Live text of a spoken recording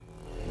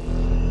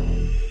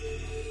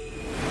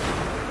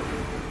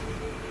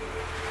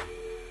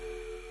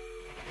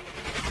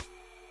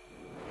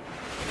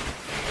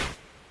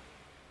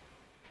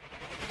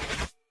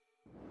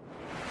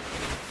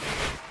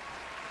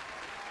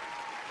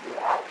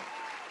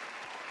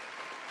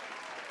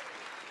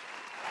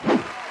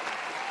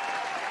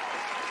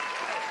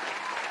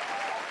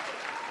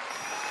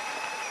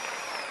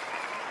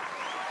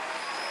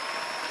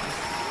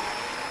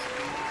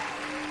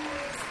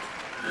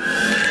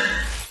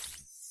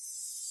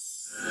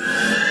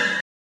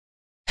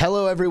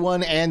Hello,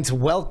 everyone, and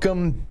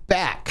welcome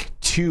back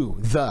to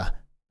the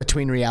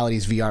Between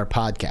Realities VR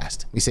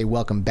podcast. We say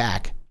welcome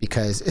back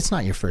because it's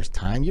not your first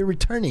time. You're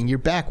returning. You're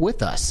back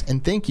with us,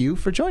 and thank you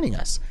for joining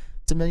us.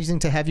 It's amazing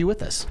to have you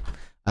with us.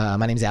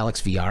 My name is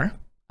Alex VR.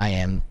 I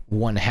am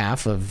one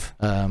half of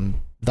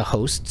the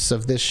hosts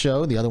of this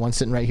show. The other one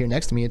sitting right here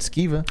next to me, it's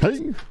Skiva.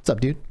 Hey. What's up,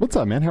 dude? What's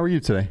up, man? How are you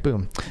today?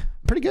 Boom.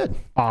 Pretty good.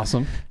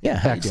 Awesome. Yeah.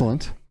 How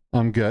Excellent.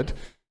 I'm good.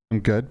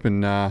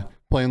 Been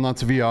playing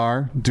lots of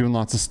VR, doing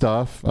lots of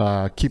stuff,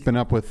 keeping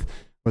up with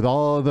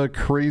all of the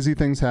crazy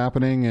things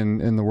happening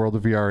in the world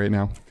of VR right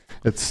now.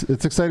 It's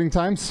exciting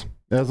times,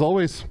 as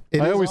always.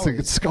 I always think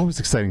it's always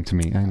exciting to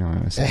me. I know.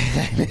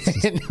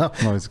 No,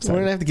 always exciting. we're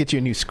going to have to get you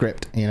a new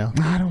script, you know?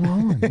 I don't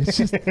want. It's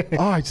just,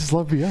 I just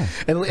love VR.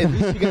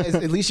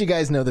 At least you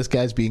guys know this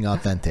guy's being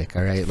authentic,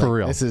 all right? For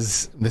real. This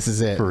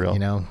is it, For real. you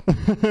know?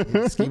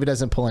 Skiva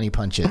doesn't pull any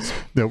punches.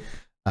 Nope.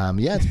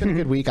 Yeah, it's been a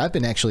good week. I've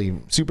been actually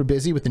super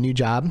busy with the new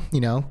job. You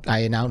know, I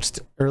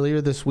announced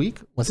earlier this week.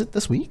 Was it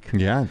this week?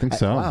 Yeah, I think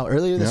so. Wow.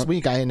 Earlier this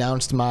week, I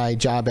announced my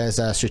job as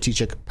a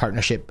strategic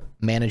partnership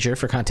manager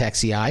for Contact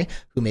CI,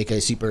 who make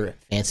a super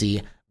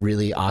fancy,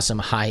 really awesome,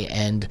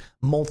 high-end,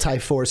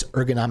 multi-force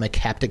ergonomic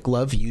haptic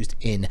glove used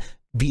in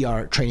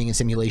VR training and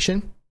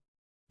simulation,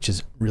 which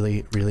is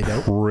really, really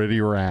dope. Pretty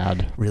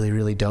rad. Really,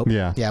 really dope.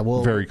 Yeah.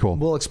 Very cool.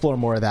 We'll explore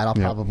more of that. I'll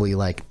probably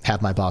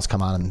have my boss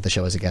come on the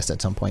show as a guest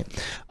at some point.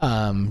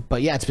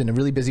 But yeah, it's been a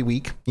really busy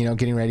week, you know,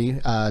 getting ready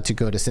to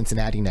go to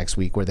Cincinnati next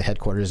week where the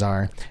headquarters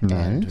are. Nice.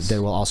 And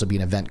there will also be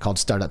an event called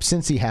Startup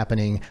Cincy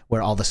happening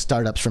where all the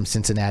startups from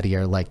Cincinnati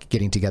are like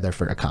getting together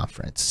for a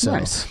conference. So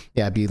nice.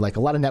 Yeah, it'd be like a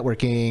lot of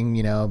networking,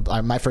 you know,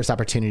 my first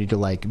opportunity to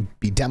like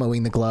be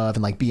demoing the glove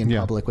and like be in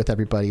public with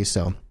everybody.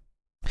 So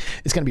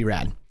it's going to be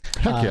rad.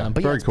 Heck yeah,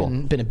 but very it's cool.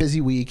 Been a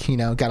busy week, you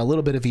know, got a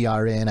little bit of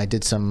VR in. I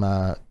did some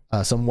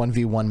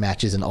 1v1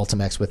 matches in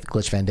Ultimex with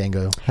Glitch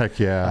Fandango Heck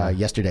yeah.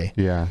 yesterday.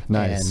 Yeah,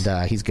 nice.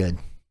 And he's good.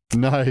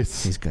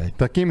 Nice. He's good.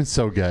 That game is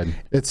so good.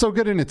 It's so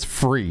good and it's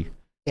free.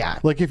 Yeah.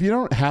 Like if you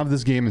don't have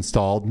this game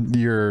installed,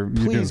 you're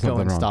doing Please go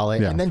something install wrong.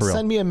 it, Yeah, and then for real.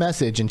 send me a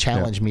message and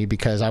challenge me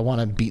because I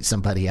want to beat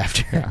somebody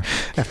after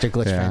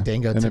Glitch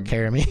Fandango took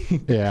care of me.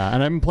 Yeah,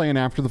 and I've been playing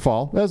After the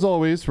Fall as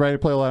always, right? I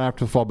play a lot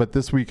After the Fall, but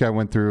this week I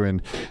went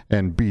through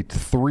and beat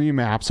 3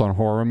 maps on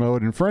horror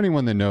mode. And for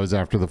anyone that knows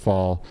After the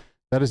Fall,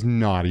 that is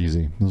not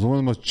easy. It's one of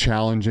the most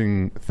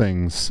challenging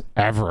things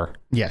ever.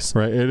 Yes.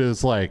 Right? It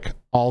is like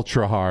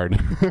ultra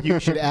hard. You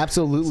should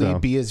absolutely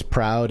be as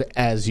proud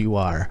as you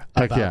are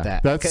about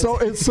that.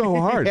 It's so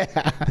hard.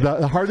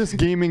 The hardest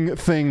gaming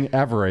thing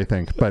ever, I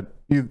think. But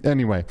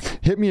anyway,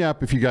 hit me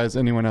up if you guys,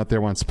 anyone out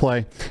there wants to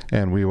play,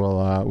 and we will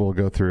we'll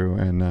go through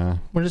and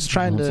we're just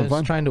trying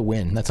to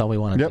win. That's all we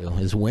want to do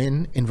is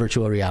win in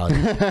virtual reality.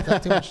 Is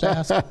that too much to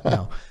ask?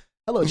 No.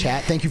 Hello,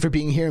 chat. Thank you for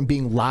being here and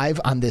being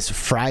live on this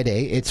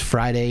Friday. It's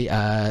Friday,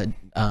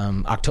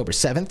 October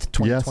 7th,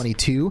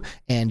 2022,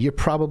 and you're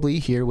probably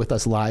here with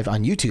us live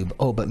on YouTube.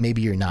 Oh, but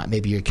maybe you're not.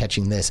 Maybe you're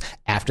catching this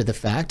after the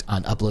fact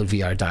on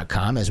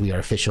uploadvr.com as we are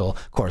official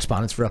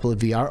correspondents for Upload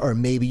VR, or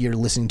maybe you're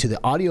listening to the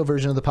audio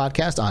version of the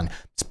podcast on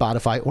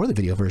Spotify or the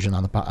video version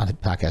on the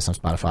podcast on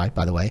Spotify,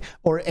 by the way,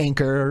 or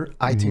Anchor,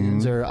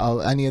 iTunes,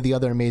 or any of the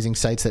other amazing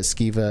sites that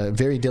Skiva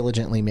very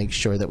diligently makes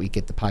sure that we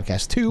get the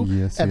podcast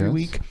to every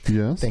week.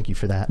 Yes. Thank you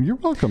for that. You're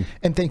welcome.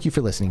 And thank you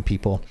for listening,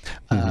 people.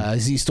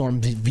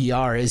 Z-Storm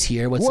VR is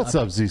here. What's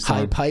up, Z-Storm?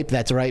 High Pipe,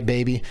 that's right,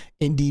 baby.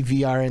 Indie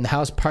VR in the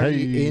house.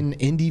 Party in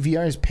Indie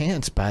VR's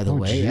pants, by the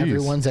way. Geez.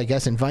 Everyone's, I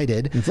guess,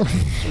 invited.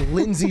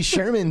 Lindsay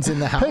Sherman's in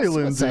the house. Hey,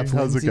 Lindsay. What's up,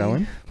 How's it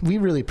going? We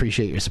really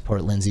appreciate your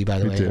support, Lindsay, by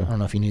the way. too. I don't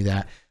know if you knew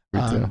that.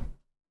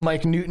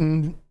 Mike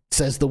Newton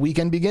says the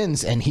weekend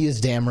begins, and he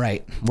is damn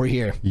right. We're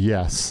here.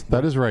 Yes,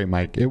 that is right,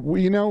 Mike.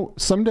 You know,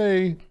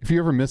 someday, if you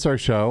ever miss our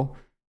show,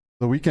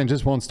 the weekend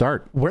just won't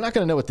start. We're not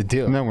going to know what to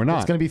do. No, we're not.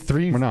 It's going to be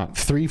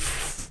three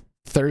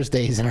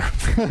Thursdays in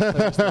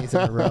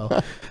a row.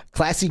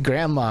 Classy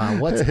Grandma.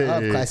 What's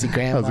up, Classy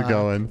Grandma? How's it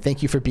going?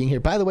 Thank you for being here.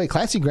 By the way,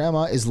 Classy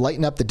Grandma is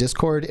lighting up the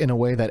Discord in a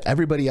way that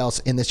everybody else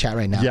in this chat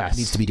right now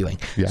needs to be doing.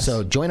 Yes.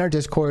 So join our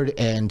Discord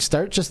and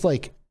start just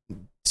like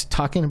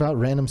talking about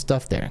random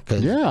stuff there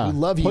because we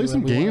love you. Play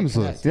some games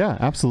with us. Yeah,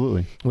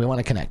 absolutely. We want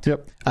to connect.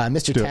 Yep.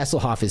 Mr.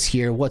 Tasselhoff is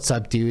here. What's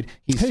up, dude?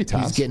 He's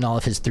getting all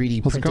of his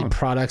 3D printed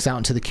products out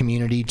into the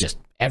community, just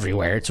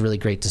everywhere. It's really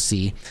great to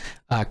see.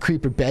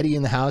 Creeper Betty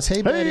in the house.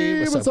 Hey, Betty.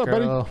 What's up,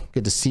 girl? Buddy?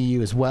 Good to see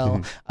you as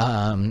well.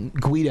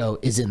 Guido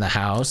is in the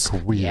house.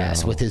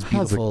 Yes, with his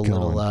beautiful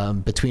little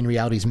Between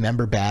Realities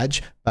member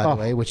badge, by the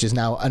way, which is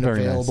now an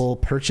available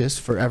purchase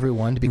for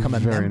everyone to become a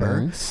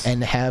member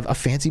and have a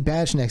fancy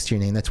badge next to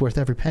your name. That's worth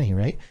every penny,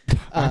 right?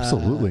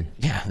 Absolutely.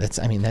 Yeah, that's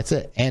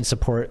it. And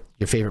support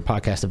your favorite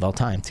podcast of all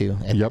time, too,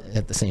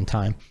 at the same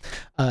time.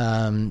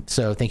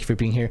 So thank you for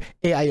being here.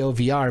 AIO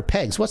VR,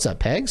 Pegs. What's up,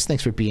 Pegs?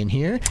 Thanks for being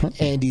here.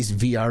 Andy's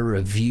VR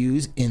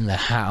Reviews in the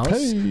house.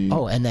 Hey.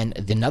 Oh, and then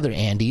another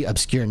Andy,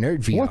 Obscure Nerd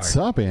VR. What's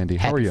up, Andy?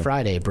 How are you? Happy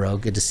Friday, bro.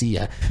 Good to see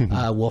you.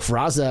 Wolf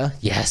Raza.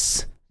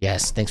 Yes.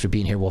 Thanks for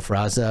being here, Wolf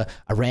Raza.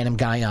 A random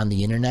guy on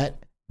the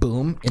internet.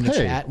 Boom in the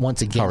Hey, chat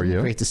once again. how are you?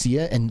 Great to see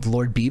you. And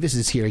Lord Beavis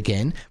is here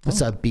again.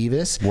 What's up,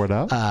 Beavis? What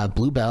up?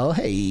 Bluebell.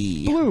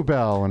 Hey.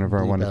 Bluebell, one of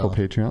our wonderful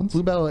Bluebell.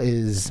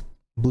 Patreons.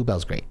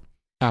 Bluebell's great.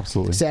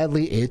 Absolutely.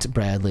 Sadly, it's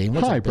Bradley.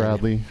 What's Hi, up, baby?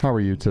 Bradley. How are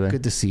you today?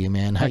 Good to see you,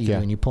 man. How Heck you yeah.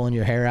 doing? You pulling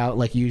your hair out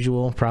like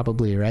usual?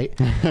 Probably, right?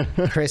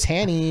 Chris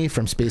Haney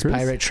from Space Chris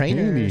Pirate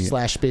Trainer Haney.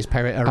 / Space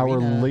Pirate Arena. Our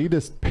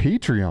latest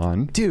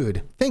Patreon.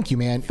 Dude, thank you,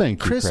 man.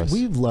 Thank you, Chris.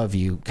 We love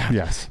you. God.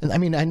 Yes. I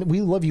mean,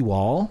 we love you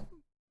all,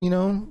 you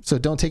know, so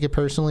don't take it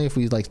personally if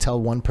we like tell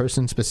one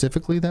person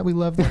specifically that we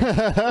love them.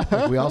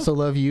 Like, we also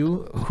love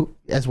you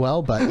as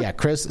well. But yeah,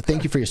 Chris,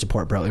 thank you for your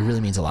support, bro. It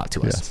really means a lot to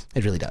us. Yes.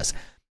 It really does.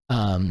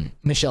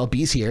 Michelle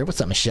B's here.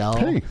 What's up, Michelle?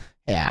 Hey.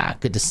 Yeah,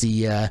 good to see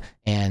you.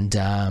 And,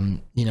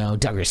 you know,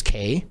 Duggars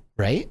K,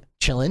 right?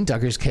 Chillin',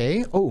 Duggars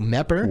K. Oh,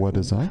 Mepper. What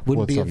is that? Wouldn't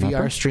What's be a up,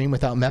 VR Mepper? stream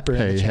without Mepper in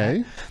Hey, the chat.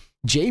 hey.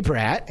 Jay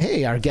Brat.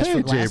 Hey, our guest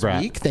Hey, from last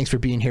Jay-Brat. week. Thanks for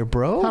being here,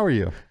 bro. How are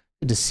you?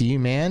 Good to see you,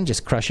 man.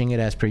 Just crushing it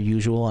as per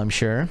usual, I'm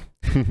sure.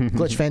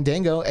 Glitch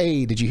Fandango.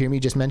 Hey, did you hear me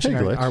just mention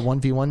Hey, Glitch. our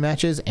 1v1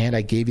 matches? And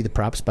I gave you the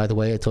props, by the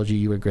way. I told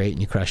you were great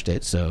and you crushed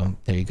it. So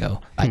there you go.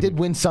 I did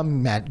win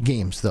some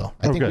games, though.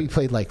 I think good. we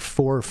played like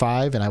 4 or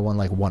 5 and I won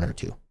like 1 or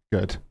 2.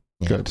 Good.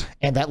 Yeah. Good.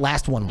 And that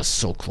last one was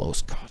so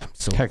close. God,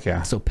 Heck yeah.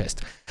 I'm so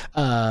pissed.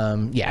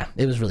 Yeah,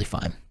 it was really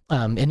fun.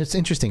 And it's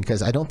interesting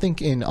because I don't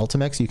think in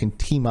Ultimex you can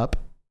team up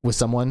with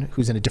someone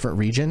who's in a different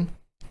region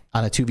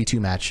on a 2v2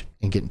 match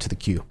and get into the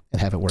queue and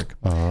have it work.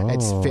 Oh.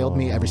 It's failed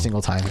me every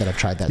single time that I've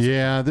tried that.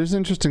 Yeah, there's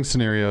interesting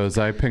scenarios.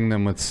 I ping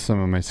them with some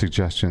of my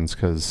suggestions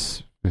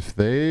because if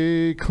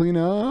they clean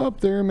up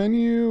their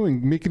menu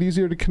and make it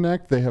easier to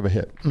connect, they have a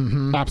hit.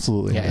 Mm-hmm.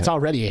 Absolutely. Yeah, it's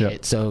already a Yep.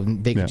 hit, so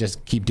they can Yep.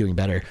 just keep doing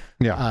better.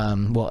 Yeah.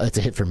 Well, it's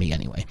a hit for me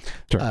anyway.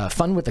 Sure.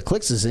 Fun with the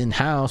Clicks is in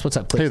house. What's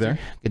up, Clicks? Hey there.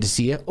 Good to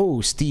see you.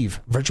 Oh,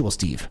 Steve, Virtual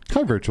Steve.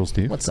 Hi, Virtual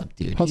Steve. What's up,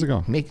 dude? How's it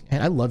going?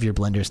 And I love your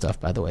Blender stuff,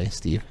 by the way,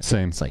 Steve.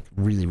 Same. It's like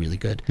really, really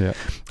good. Yeah.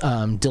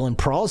 Dylan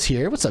Prawl's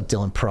here. What's up,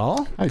 Dylan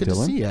Prawl? Hi, Good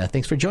Dylan. to see you.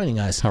 Thanks for joining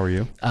us. How are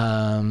you?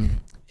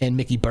 And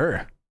Mickey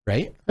Burr,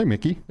 right? Hey,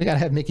 Mickey. We gotta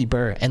have Mickey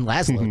Burr and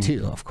Laszlo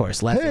too, of course.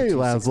 Laszlo Hey,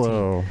 216.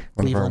 Laszlo.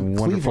 One of our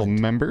wonderful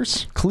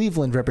members.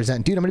 Cleveland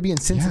represent. Dude, I'm gonna be in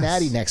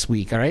Cincinnati Yes. next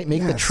week. All right,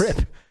 make the Yes.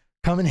 trip.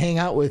 Come and hang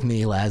out with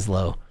me,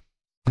 Laszlo.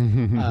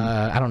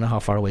 I don't know how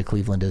far away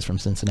Cleveland is from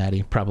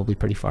Cincinnati. Probably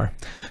pretty far.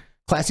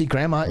 Classy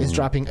Grandma is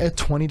dropping a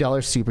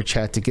 $20 super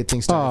chat to get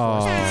things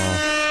started for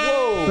us.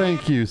 Aw,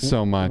 thank you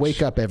so much.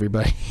 Wake up,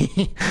 everybody.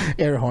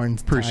 Air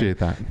horns. Appreciate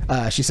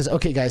that. She says,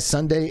 okay, guys,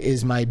 Sunday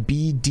is my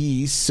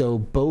BD, so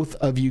both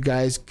of you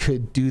guys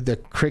could do the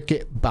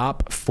cricket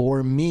bop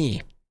for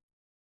me.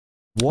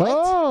 What?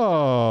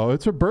 Oh,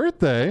 it's her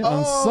birthday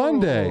on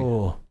Sunday.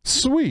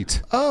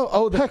 Sweet.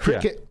 Oh, the Heck yeah.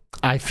 cricket.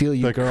 I feel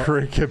you, The girl.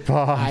 cricket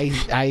bop.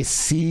 I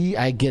see.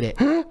 I get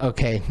it.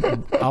 Okay.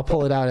 I'll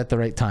pull it out at the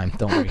right time.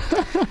 Don't worry.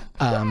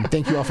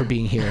 Thank you all for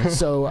being here.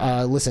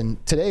 So, listen,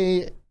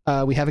 today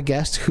we have a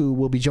guest who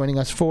will be joining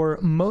us for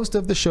most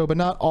of the show, but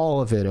not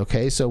all of it.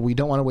 Okay. So we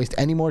don't want to waste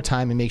any more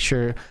time and make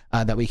sure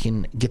that we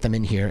can get them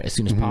in here as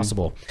soon as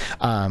possible.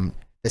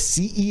 The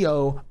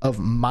CEO of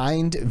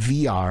Mind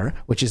VR,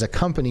 which is a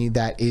company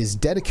that is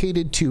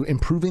dedicated to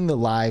improving the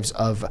lives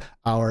of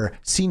our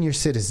senior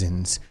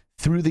citizens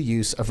through the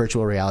use of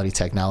virtual reality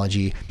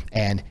technology.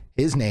 And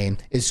his name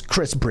is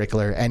Chris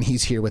Brickler, and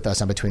he's here with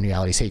us on Between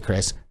Realities. Hey,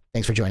 Chris,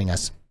 thanks for joining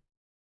us.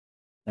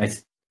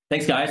 Nice.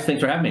 Thanks, guys.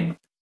 Thanks for having me.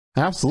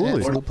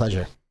 Absolutely. Absolute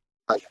pleasure.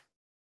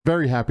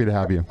 Very happy to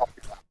have you.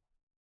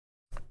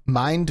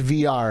 Mind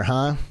VR,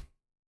 huh?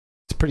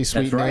 It's a pretty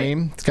sweet That's right.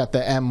 name. It's got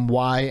the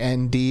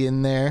MYND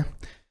in there.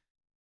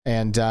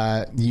 And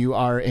you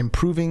are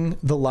improving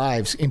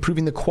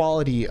the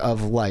quality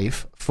of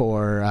life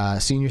for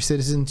senior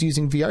citizens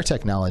using VR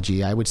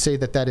technology. I would say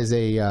that is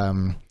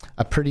a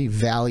pretty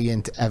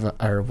valiant,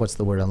 or what's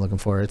the word I'm looking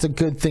for? It's a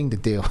good thing to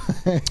do.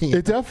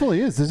 It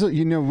definitely is.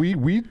 You know,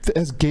 we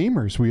as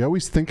gamers, we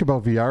always think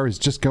about VR as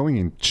just going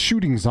and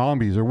shooting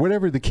zombies or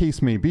whatever the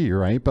case may be,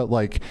 right? But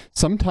like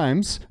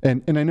sometimes,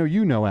 and I know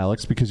you know,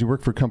 Alex, because you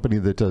work for a company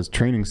that does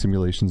training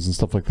simulations and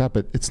stuff like that,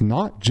 but it's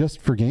not just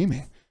for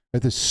gaming.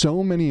 Right? There's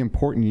so many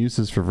important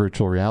uses for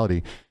virtual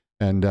reality,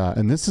 and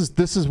this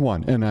is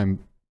one. And I'm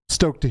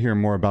stoked to hear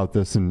more about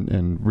this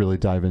and really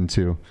dive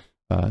into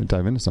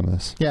some of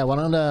this. Yeah, why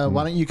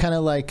don't you kind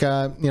of like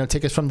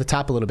take us from the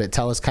top a little bit?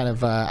 Tell us kind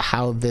of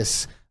how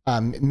this.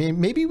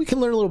 Maybe we can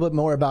learn a little bit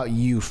more about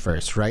you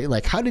first, right?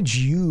 Like, how did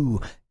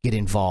you get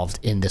involved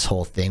in this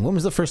whole thing? When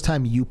was the first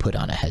time you put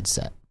on a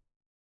headset?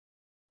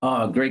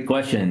 Great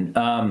question.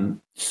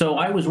 So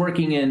I was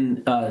working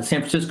in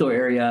San Francisco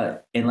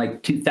area in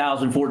like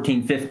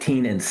 2014,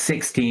 15, and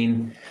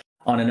 16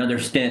 on another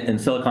stint in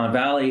Silicon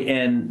Valley,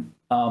 and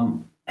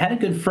had a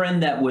good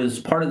friend that was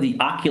part of the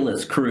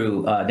Oculus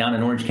crew down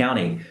in Orange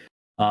County.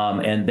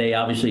 And they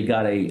obviously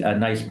got a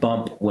nice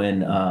bump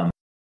when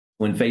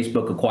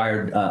Facebook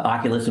acquired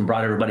Oculus and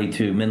brought everybody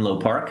to Menlo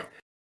Park.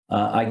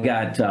 I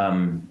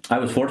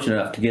was fortunate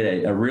enough to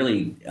get a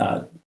really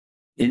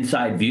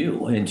inside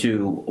view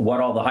into what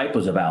all the hype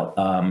was about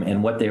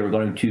and what they were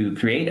going to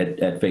create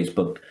at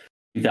Facebook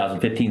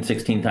 2015,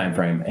 16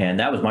 timeframe. And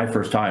that was my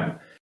first time,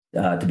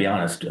 to be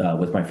honest,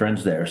 with my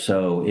friends there.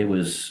 So it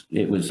was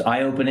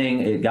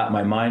eye-opening. It got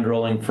my mind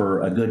rolling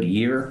for a good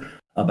year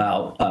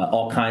about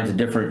all kinds of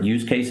different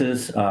use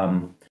cases.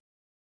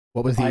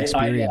 What was the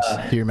experience?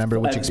 Do you remember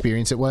which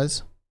experience it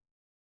was?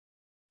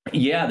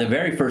 Yeah, the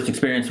very first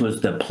experience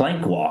was the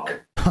plank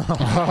walk.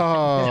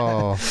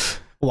 Oh,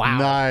 wow!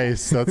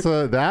 Nice. That's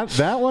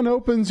that one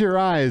opens your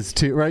eyes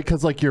too, right?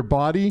 Because like your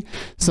body,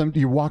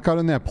 you walk out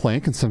on that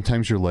plank, and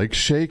sometimes your legs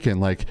shake,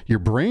 and like your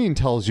brain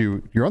tells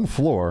you you're on the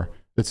floor.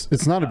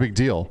 It's not a big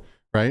deal,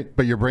 right?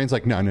 But your brain's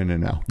like, no,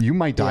 you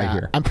might die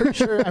here. I'm pretty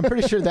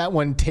sure that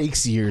one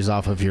takes years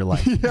off of your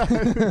life. Yeah.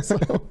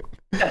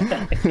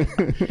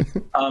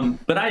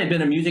 But I had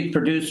been a music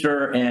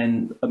producer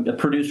and a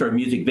producer of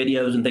music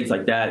videos and things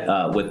like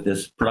that with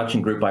this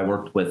production group I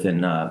worked with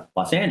in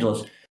Los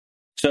Angeles.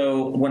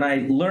 So when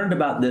I learned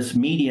about this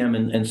medium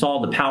and saw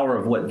the power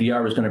of what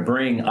VR was going to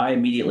bring, I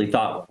immediately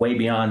thought way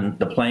beyond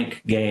the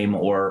plank game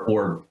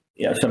or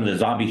some of the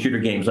zombie shooter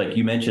games like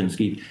you mentioned,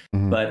 Steve.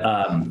 Mm-hmm. But,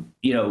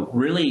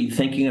 really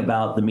thinking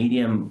about the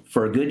medium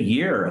for a good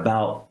year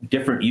about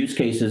different use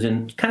cases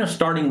and kind of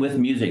starting with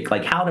music,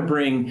 like how to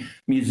bring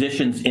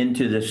musicians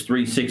into this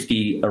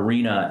 360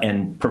 arena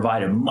and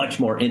provide a much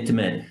more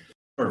intimate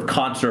sort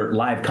of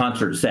live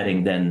concert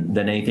setting than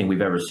anything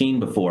we've ever seen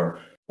before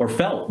or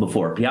felt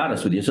before, to be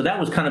honest with you. So that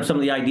was kind of some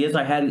of the ideas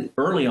I had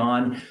early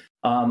on.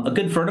 A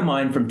good friend of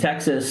mine from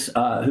Texas,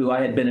 who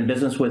I had been in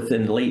business with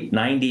in the late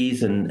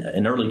 90s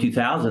and early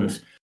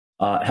 2000s,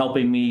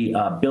 helping me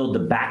build the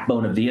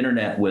backbone of the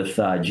internet with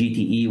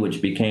GTE,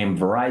 which became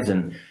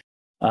Verizon.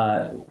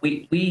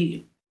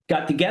 We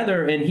got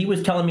together, and he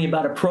was telling me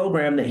about a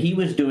program that he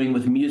was doing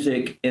with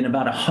music in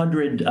about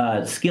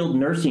 100 skilled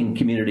nursing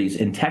communities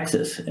in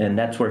Texas, and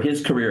that's where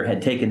his career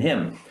had taken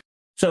him.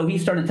 So he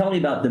started telling me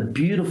about the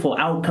beautiful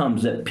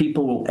outcomes that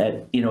people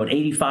at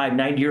 85,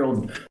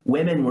 90-year-old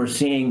women were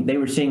seeing. They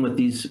were seeing with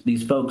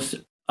these folks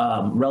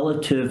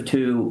relative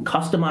to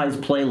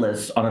customized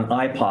playlists on an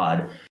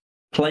iPod,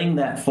 playing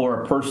that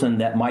for a person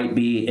that might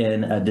be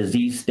in a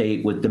disease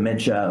state with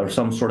dementia or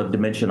some sort of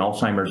dementia,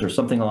 Alzheimer's or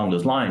something along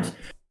those lines.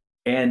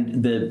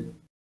 And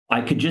I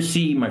could just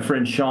see my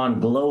friend Sean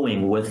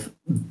glowing with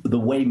the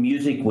way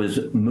music was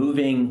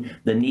moving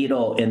the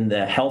needle in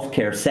the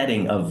healthcare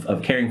setting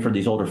of caring for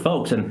these older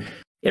folks. And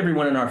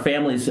everyone in our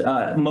families,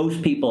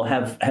 most people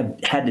have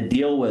had to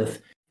deal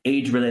with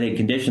age-related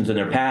conditions in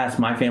their past.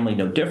 My family,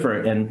 no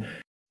different.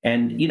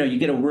 And you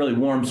get a really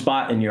warm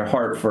spot in your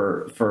heart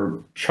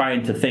for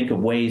trying to think of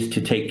ways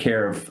to take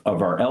care of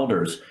our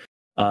elders.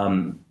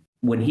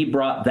 When he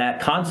brought that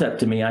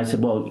concept to me, I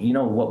said, well,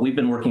 what we've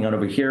been working on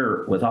over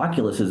here with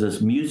Oculus is this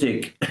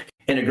music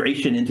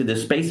integration into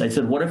this space. I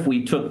said, what if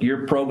we took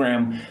your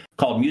program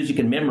called Music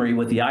and Memory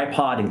with the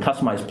iPod and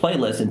customized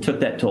playlists and took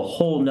that to a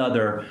whole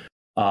nother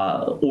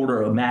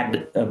order of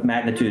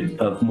magnitude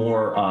of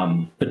more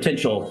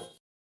potential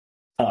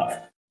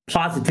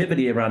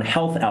positivity around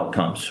health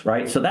outcomes,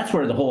 right? So that's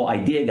where the whole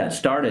idea got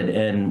started.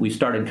 And we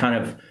started kind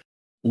of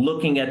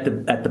looking at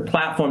the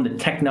platform, the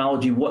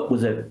technology, what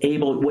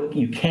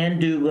you can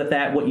do with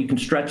that, what you can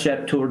stretch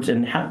that towards,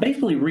 and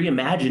basically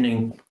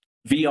reimagining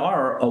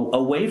VR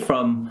away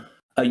from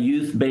a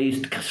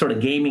youth-based sort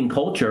of gaming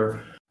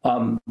culture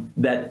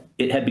that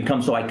it had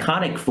become so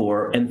iconic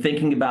for, and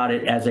thinking about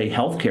it as a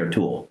healthcare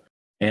tool.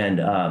 And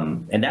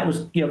that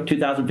was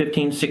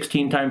 2015,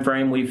 16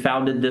 timeframe. We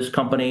founded this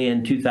company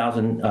in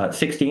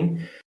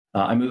 2016.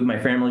 I moved my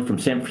family from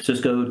San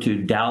Francisco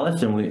to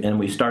Dallas, and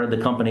we started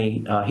the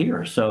company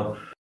here. So,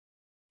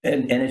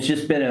 and it's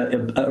just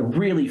been a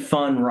really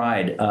fun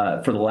ride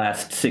for the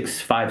last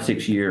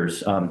 5-6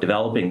 years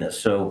developing this.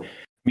 So,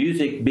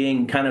 music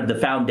being kind of the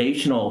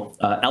foundational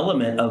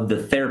element of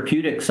the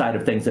therapeutic side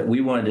of things that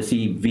we wanted to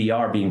see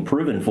VR being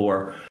proven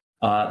for.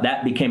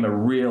 That became a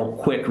real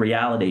quick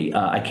reality.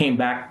 I came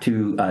back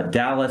to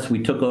Dallas.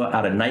 We took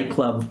out a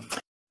nightclub,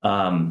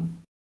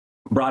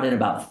 brought in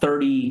about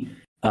 30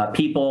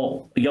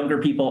 younger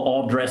people,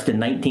 all dressed in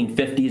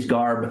 1950s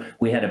garb.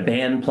 We had a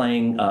band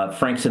playing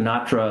Frank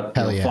Sinatra,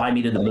 Fly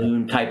Me to the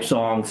Moon type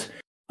songs,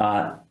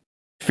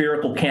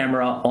 spherical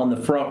camera on the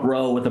front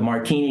row with a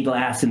martini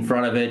glass in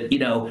front of it,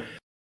 a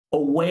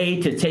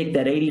way to take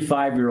that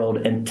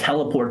 85-year-old and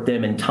teleport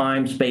them in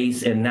time,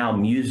 space, and now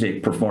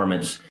music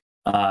performance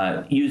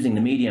using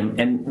the medium.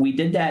 And we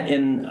did that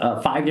in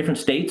 5 different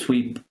states.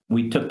 We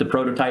took the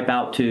prototype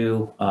out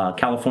to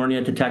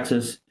California, to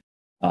Texas,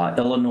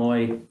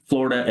 Illinois,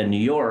 Florida, and New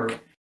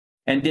York,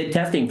 and did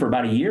testing for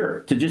about a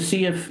year to just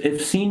see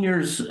if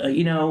seniors,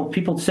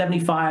 people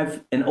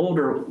 75 and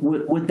older,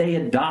 would they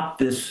adopt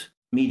this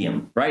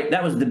medium, right?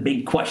 That was the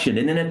big question.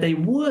 And then if they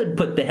would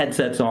put the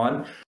headsets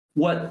on,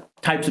 what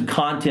types of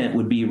content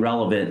would be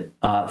relevant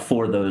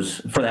for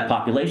that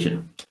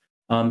population?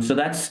 So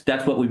that's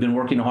what we've been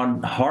working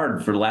on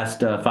hard for the last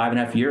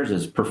 5.5 years,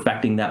 is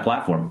perfecting that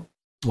platform.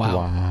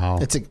 Wow.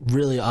 That's a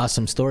really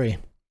awesome story.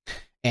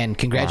 And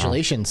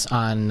congratulations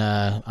on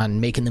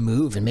making the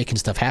move and making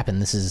stuff happen.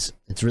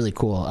 It's really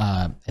cool.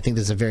 I think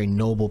this is a very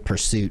noble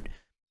pursuit.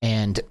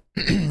 And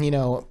you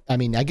know, I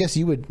mean, I guess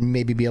you would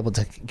maybe be able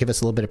to give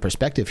us a little bit of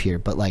perspective here,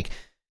 but like,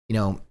 you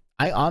know,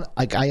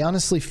 I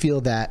honestly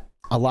feel that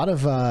a lot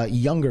of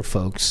younger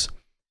folks,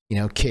 you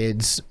know,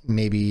 kids,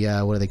 maybe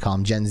what do they call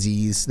them, Gen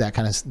Zs, that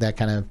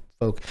kind of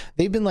folk,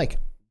 they've been like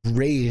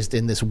raised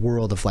in this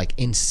world of like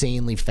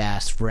insanely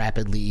fast,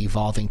 rapidly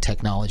evolving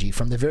technology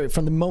from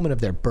the moment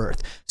of their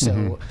birth.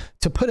 So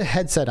to put a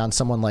headset on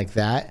someone like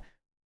that,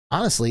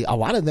 honestly, a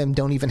lot of them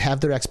don't even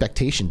have their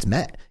expectations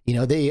met. You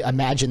know, they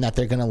imagine that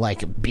they're going to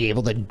like be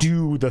able to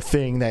do the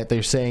thing that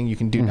they're saying you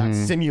can do, not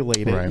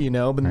simulate it, Right. you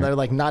know, but they're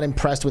like not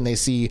impressed when they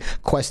see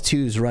Quest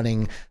 2s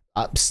running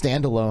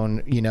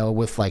standalone, you know,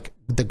 with like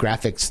the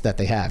graphics that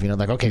they have, you know,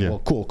 like, okay, well,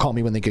 cool. Call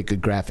me when they get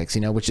good graphics,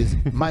 you know, which is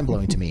mind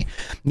blowing to me.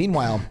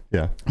 Meanwhile,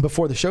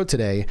 before the show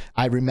today,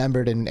 I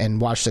remembered and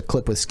watched a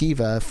clip with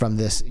Skiva from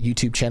this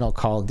YouTube channel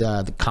called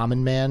The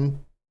Common Man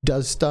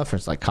Does Stuff, or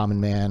it's like Common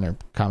Man or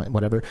Common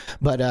whatever.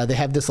 But they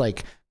have this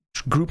like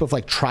group of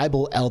like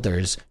tribal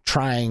elders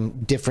trying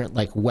different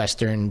like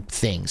Western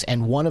things.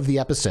 And one of the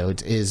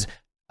episodes is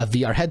a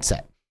VR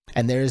headset.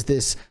 And there's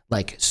this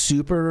like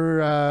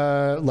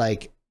super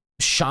like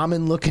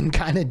shaman looking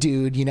kind of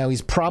dude, you know,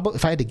 he's probably,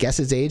 if I had to guess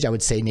his age, I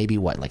would say maybe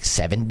what, like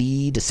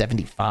 70 to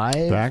 75.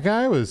 That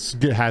guy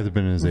had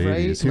been in his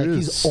 80s. Right? Like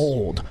he's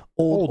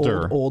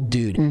old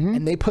dude.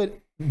 And they put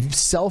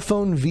cell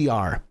phone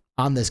VR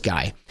on this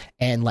guy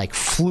and like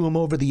flew him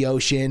over the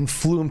ocean,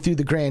 flew him through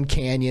the Grand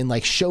Canyon,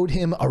 like showed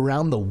him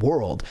around the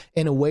world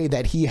in a way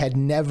that he had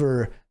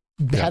never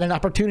had an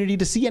opportunity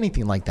to see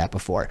anything like that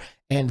before.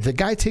 And the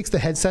guy takes the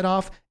headset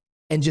off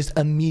and just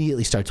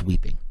immediately starts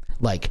weeping.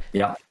 Like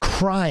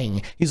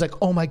crying. He's like,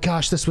 oh my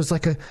gosh, it was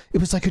like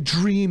a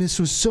dream. This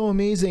was so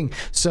amazing.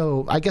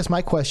 So I guess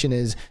my question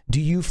is,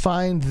 do you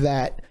find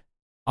that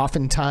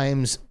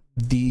oftentimes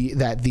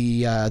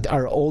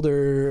our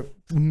older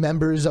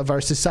members of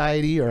our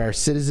society or our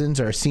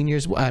citizens or our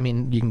seniors, I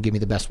mean, you can give me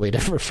the best way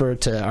to refer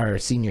to our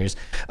seniors,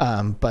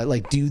 but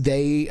like,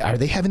 are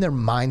they having their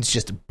minds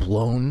just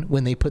blown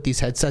when they put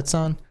these headsets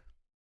on?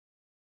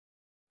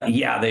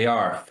 Yeah, they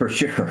are, for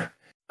sure.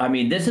 I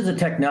mean, this is a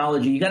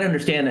technology. You got to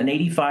understand, an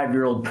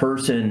 85-year-old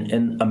person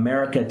in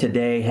America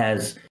today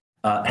has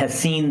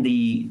seen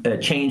the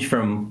change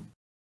from,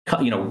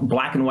 you know,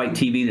 black and white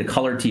TV to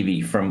color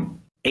TV,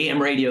 from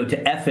AM radio to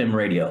FM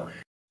radio.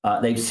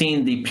 They've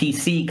seen the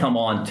PC come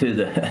on to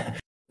the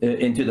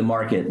into the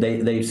market.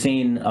 They've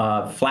seen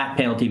flat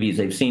panel TVs.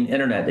 They've seen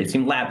internet. They've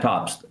seen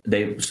laptops.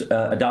 They've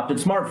adopted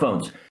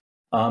smartphones,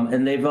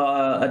 and they've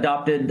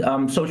adopted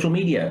social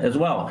media as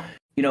well.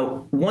 You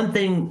know, one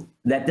thing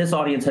that this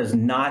audience has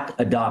not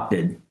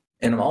adopted,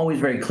 and I'm always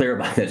very clear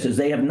about this, is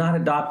they have not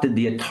adopted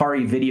the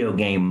Atari video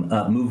game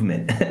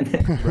movement that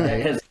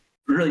has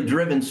really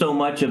driven so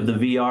much of the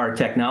VR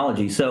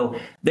technology. So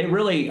they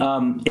really,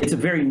 it's a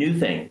very new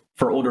thing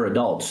for older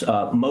adults.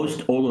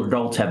 Most older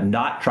adults have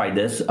not tried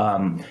this.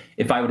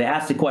 If I would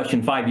ask the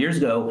question 5 years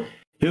ago,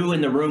 who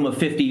in the room of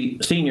 50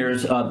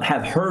 seniors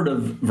have heard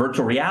of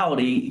virtual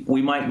reality,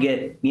 we might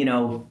get,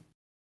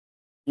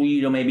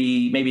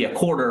 maybe a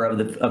quarter of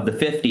the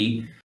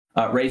 50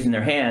 raising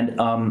their hand.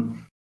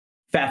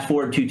 Fast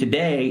forward to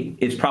today,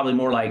 it's probably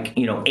more like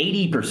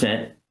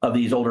 80% of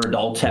these older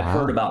adults have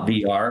heard about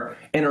VR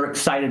and are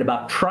excited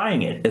about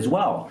trying it as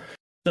well.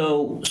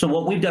 So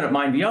what we've done at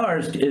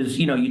MindVR is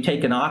you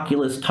take an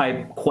Oculus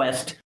type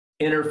Quest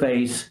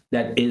interface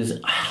that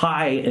is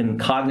high in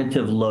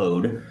cognitive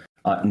load.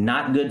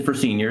 Not good for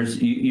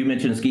seniors. You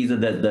mentioned, Skiza,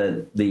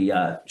 that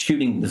the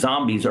shooting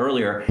zombies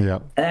earlier. Yeah.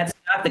 That's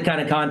not the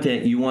kind of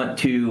content you want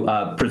to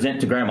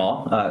present to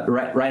grandma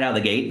right out of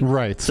the gate.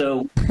 Right.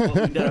 So what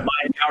we've done at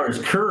MindVR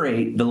is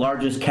curate the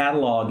largest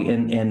catalog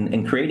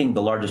and creating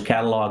the largest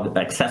catalog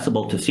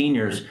accessible to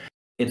seniors.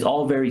 It's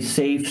all very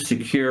safe,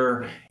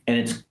 secure, and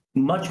it's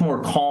much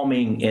more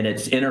calming in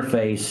its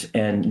interface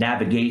and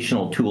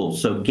navigational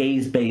tools. So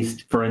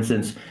gaze-based, for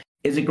instance,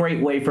 is a great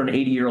way for an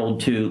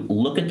 80-year-old to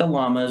look at the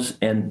llamas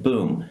and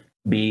boom,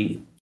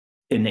 be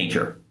in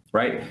nature,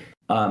 right?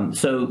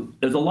 So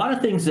there's a lot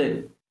of things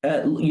that,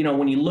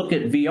 when you look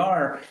at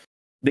VR,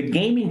 the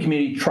gaming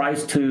community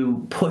tries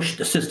to push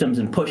the systems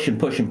and push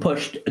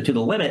to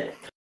the limit.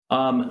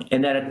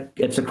 And that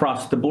it's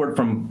across the board,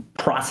 from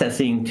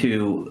processing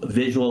to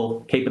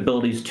visual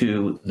capabilities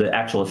to the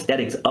actual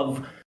aesthetics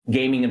of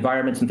gaming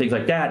environments and things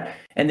like that.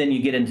 And then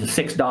you get into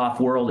 6DoF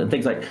world and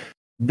things like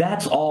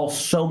that's all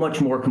so much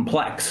more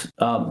complex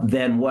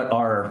than what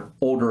our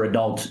older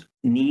adults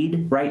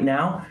need right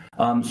now.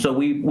 So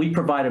we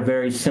provide a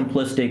very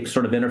simplistic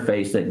sort of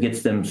interface that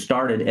gets them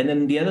started. And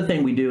then the other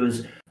thing we do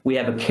is we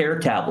have a care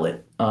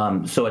tablet.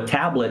 So a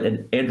tablet,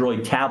 an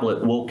Android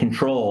tablet, will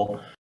control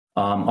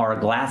our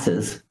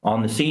glasses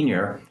on the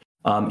senior.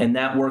 And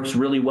that works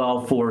really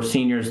well for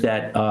seniors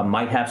that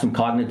might have some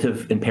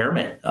cognitive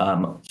impairment.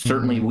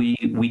 Certainly,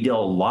 we deal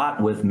a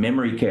lot with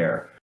memory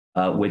care,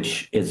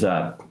 which is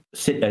a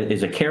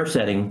care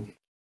setting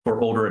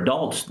for older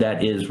adults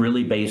that is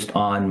really based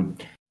on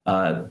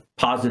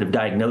positive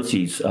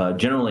diagnoses,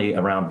 generally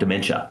around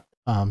dementia.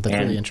 That's and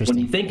really interesting.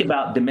 when you think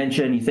about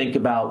dementia and you think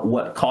about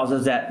what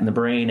causes that in the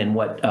brain, and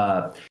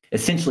what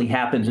essentially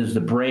happens is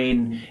the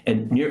brain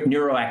and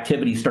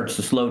neuroactivity starts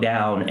to slow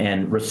down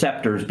and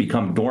receptors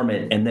become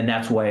dormant, and then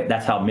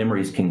that's how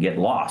memories can get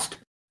lost.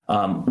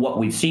 What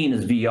we've seen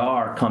is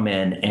VR come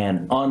in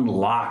and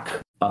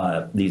unlock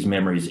these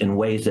memories in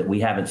ways that we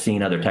haven't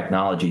seen other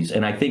technologies.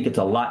 And I think it's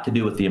a lot to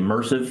do with the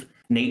immersive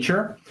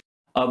nature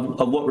of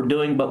what we're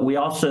doing, but we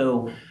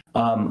also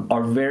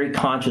are very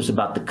conscious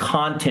about the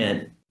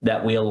content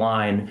that we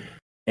align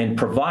and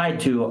provide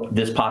to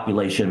this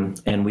population.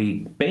 And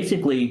we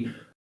basically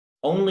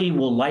only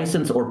will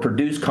license or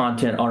produce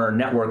content on our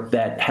network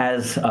that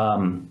has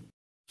some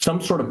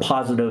sort of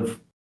positive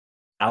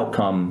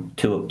outcome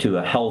to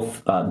a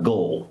health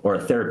goal or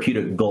a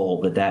therapeutic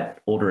goal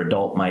that older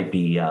adult might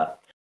be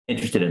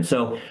interested in.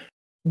 So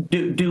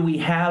do we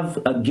have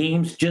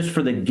games just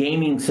for the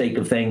gaming sake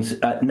of things?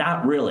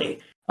 Not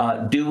really.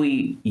 Do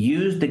we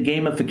use the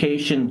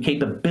gamification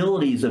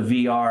capabilities of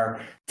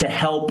VR to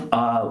help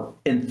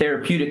in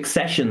therapeutic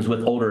sessions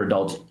with older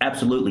adults?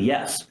 Absolutely,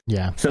 yes.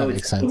 Yeah, so that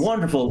makes sense.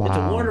 Wonderful. Wow. It's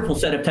a wonderful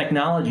set of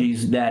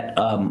technologies that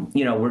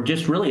we're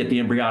just really at the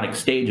embryonic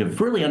stage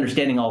of really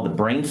understanding all the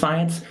brain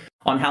science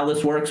on how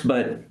this works,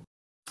 but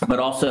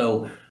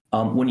also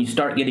when you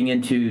start getting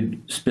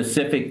into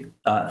specific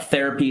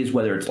therapies,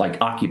 whether it's like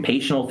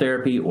occupational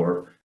therapy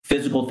or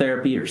physical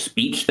therapy or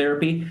speech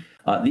therapy,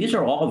 these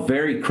are all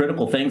very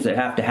critical things that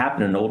have to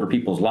happen in older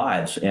people's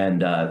lives,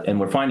 and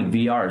we're finding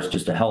VR is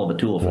just a hell of a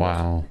tool for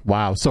us.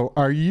 Wow. So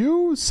are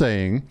you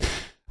saying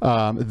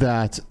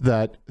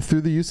that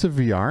through the use of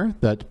VR,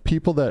 that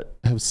people that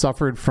have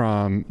suffered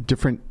from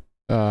different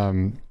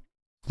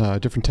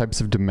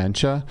types of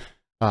dementia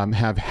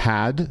have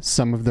had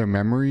some of their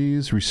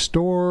memories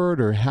restored,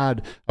 or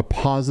had a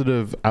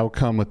positive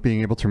outcome with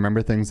being able to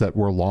remember things that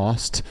were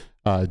lost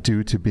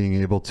due to being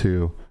able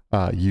to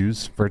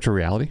use virtual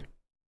reality?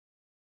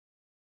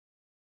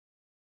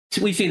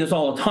 We see this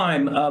all the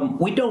time.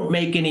 We don't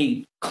make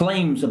any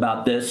claims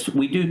about this.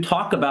 We do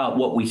talk about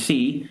what we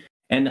see,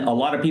 and a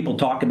lot of people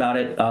talk about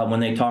it when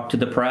they talk to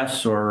the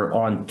press or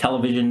on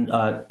television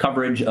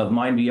coverage of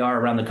MindVR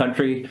around the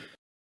country.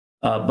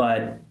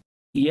 But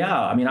yeah,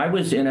 I mean, I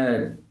was in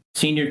a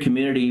senior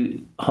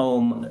community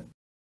home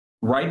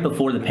right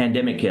before the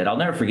pandemic hit. I'll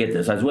never forget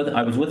this. I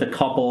was with a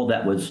couple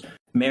that was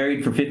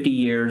married for 50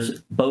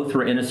 years. Both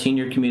were in a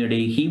senior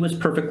community. He was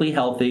perfectly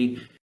healthy.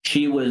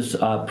 She was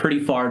pretty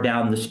far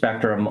down the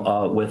spectrum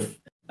with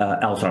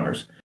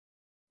Alzheimer's.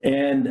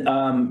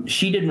 And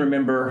she didn't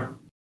remember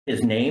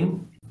his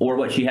name or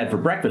what she had for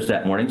breakfast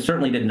that morning.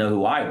 Certainly didn't know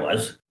who I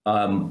was.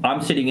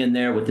 I'm sitting in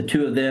there with the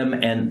two of them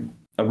and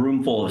a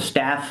room full of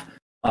staff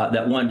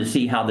that wanted to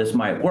see how this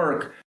might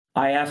work.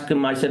 I asked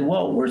him, I said,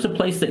 well, where's a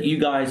place that you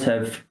guys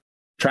have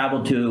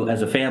traveled to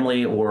as a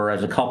family or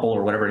as a couple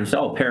or whatever? And he said,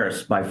 oh,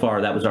 Paris, by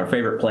far. That was our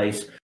favorite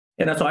place.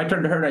 And so I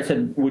turned to her and I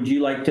said, would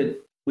you like to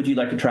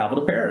travel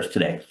to Paris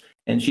today?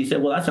 And she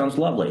said, well, that sounds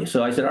lovely.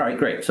 So I said, all right,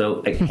 great.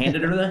 So I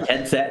handed her the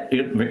headset,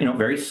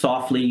 very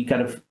softly,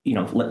 kind of,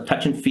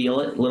 touch and feel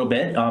it a little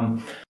bit.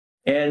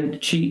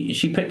 And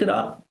she picked it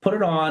up, put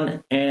it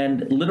on,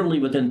 and literally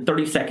within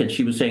 30 seconds,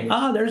 she was saying,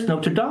 there's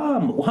Notre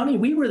Dame. Well, honey,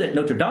 we were at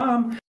Notre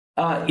Dame.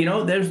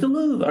 There's the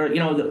Louvre, or,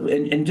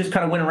 and just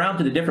kind of went around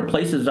to the different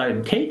places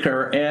I'd take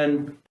her.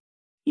 And,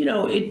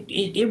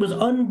 it was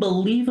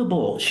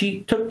unbelievable.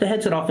 She took the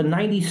headset off in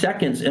 90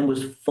 seconds and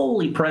was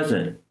fully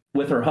present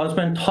with her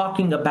husband,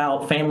 talking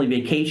about family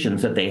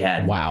vacations that they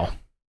had. Wow.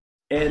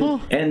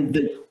 And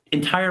the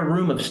entire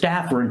room of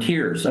staff were in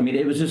tears. I mean,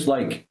 it was just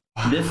like,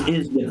 this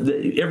is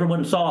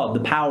everyone saw the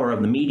power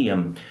of the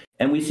medium,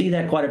 and we see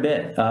that quite a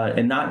bit,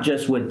 and not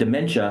just with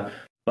dementia,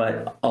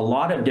 but a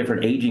lot of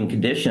different aging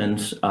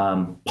conditions.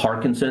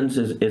 Parkinson's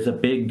is a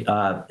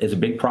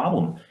big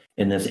problem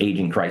in this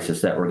aging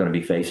crisis that we're going to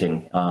be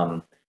facing.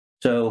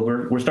 So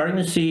we're starting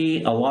to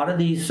see a lot of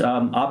these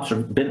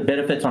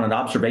benefits on an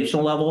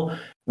observational level.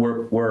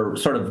 We're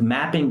sort of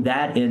mapping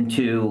that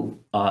into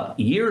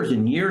years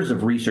and years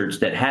of research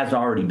that has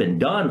already been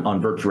done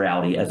on virtual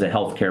reality as a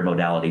healthcare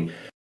modality.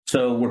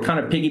 So we're kind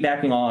of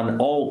piggybacking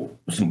on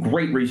some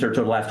great research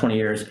over the last 20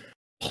 years,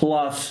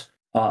 plus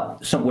where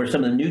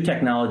some of the new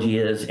technology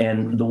is,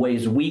 and the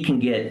ways we can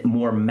get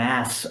more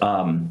mass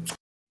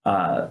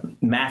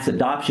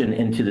adoption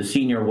into the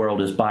senior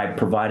world is by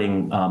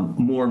providing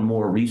more and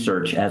more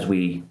research as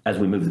we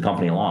move the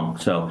company along.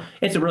 So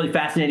it's a really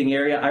fascinating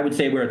area. I would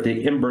say we're at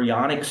the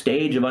embryonic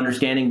stage of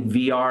understanding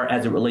VR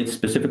as it relates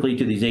specifically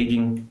to these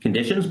aging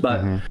conditions,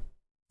 but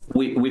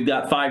we've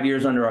got 5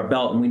 years under our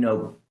belt, and we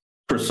know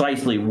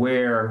precisely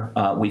where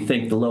we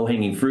think the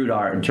low-hanging fruit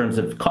are in terms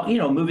of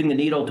moving the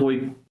needle till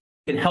we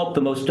can help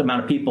the most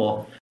amount of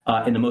people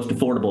in the most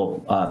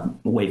affordable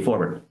way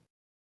forward.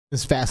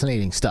 It's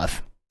fascinating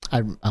stuff.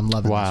 I'm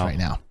loving this right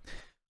now.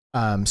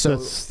 So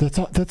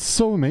that's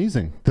so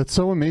amazing. That's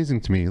so amazing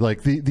to me.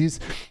 Like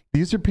these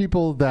are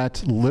people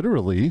that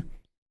literally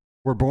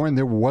were born.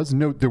 There was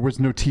no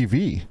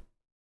TV.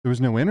 There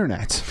was no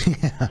internet.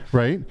 Yeah.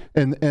 Right.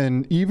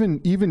 And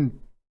even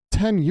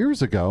 10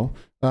 years ago,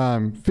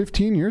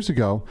 15 years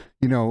ago,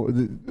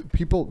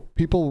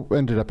 people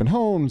ended up in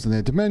homes and they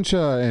had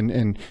dementia,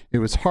 and it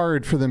was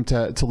hard for them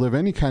to live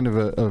any kind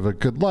of a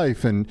good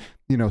life, and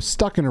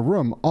stuck in a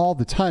room all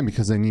the time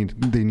because they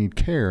need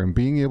care. And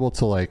being able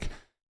to like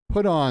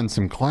put on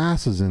some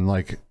glasses and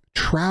like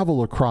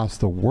travel across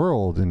the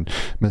world and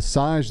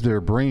massage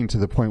their brain to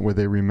the point where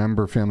they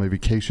remember family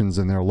vacations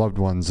and their loved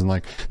ones, and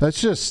like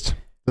that's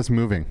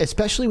moving,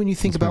 especially when you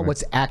think about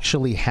what's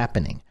actually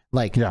happening.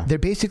 Like, they're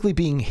basically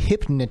being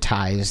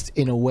hypnotized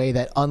in a way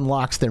that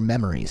unlocks their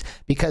memories,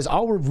 because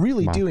all we're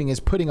really doing is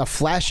putting a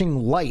flashing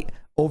light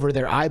over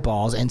their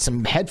eyeballs and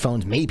some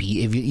headphones, maybe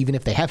even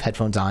if they have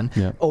headphones on,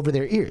 over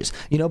their ears,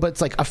 but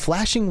it's like a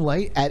flashing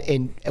light at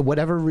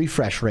whatever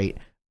refresh rate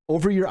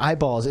over your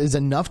eyeballs is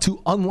enough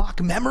to unlock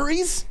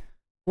memories.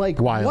 Like,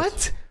 wild.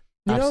 What?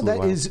 That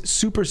wild. Is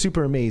super,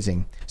 super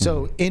amazing.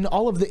 So in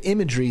all of the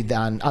imagery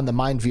on the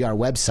Mind VR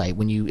website,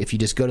 if you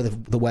just go to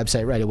the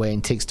website right away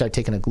and start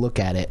taking a look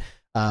at it,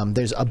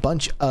 there's a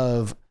bunch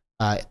of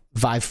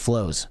Vive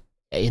flows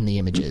in the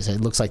images.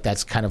 It looks like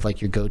that's kind of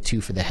like your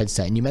go-to for the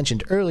headset. And you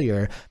mentioned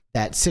earlier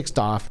that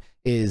 6DoF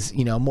is,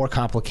 more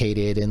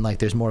complicated and like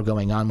there's more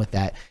going on with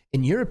that.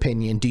 In your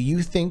opinion, do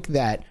you think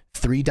that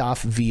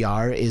 3DoF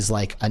VR is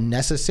like a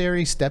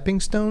necessary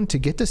stepping stone to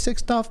get to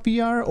 6DoF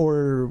VR,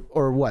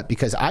 or what?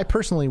 Because I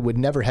personally would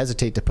never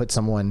hesitate to put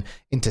someone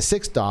into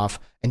 6DoF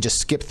and just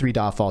skip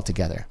 3DoF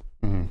altogether.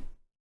 Mm-hmm.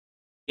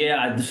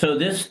 Yeah, so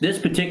this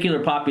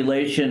particular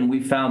population, we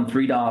found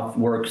 3DoF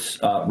works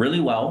really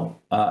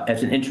well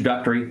as an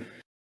introductory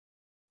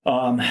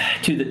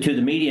to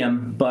the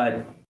medium,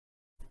 but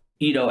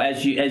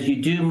as you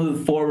do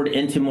move forward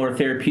into more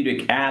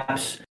therapeutic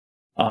apps,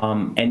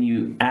 and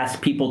you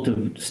ask people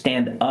to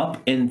stand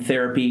up in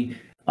therapy,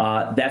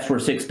 that's where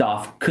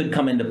 6DoF could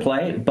come into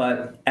play.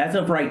 But as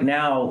of right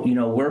now,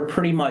 we're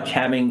pretty much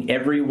having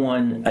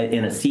everyone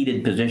in a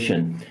seated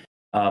position.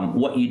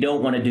 What you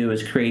don't want to do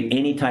is create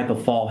any type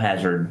of fall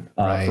hazard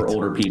for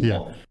older people.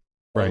 Yeah.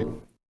 Right.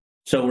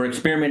 So we're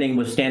experimenting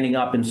with standing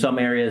up in some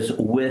areas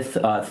with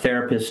a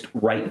therapist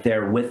right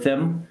there with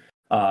them.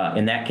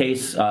 In that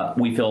case,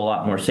 we feel a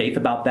lot more safe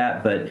about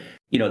that. But,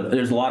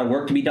 there's a lot of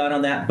work to be done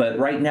on that. But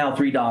right now,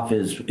 3DoF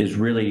is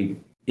really,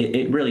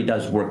 it really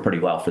does work pretty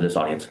well for this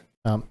audience.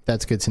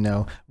 That's good to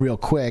know. Real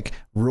quick,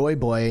 Roy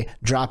Boy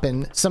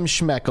dropping some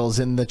schmeckles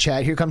in the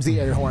chat. Here comes the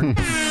air horn.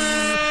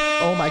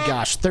 Oh my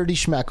gosh, 30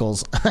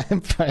 schmeckles.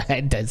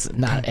 That's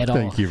not at all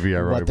Thank you,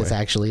 VR what this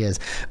actually is.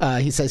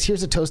 He says,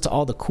 here's a toast to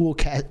all the cool,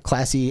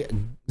 classy,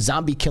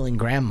 zombie-killing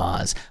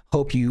grandmas.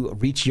 Hope you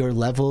reach your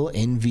level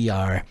in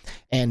VR.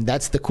 And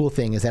that's the cool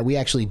thing, is that we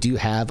actually do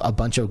have a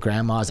bunch of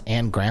grandmas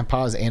and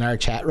grandpas in our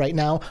chat right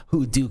now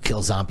who do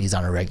kill zombies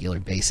on a regular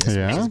basis,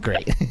 which is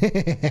great.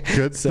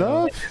 Good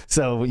stuff.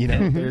 So,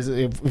 there's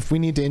if we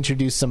need to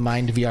introduce some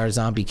Mind VR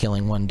zombie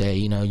killing one day,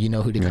 you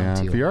know who to come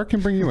to. VR can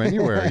bring you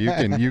anywhere.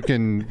 You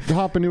can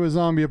hop into a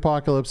zombie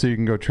apocalypse, so you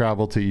can go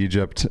travel to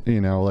Egypt.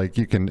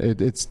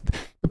 It's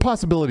the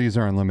possibilities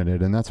are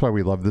unlimited, and that's why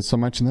we love this so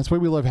much, and that's why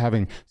we love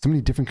having so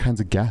many different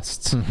kinds of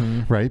guests,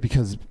 right?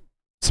 Because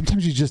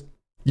sometimes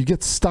you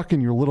get stuck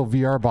in your little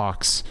VR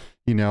box,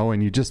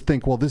 and you just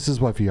think, well, this is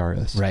what VR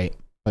is, right?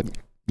 But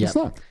it's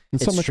not.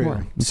 It's so much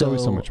more. It's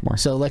always so much more.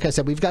 So, like I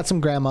said, we've got some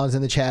grandmas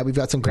in the chat. We've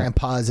got some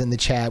grandpas in the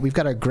chat. We've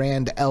got our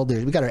grand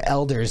elders. We've got our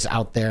elders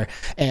out there,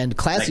 and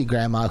Classy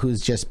Grandma,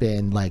 who's just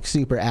been like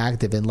super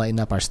active and lighting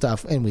up our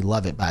stuff, and we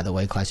love it. By the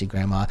way, Classy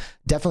Grandma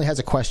definitely has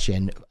a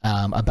question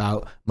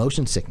about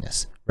motion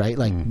sickness. Right?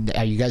 Like,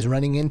 are you guys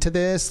running into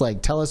this?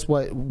 Like, tell us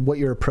what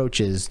your approach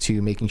is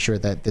to making sure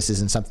that this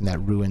isn't something that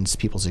ruins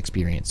people's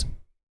experience.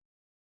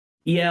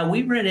 Yeah,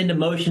 we ran into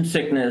motion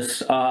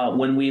sickness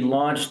when we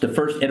launched the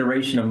first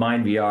iteration of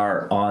Mind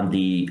VR on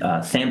the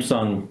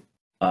Samsung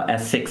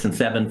S6 and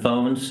 7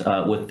 phones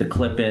with the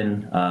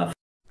clip-in.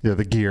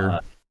 The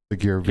Gear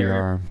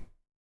VR.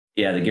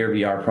 Yeah, the Gear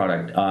VR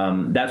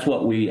product. That's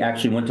what we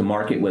actually went to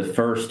market with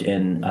first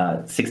in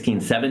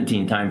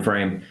 16-17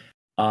 timeframe.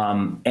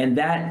 And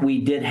that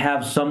we did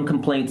have some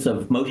complaints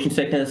of motion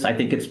sickness. I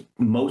think it's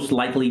most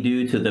likely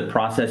due to the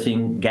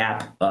processing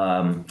gap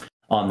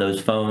on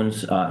those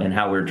phones and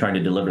how we're trying to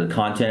deliver the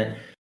content.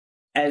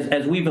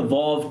 As we've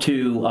evolved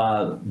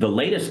to the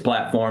latest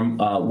platform,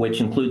 which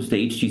includes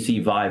the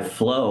HTC Vive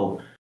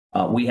Flow,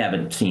 we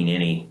haven't seen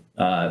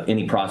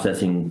any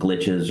processing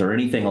glitches or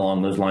anything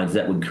along those lines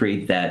that would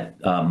create that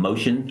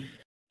motion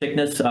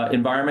sickness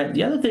environment.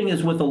 The other thing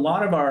is, with a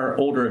lot of our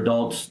older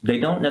adults, they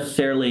don't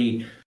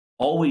necessarily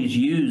always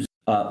use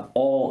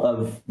all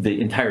of the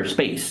entire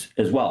space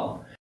as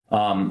well.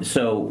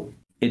 So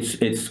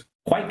it's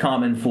quite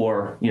common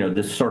for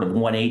this sort of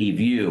 180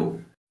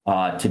 view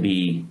to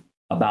be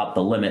about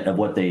the limit of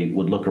what they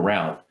would look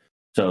around.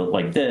 So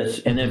like this,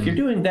 and if you're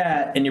doing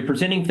that and you're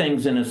presenting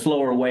things in a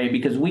slower way,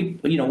 because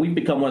we've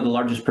become one of the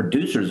largest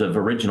producers of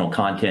original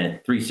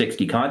content,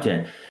 360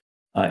 content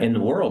in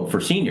the world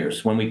for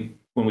seniors. When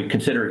we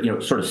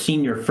consider sort of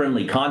senior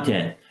friendly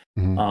content,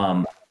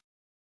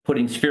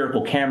 putting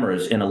spherical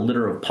cameras in a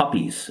litter of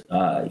puppies.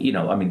 You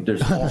know, I mean,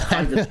 there's all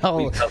kinds of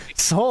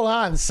Hold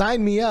on,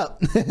 sign me up.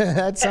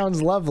 That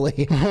sounds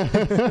lovely.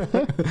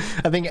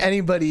 I think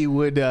anybody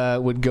would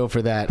go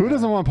for that. Who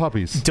doesn't want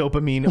puppies?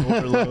 Dopamine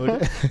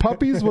overload.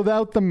 Puppies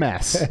without the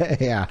mess.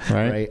 Yeah.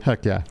 Right?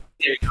 Heck yeah.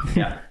 There you go.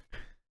 Yeah.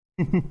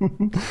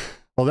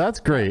 Well, that's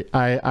great.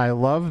 I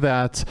love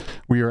that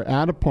we are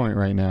at a point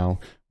right now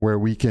where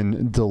we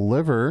can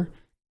deliver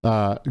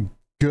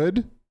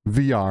good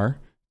VR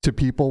to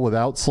people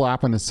without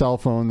slapping a cell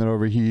phone that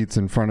overheats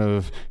in front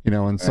of, you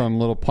know, in some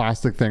little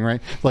plastic thing,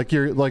 right? Like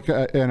you're like,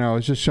 and I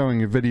was just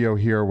showing a video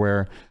here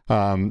where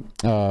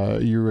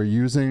you were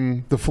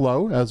using the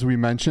Flow, as we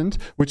mentioned,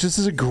 which this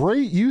is a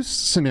great use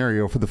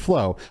scenario for the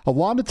Flow. A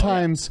lot of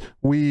times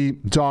we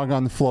dog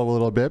on the Flow a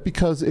little bit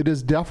because it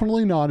is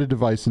definitely not a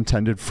device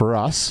intended for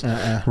us,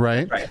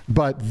 right?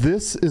 But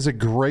this is a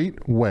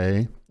great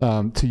way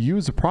to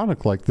use a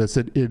product like this.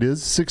 It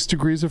is 6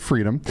 degrees of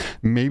freedom.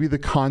 Maybe the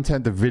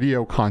content, the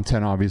video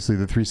content, obviously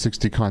the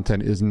 360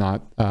 content is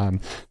not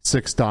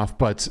sixed off,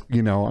 but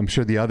you know, I'm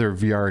sure the other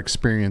VR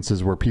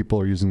experiences where people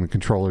are using the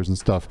controllers and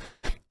stuff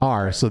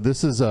are. So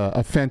this is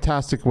a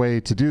fantastic way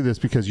to do this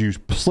because you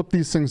slip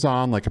these things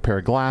on like a pair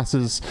of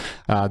glasses.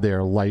 They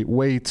are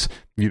lightweight.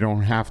 You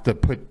don't have to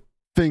put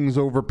things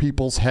over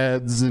people's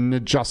heads and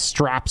adjust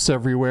straps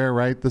everywhere,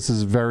 right? This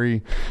is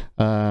very,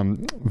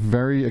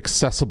 very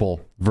accessible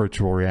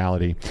virtual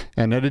reality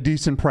and at a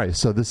decent price.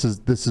 So this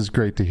is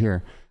great to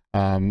hear.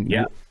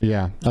 Yeah.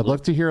 I'd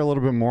love to hear a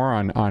little bit more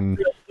on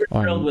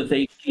thrilled with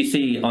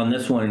HTC on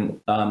this one,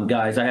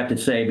 guys, I have to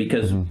say,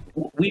 because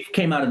we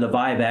came out of the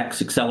Vive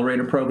X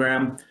accelerator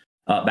program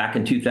back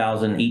in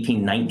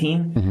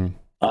 2018-19.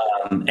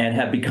 And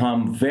have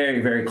become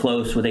very, very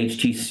close with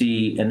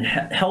HTC and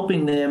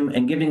helping them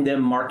and giving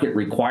them market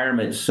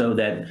requirements so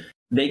that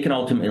they can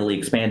ultimately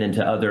expand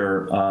into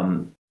other,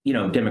 you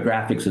know,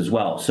 demographics as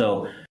well.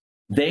 So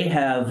they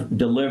have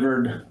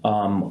delivered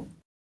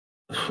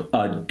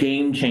a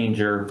game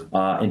changer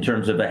in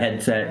terms of a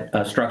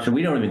headset structure.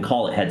 We don't even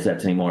call it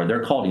headsets anymore.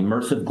 They're called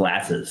immersive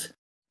glasses.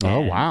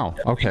 Oh, wow.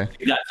 Okay.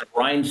 We got some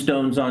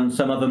rhinestones on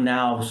some of them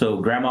now, so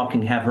grandma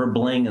can have her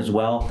bling as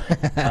well.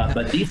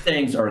 But these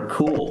things are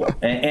cool.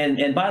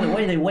 And by the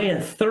way, they weigh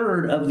a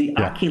third of the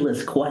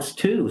Oculus Quest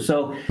 2.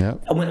 So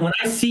when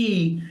I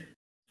see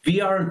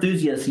VR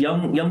enthusiasts,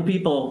 young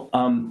people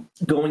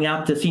going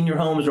out to senior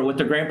homes or with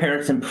their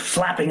grandparents and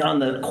slapping on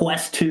the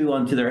Quest 2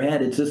 onto their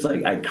head, it's just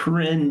like I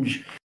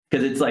cringe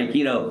because it's like,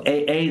 you know,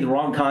 A, the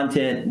wrong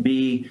content,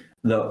 B,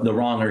 the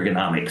wrong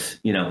ergonomics,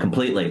 you know,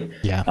 completely.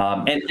 Yeah.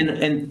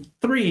 And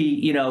 3,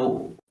 you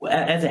know,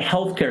 as a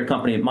healthcare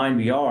company at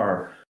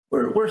MindVR,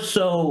 we're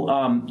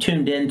so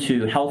tuned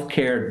into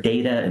healthcare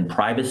data and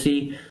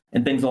privacy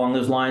and things along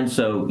those lines.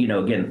 So, you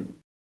know, again,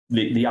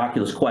 the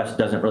Oculus Quest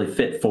doesn't really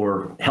fit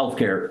for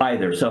healthcare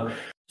either. So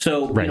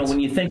you know,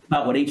 when you think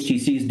about what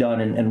HTC's done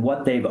and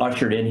what they've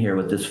ushered in here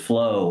with this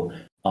Flow,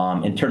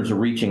 in terms of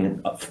reaching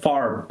a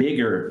far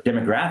bigger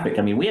demographic.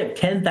 I mean, we have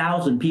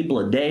 10,000 people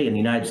a day in the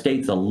United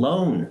States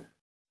alone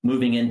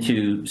moving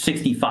into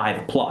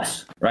 65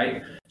 plus,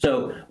 right?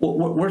 So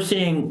we're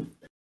seeing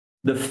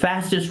the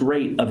fastest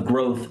rate of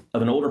growth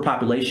of an older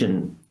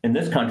population in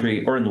this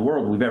country or in the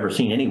world we've ever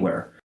seen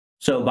anywhere.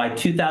 So by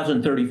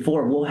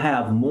 2034, we'll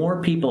have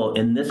more people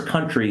in this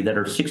country that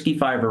are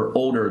 65 or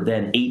older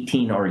than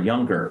 18 or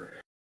younger.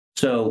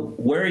 So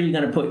where are you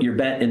going to put your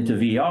bet into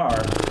VR?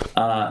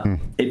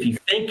 If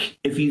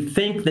you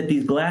think that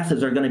these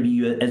glasses are going to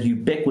be as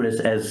ubiquitous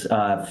as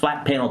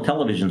flat panel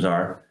televisions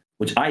are,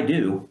 which I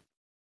do,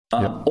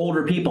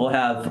 older people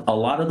have a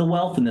lot of the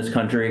wealth in this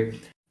country,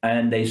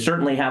 and they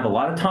certainly have a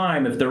lot of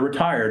time if they're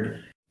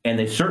retired, and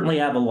they certainly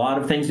have a lot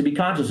of things to be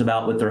conscious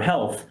about with their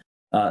health.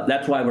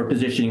 That's why we're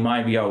positioning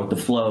MindVR with the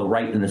Flow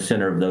right in the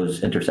center of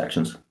those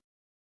intersections.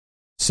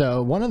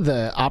 So one of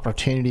the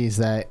opportunities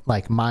that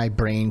like my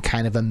brain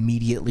kind of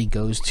immediately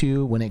goes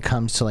to when it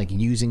comes to like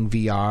using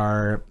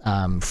VR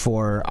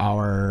for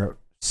our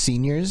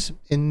seniors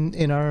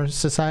in our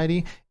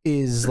society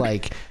is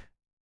like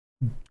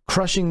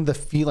crushing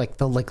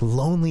the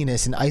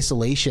loneliness and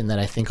isolation that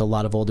I think a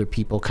lot of older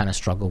people kind of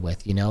struggle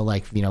with, you know,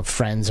 like, you know,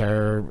 friends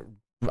are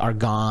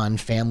gone,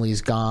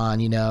 family's gone,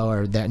 you know,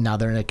 or now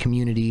they're in a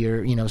community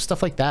or, you know,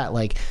 stuff like that.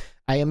 Like,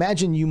 I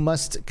imagine you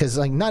must, because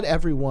like not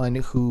everyone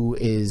who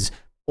is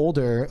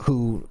older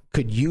who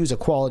could use a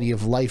quality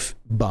of life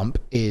bump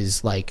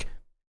is like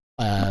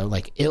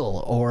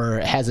ill or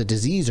has a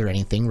disease or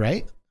anything,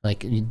 right?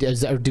 Like,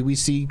 do we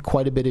see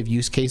quite a bit of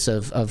use case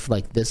of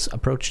like this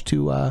approach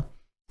to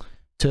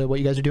what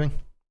you guys are doing?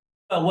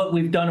 Well, what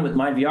we've done with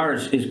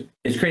MindVR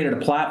is created a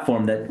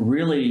platform that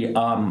really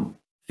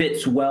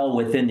fits well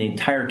within the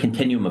entire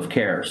continuum of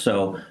care.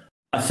 So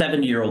a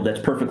 70-year-old that's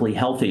perfectly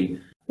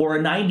healthy or a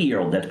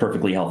 90-year-old that's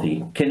perfectly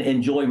healthy can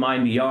enjoy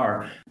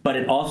MindVR, but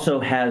it also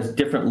has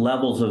different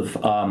levels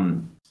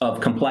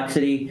of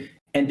complexity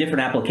and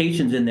different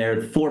applications in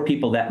there for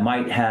people that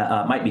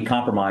might be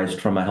compromised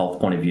from a health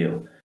point of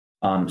view.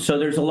 So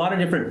there's a lot of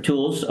different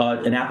tools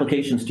and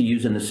applications to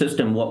use in the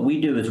system. What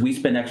we do is we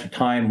spend extra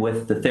time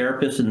with the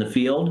therapists in the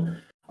field,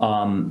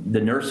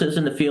 the nurses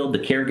in the field, the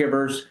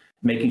caregivers,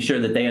 making sure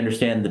that they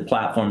understand the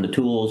platform, the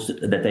tools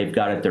that they've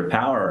got at their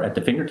power, at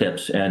the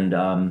fingertips. And,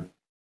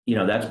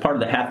 that's part of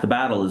the half the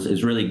battle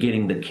is really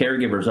getting the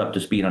caregivers up to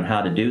speed on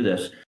how to do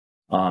this,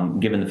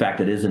 given the fact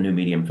that it is a new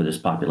medium for this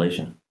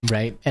population.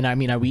 Right. And I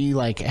mean,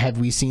 have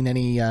we seen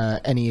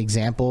any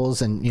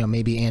examples, and,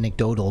 maybe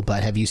anecdotal,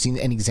 but have you seen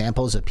any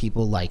examples of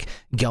people like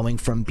going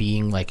from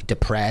being like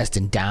depressed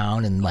and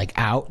down and like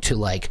out to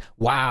like,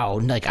 wow,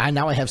 like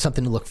now I have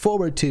something to look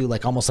forward to,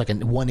 like almost like a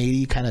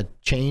 180 kind of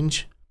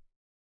change?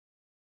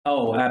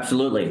 Oh,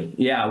 absolutely.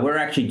 Yeah, we're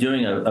actually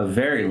doing a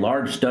very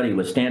large study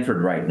with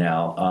Stanford right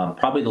now,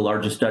 probably the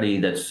largest study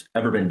that's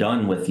ever been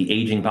done with the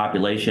aging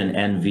population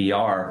and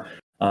VR.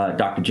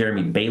 Dr.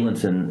 Jeremy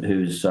Bailenson,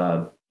 who's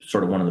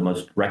sort of one of the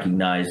most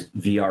recognized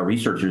VR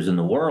researchers in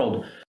the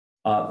world,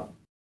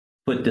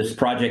 put this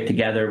project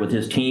together with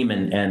his team,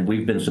 and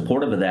we've been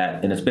supportive of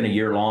that. And it's been a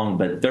year long,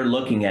 but they're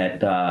looking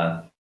at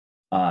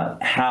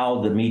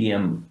how the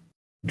medium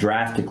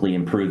drastically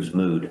improves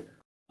mood.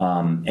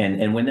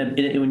 And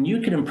when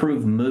you can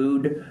improve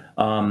mood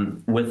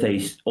with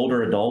a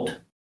older adult,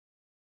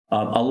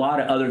 a lot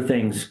of other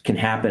things can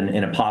happen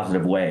in a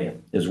positive way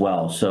as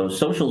well. So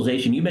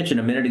socialization, you mentioned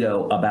a minute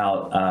ago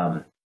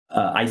about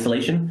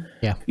isolation.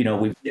 Yeah.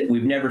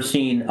 We've never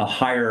seen a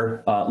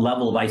higher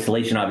level of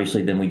isolation,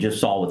 obviously, than we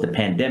just saw with the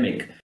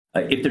pandemic.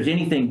 If there's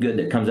anything good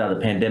that comes out of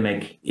the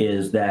pandemic,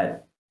 is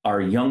that our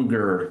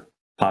younger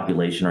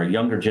population, our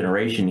younger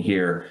generation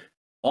here,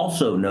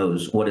 also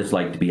knows what it's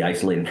like to be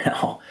isolated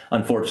now.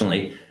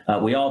 Unfortunately,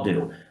 we all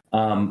do.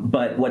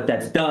 But what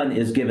that's done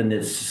is given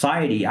this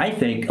society, I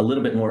think, a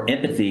little bit more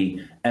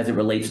empathy as it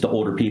relates to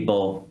older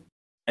people,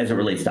 as it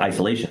relates to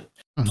isolation.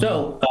 Mm-hmm.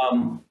 So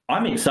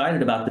I'm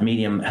excited about the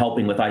medium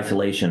helping with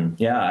isolation.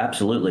 Yeah,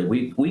 absolutely.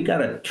 We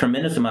got a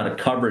tremendous amount of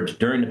coverage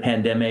during the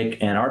pandemic,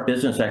 and our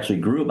business actually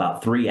grew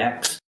about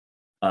 3x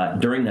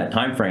during that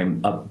time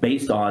frame,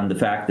 based on the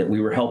fact that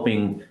we were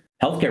helping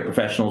healthcare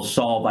professionals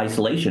solve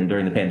isolation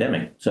during the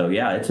pandemic. So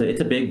yeah, it's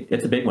a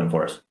big one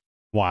for us.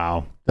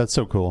 Wow, that's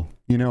so cool.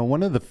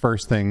 One of the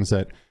first things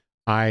that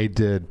I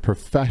did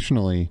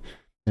professionally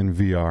in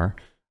VR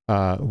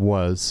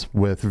was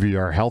with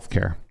VR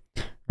healthcare.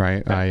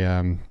 Right,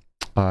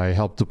 I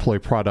helped deploy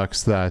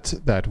products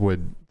that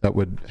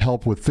would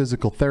help with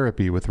physical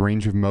therapy, with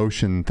range of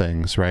motion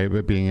things, right?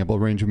 But being able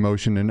to range of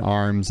motion in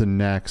arms and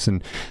necks,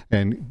 and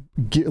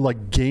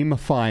like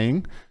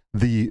gamifying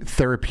the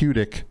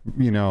therapeutic,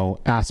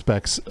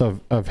 aspects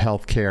of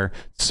healthcare.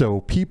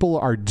 So people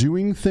are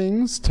doing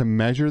things to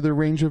measure their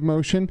range of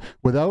motion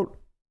without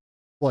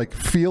like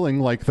feeling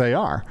like they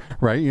are,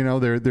 right?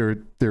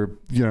 They're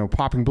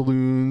popping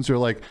balloons or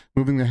like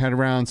moving their head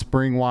around,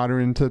 spraying water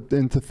into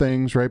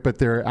things, right? But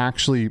they're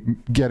actually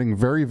getting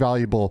very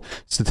valuable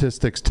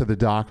statistics to the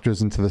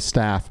doctors and to the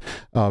staff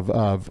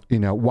of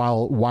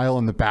while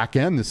on the back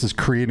end, this is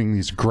creating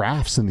these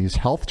graphs and these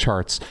health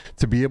charts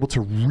to be able to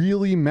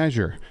really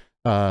measure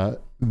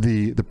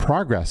the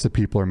progress that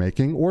people are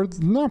making, or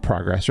not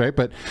progress, right?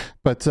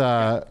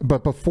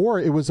 But before,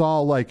 it was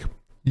all like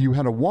you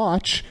had to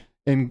watch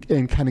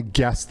and kind of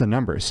guess the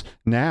numbers.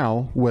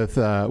 Now with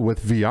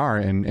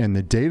VR and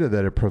the data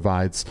that it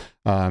provides,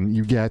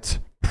 you get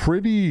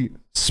pretty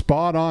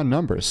spot on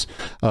numbers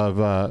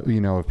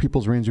of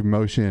people's range of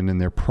motion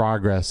and their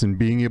progress, and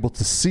being able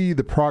to see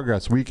the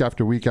progress week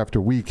after week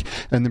after week,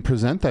 and then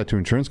present that to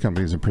insurance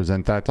companies and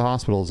present that to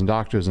hospitals and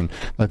doctors. And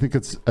I think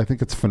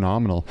it's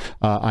phenomenal.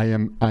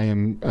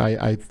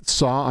 I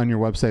saw on your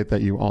website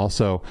that you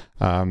also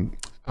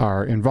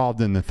are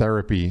involved in the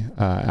therapy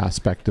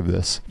aspect of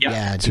this.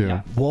 Yeah, too.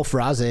 Yeah. Wolf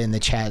Raza in the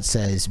chat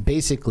says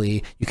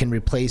basically you can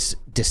replace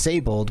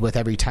disabled with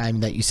every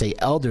time that you say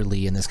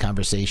elderly in this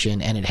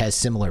conversation, and it has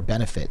similar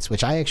benefits,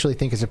 which I actually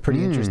think is a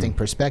pretty interesting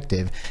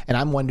perspective. And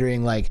I'm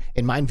wondering, like,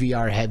 in Mind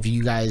VR,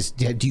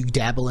 do you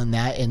dabble in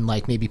that, in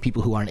like maybe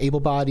people who aren't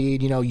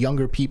able-bodied,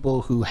 younger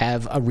people who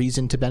have a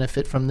reason to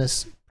benefit from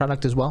this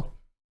product as well?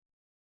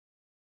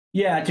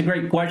 Yeah, it's a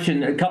great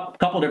question. A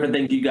couple different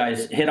things you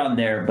guys hit on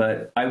there,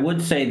 but I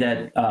would say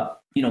that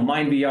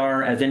Mind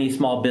VR, as any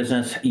small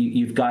business,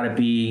 you've got to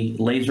be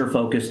laser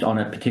focused on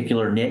a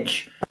particular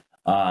niche.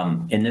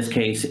 In this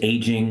case,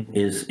 aging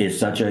is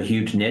such a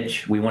huge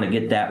niche. We want to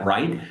get that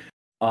right,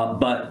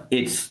 but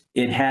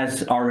it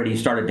has already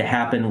started to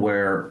happen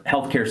where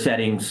healthcare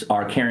settings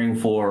are caring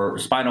for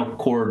spinal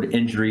cord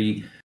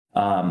injury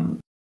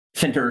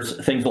centers,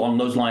 things along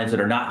those lines,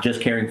 that are not just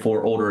caring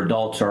for older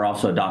adults, are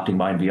also adopting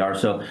Mind VR.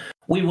 So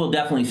we will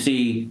definitely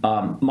see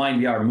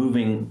Mind VR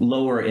moving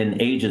lower in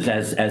ages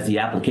as the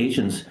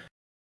applications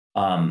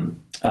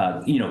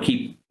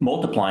keep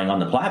multiplying on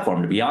the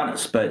platform, to be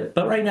honest. But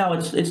right now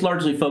it's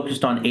largely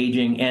focused on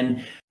aging.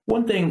 And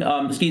One thing,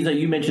 Skiza,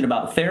 you mentioned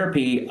about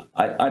therapy,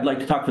 I'd like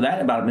to talk for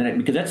that about a minute,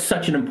 because that's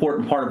such an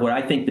important part of what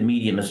I think the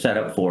medium is set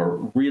up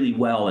for really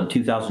well in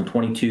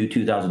 2022,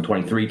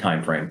 2023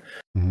 timeframe.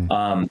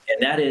 And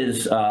that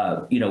is,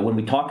 when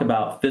we talk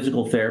about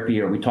physical therapy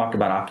or we talk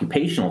about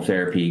occupational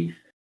therapy,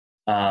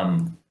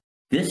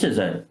 this is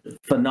a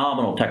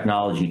phenomenal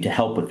technology to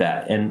help with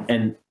that.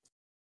 And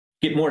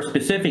get more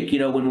specific,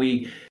 when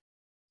we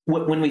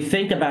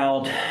think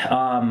about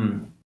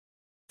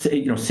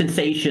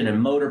sensation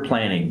and motor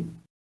planning,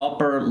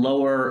 upper,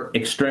 lower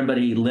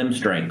extremity limb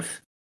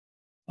strength,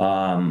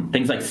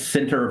 things like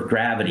center of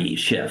gravity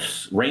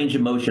shifts, range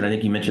of motion. I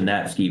think you mentioned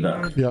that,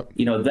 Skiba. Yep.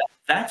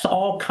 That's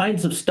all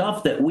kinds of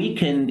stuff that we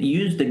can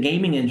use the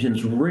gaming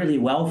engines really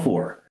well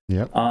for.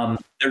 Yep.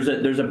 There's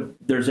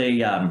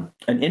an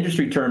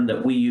industry term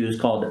that we use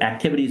called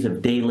activities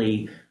of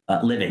daily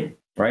living,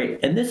 right?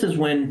 And this is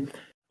when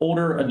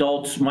older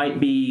adults might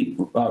be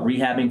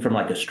rehabbing from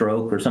like a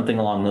stroke or something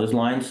along those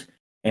lines,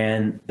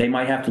 and they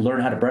might have to learn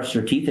how to brush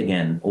their teeth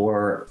again,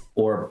 or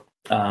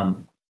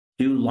do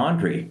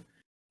laundry,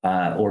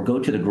 or go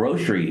to the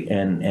grocery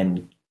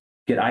and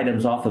get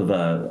items off of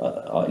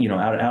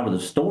out of the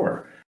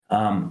store.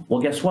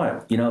 Well, guess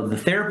what? The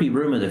therapy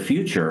room of the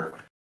future,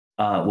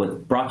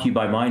 brought to you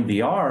by Mind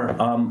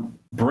VR,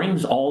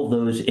 brings all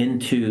those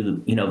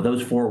into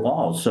those four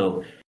walls.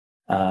 So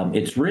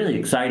it's really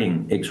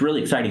exciting. It's a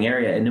really exciting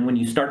area. And then when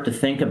you start to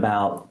think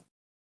about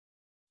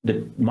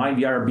the Mind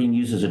VR being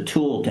used as a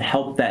tool to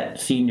help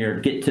that senior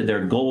get to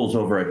their goals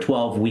over a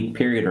 12-week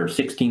period or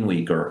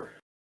 16-week or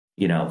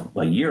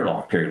a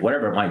year-long period,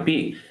 whatever it might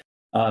be,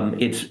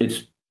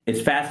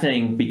 it's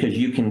fascinating because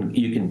you can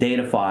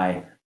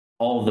datify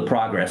all of the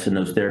progress in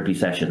those therapy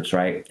sessions,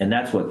 right? And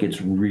that's what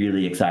gets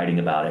really exciting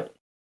about it.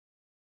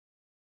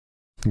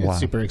 Wow.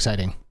 It's super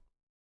exciting.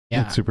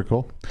 Yeah, it's super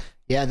cool.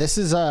 Yeah, this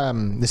is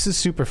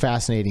super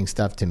fascinating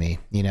stuff to me.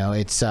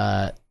 It's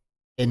and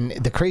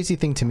the crazy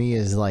thing to me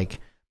is like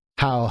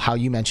how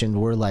you mentioned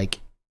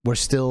we're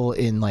still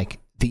in like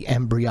the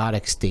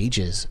embryonic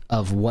stages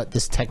of what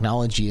this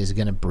technology is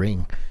going to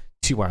bring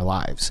to our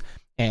lives.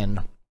 And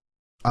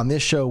on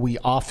this show, we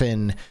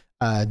often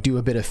do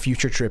a bit of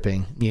future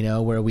tripping,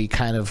 where we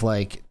kind of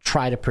like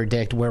try to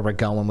predict where we're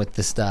going with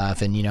this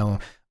stuff. And,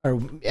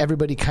 or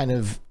everybody kind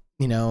of,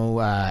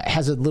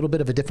 has a little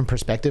bit of a different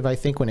perspective, I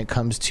think, when it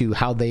comes to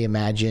how they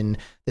imagine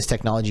this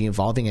technology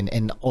evolving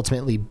and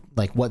ultimately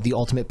like what the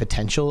ultimate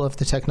potential of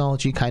the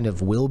technology kind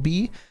of will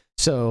be.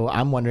 So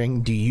I'm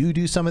wondering, do you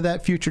do some of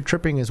that future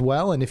tripping as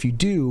well? And if you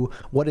do,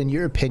 what in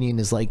your opinion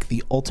is like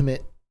the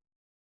ultimate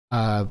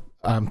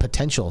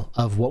potential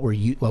of what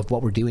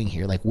we're doing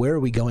here? Like, where are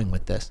we going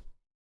with this?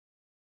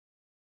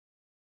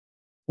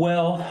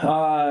 Well,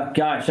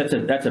 gosh,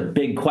 that's a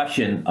big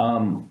question.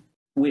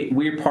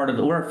 We're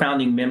a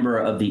founding member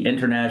of the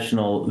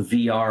International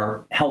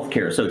VR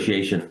Healthcare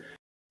Association.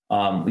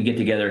 We get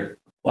together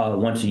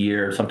once a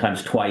year,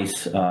 sometimes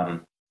twice.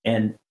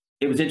 And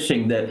it was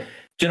interesting. The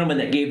gentleman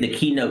that gave the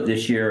keynote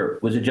this year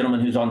was a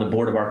gentleman who's on the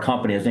board of our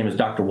company. His name is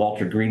Dr.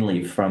 Walter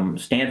Greenleaf from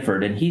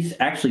Stanford. And he's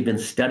actually been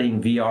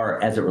studying VR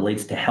as it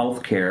relates to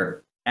healthcare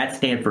at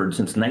Stanford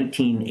since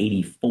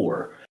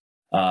 1984.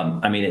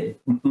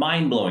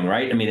 Mind blowing,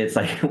 right? I mean, it's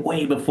like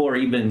way before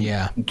even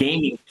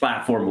gaming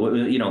platform.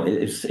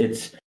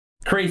 It's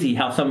crazy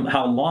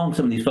how long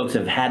some of these folks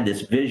have had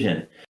this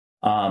vision.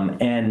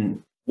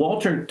 And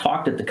Walter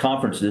talked at the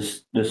conference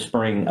this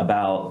spring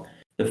about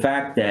the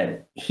fact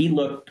that he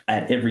looked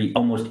at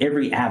almost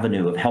every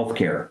avenue of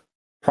healthcare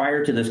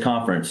prior to this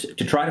conference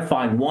to try to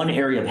find one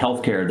area of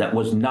healthcare that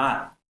was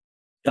not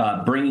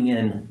bringing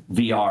in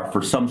VR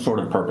for some sort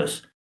of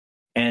purpose.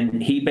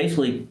 And he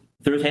basically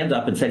threw his hands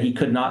up and said he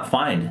could not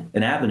find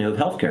an avenue of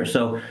healthcare.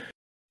 So,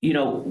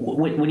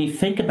 when you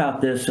think about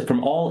this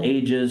from all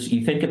ages,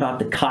 you think about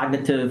the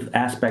cognitive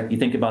aspect, you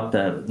think about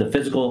the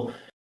physical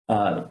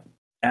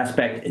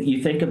aspect,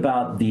 you think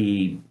about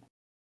the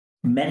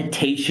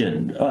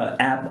meditation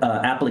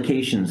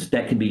applications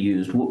that can be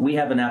used. We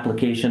have an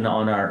application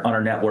on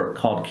our network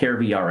called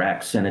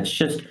CareVRX, and it's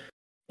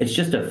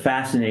just a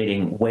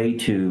fascinating way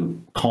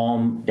to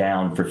calm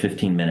down for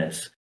 15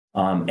 minutes.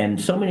 And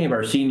so many of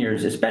our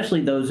seniors,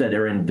 especially those that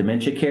are in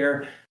dementia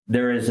care,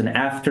 there is an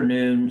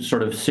afternoon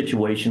sort of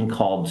situation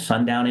called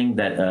sundowning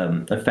that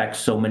affects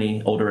so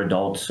many older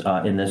adults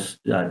in this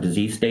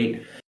disease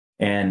state.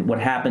 And what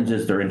happens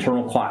is their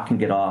internal clock can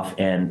get off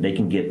and they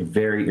can get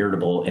very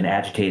irritable and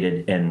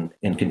agitated and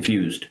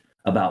confused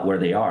about where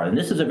they are. And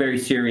this is a very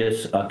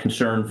serious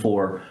concern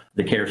for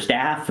the care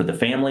staff, for the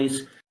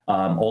families,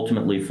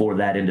 ultimately for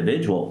that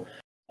individual.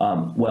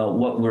 Well,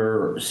 what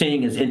we're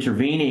seeing is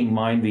intervening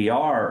Mind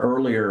VR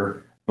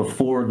earlier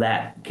before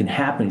that can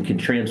happen can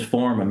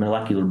transform a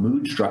molecular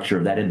mood structure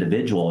of that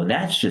individual.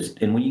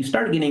 And when you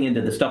start getting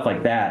into the stuff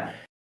like that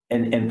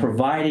and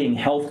providing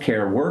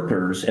healthcare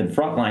workers and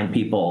frontline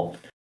people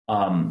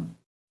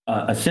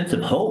a sense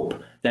of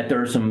hope that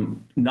there are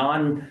some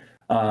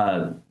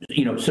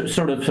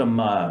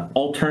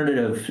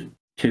alternative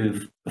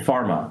to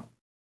pharma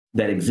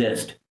that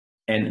exist.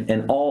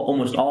 and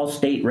almost all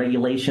state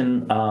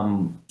regulation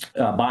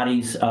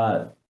bodies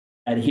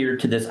adhere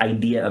to this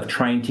idea of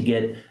trying to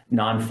get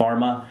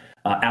non-pharma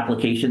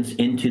applications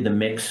into the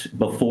mix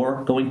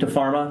before going to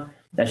pharma.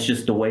 That's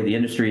just the way the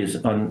industry is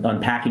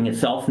unpacking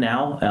itself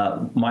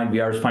now.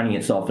 MindVR is finding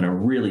itself in a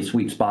really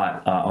sweet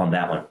spot on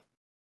that one.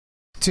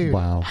 Dude,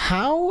 Wow.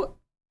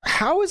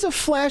 How is a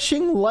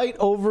flashing light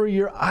over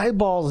your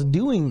eyeballs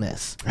doing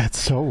this? That's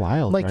so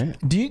wild, Like, right?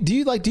 do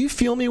you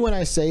feel me when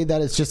I say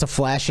that it's just a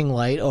flashing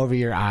light over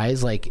your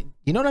eyes? Like,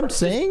 you know what I'm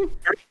saying?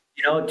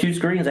 You know, 2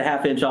 screens a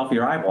half inch off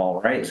your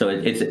eyeball, right? So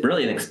it's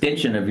really an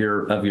extension of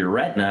your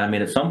retina. I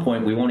mean, at some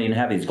point we won't even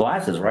have these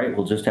glasses, right?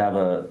 We'll just have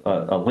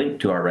a link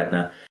to our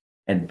retina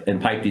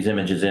and pipe these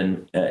images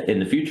in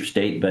the future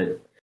state. But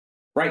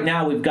right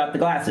now we've got the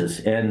glasses,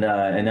 and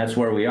that's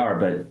where we are.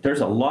 But there's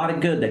a lot of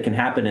good that can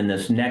happen in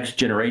this next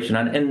generation.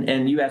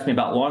 And you asked me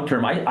about long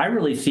term. I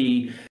really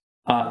see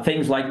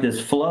things like this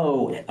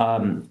Flow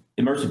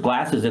immersive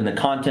glasses and the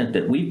content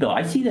that we've built.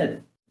 I see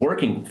that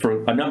working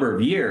for a number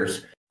of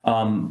years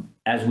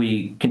as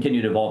we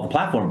continue to evolve the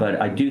platform.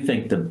 But I do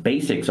think the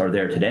basics are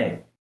there today.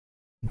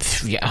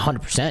 Yeah,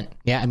 100%.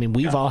 Yeah, I mean,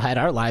 we've all had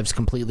our lives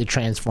completely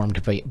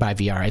transformed by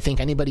VR. I think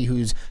anybody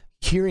who's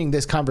hearing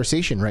this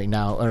conversation right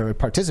now or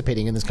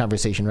participating in this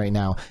conversation right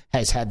now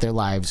has had their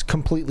lives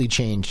completely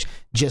changed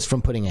just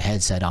from putting a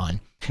headset on.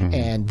 Mm-hmm.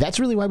 And that's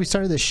really why we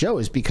started this show,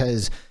 is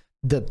because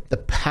the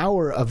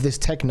power of this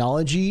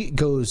technology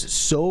goes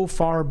so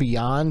far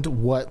beyond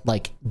what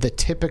like the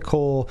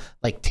typical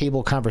like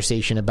table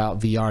conversation about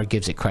VR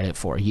gives it credit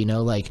for. You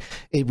know, like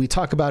we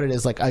talk about it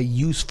as like a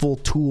useful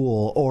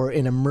tool or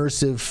an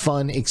immersive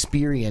fun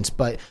experience,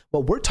 but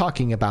what we're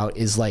talking about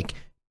is like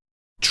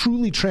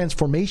truly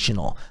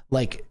transformational,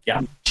 like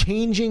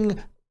changing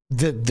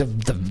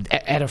the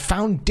at a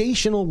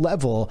foundational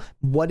level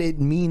what it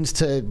means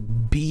to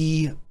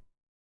be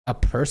a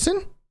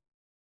person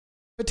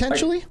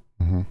potentially. Right.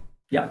 Mm-hmm.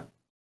 Yeah.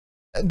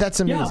 That's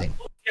amazing.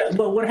 Yeah,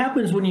 but what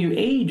happens when you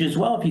age as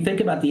well, if you think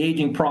about the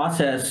aging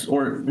process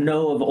or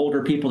know of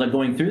older people that are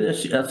going through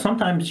this,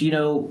 sometimes, you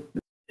know,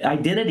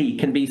 identity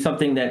can be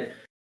something that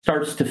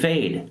starts to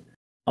fade.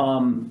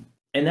 And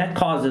that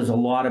causes a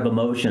lot of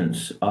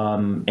emotions.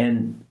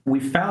 And we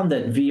found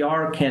that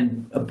VR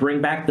can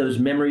bring back those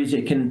memories.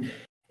 It can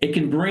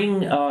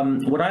bring,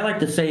 what I like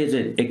to say is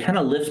it kind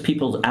of lifts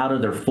people out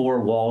of their 4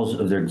 walls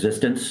of their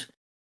existence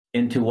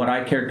into what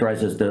I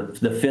characterize as the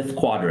 5th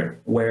quadrant,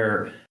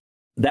 where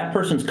that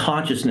person's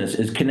consciousness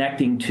is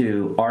connecting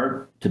to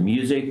art, to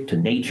music, to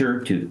nature,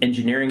 to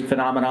engineering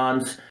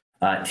phenomenons,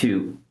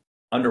 to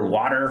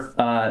underwater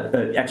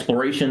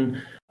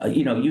exploration.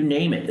 You know, you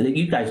name it.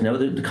 You guys know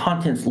the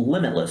content's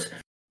limitless.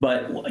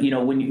 But you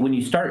know, when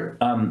you start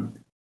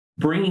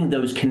bringing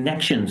those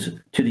connections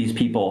to these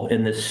people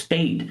in this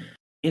state,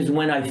 is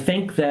when I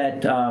think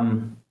that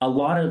a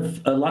lot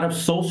of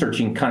soul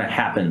searching kind of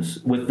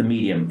happens with the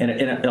medium, and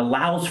it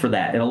allows for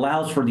that. It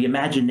allows for the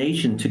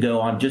imagination to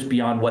go on just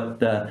beyond what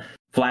the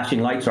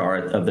flashing lights are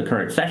of the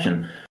current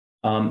session.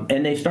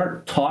 And they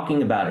start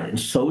talking about it and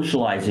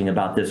socializing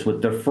about this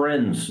with their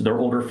friends, their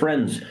older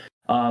friends.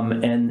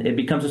 And it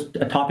becomes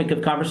a topic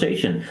of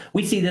conversation.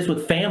 We see this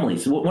with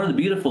families. One of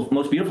the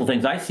most beautiful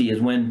things I see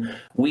is when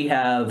we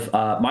have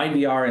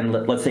MindVR and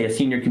let's say a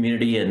senior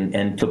community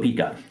in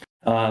Topeka.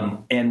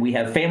 And we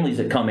have families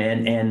that come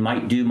in and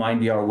might do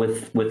MindVR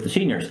with the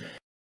seniors.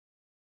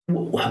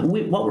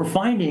 What we're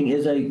finding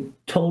is a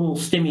total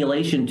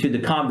stimulation to the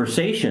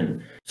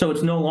conversation. So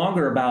it's no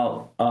longer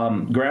about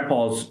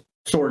grandpa's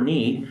sore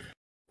knee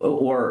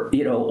or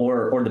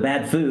the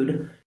bad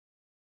food.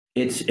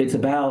 It's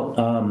about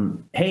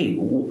hey,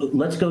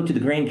 let's go to the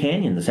Grand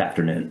Canyon this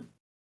afternoon.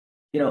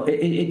 You know,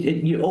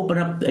 you open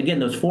up again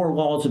those 4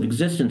 walls of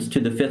existence to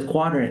the 5th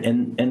quadrant,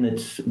 and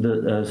it's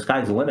the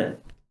sky's the limit.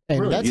 And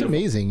really that's beautiful.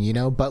 amazing, you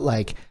know, but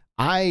like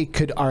I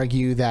could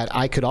argue that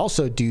I could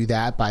also do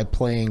that by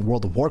playing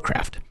World of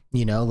Warcraft.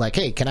 You know, like,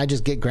 hey, can I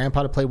just get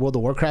Grandpa to play World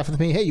of Warcraft with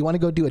me? Hey, you want to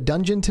go do a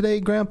dungeon today,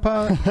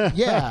 Grandpa?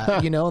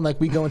 Yeah, you know, and like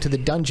we go into the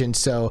dungeon.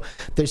 So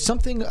there's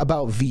something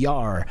about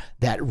VR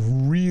that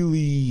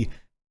really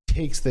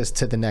takes this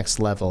to the next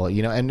level,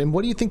 you know. And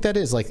what do you think that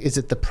is? Like, is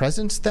it the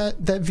presence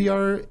that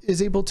VR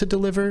is able to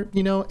deliver,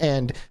 you know?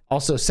 And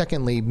also,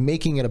 secondly,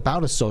 making it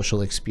about a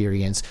social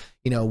experience.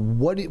 You know,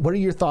 what are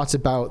your thoughts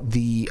about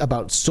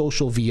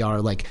social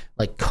VR,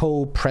 like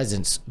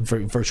co-presence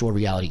virtual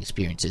reality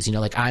experiences? You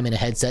know, like I'm in a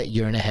headset,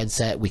 you're in a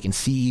headset, we can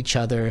see each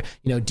other.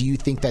 You know, do you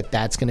think that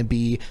that's going to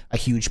be a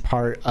huge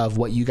part of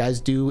what you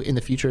guys do in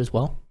the future as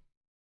well?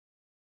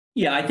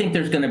 Yeah, I think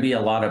there's going to be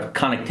a lot of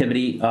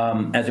connectivity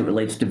as it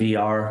relates to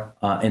VR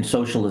and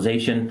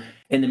socialization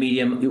in the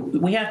medium.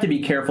 We have to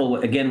be careful,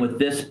 again, with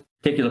this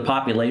particular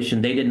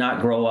population. They did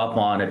not grow up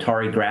on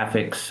Atari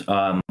graphics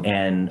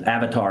and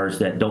avatars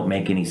that don't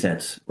make any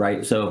sense,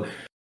 right? So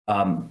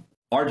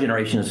our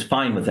generation is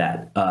fine with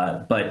that.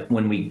 But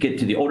when we get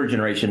to the older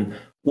generation,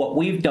 what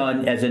we've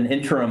done as an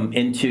interim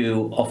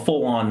into a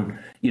full-on,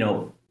 you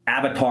know,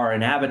 avatar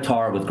and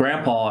avatar with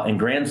grandpa and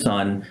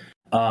grandson,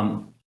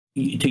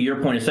 to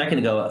your point a second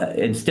ago,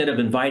 instead of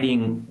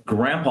inviting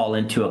grandpa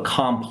into a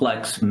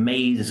complex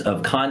maze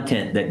of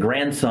content that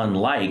grandson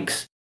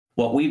likes,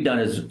 what we've done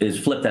is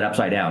flip that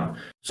upside down.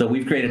 So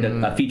we've created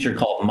a feature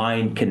called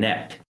Mind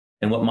Connect.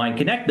 And what Mind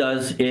Connect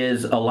does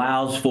is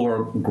allows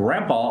for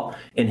grandpa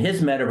in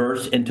his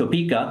metaverse in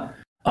Topeka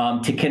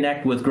to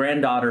connect with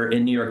granddaughter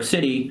in New York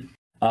City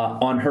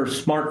on her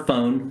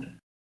smartphone.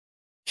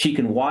 She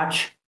can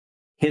watch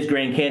his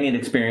Grand Canyon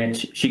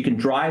experience. She can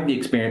drive the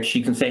experience.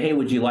 She can say, hey,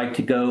 would you like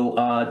to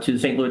go to the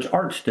St. Louis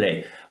Arch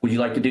today? Would you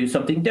like to do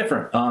something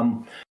different?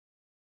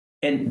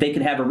 And they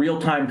can have a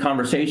real-time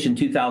conversation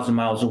 2,000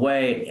 miles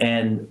away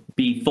and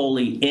be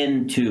fully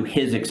into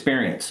his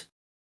experience.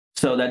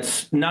 So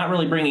that's not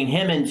really bringing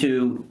him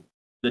into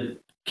the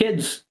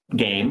kids'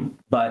 game,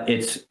 but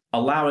it's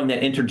allowing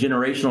that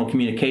intergenerational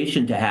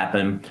communication to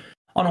happen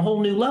on a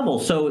whole new level.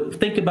 So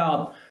think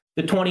about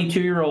the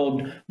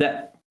 22-year-old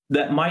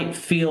that might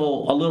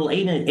feel a little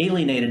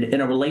alienated in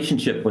a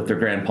relationship with their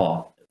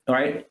grandpa,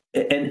 right?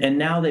 And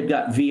now they've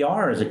got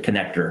VR as a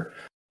connector.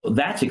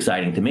 That's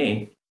exciting to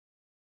me.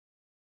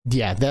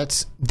 Yeah,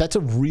 that's a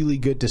really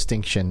good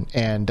distinction,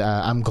 and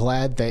I'm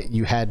glad that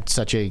you had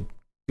such a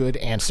good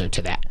answer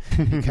to that,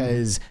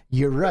 because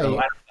you're right.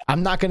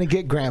 I'm not going to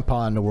get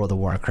grandpa into World of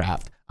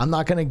Warcraft. I'm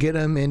not going to get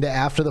him into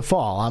After the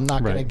Fall. I'm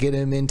not going to get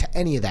him into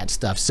any of that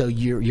stuff. So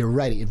you're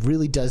right. It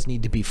really does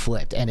need to be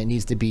flipped, and it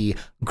needs to be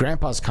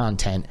grandpa's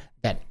content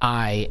that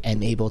I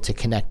am able to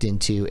connect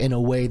into in a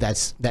way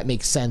that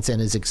makes sense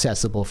and is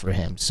accessible for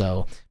him.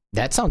 So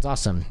that sounds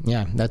awesome.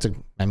 Yeah, that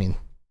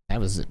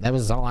was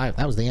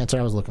the answer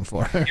I was looking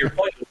for. Your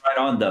point is right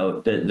on,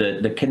 though.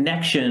 The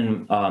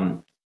connection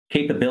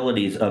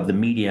capabilities of the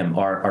medium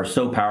are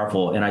so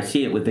powerful, and I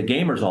see it with the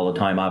gamers all the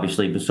time,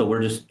 obviously. But so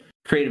we're just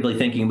creatively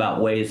thinking about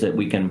ways that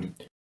we can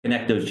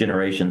connect those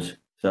generations.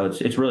 So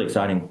it's really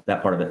exciting,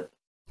 that part of it.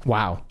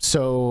 Wow.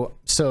 So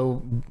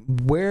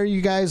where are you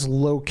guys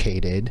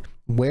located?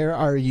 Where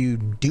are you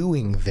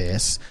doing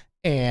this?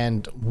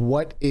 And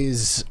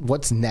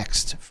what's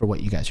next for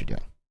what you guys are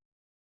doing?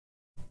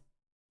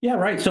 Yeah,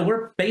 right. So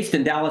we're based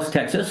in Dallas,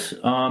 Texas,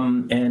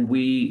 and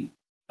we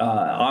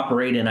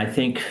operate in, I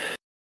think,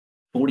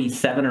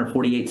 47 or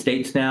 48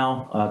 states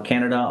now,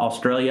 Canada,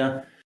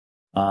 Australia.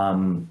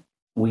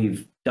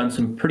 We've done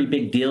some pretty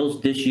big deals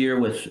this year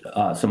with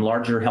some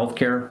larger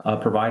healthcare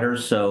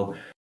providers. So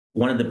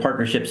one of the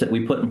partnerships that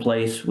we put in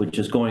place, which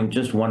is going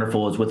just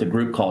wonderful, is with a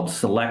group called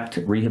Select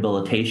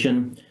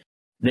Rehabilitation.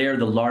 They're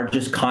the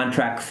largest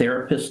contract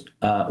therapist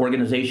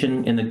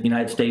organization in the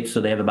United States.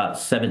 So they have about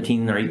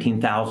 17 or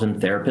 18,000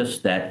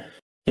 therapists that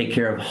take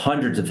care of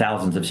hundreds of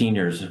thousands of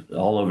seniors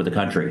all over the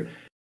country.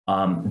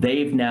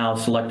 They've now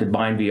selected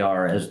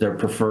MindVR as their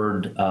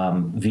preferred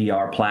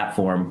VR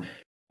platform,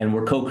 and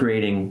we're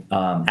co-creating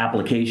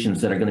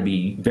applications that are going to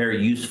be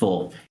very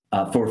useful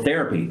for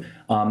therapy.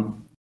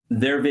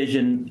 Their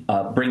vision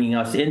bringing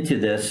us into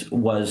this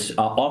was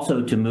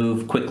also to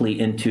move quickly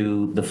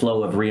into the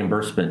flow of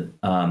reimbursement,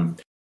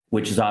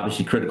 which is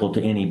obviously critical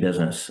to any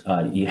business.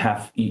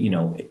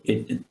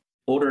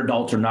 Older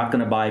adults are not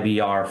going to buy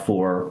VR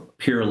for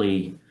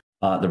purely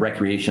the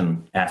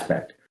recreation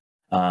aspect.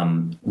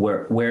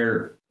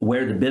 Where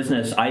the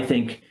business, I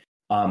think,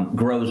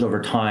 grows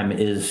over time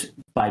is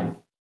by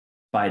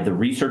the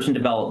research and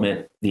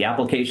development, the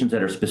applications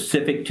that are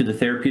specific to the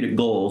therapeutic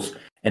goals,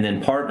 and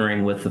then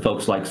partnering with the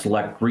folks like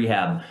Select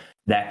Rehab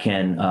that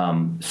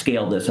can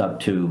scale this up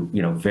to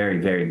very,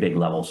 very big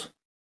levels.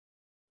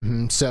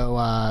 So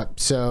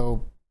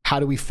how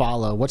do we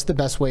follow? What's the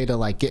best way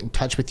to get in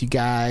touch with you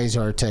guys,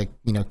 or to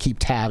keep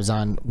tabs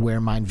on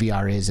where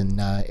MindVR is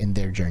in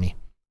their journey?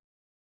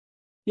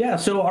 Yeah,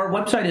 so our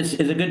website is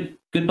a good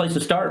place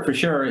to start for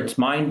sure. It's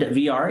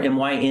MindVR,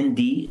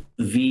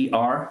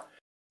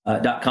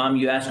 MYNDVR.com.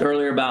 You asked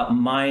earlier about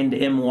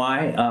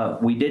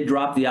MindMY. We did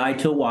drop the I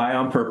to a Y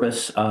on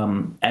purpose.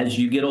 As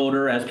you get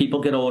older, as people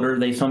get older,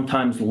 they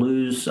sometimes have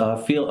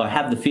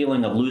the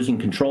feeling of losing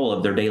control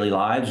of their daily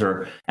lives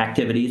or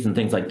activities and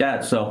things like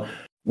that. So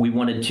we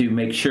wanted to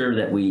make sure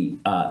that we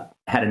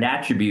had an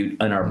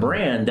attribute in our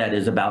brand that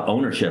is about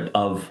ownership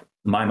of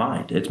my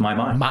mind. It's my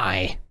mind.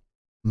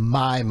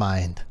 My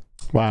mind.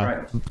 Wow.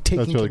 Right.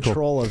 Taking really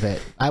control of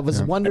it. I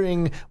was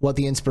wondering what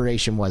the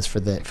inspiration was for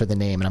the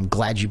name, and I'm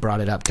glad you brought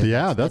it up.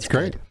 Yeah, that's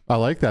great. Good. I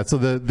like that. So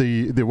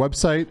the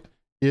website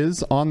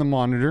is on the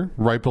monitor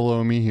right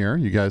below me here.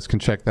 You guys can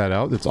check that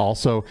out. It's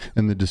also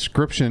in the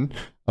description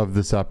of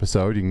this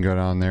episode. You can go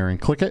down there and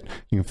click it.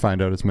 You can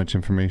find out as much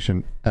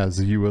information as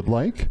you would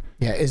like.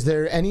 Yeah. Is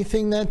there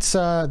anything that's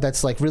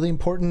really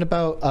important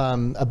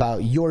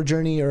about your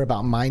journey or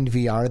about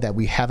MindVR that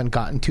we haven't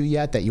gotten to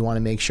yet that you want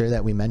to make sure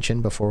that we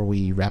mention before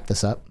we wrap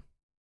this up?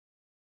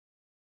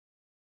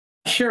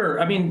 Sure.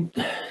 I mean,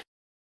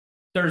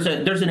 there's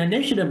an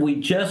initiative we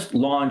just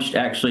launched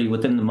actually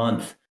within the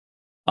month.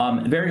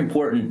 Very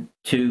important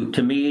to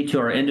me, to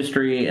our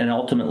industry, and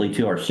ultimately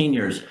to our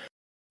seniors.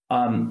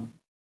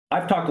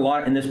 I've talked a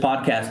lot in this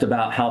podcast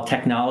about how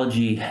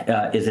technology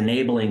is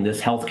enabling this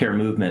healthcare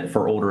movement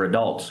for older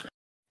adults.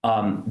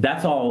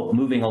 That's all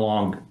moving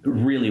along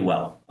really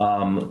well.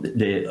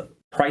 The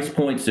price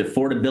points, the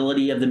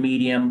affordability of the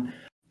medium,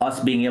 us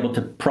being able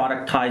to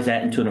productize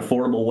that into an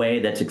affordable way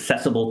that's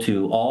accessible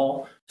to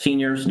all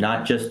seniors,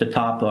 not just the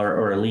top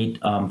or elite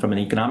from an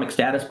economic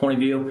status point of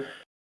view.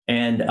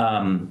 And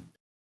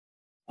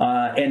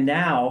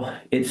now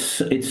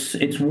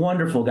it's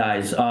wonderful,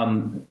 guys.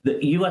 The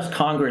U.S.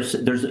 Congress,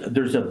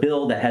 there's a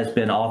bill that has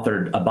been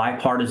authored, a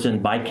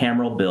bipartisan,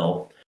 bicameral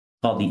bill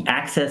called the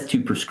Access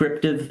to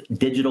Prescriptive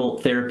Digital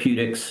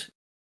Therapeutics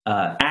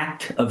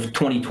Act of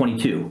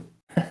 2022.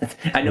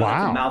 I know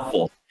it's a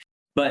mouthful,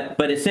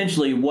 but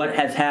essentially what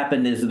has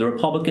happened is the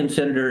Republican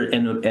senator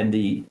and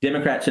the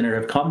Democrat senator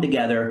have come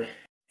together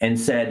and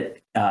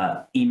said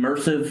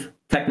immersive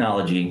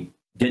technology,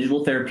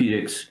 digital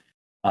therapeutics,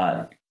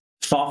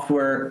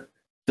 software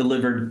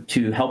delivered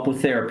to help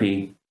with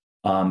therapy.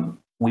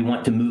 We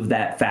want to move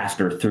that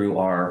faster through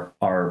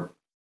our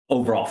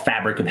overall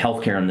fabric of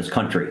healthcare in this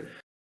country.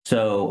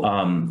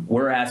 So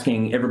we're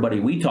asking everybody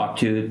we talk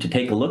to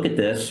take a look at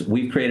this.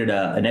 We've created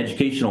an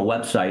educational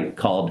website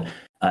called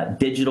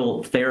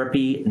Digital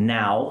Therapy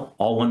Now,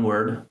 all one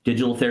word,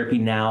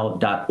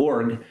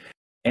 digitaltherapynow.org.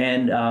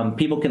 And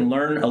people can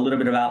learn a little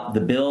bit about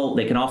the bill.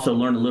 They can also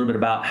learn a little bit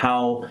about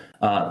how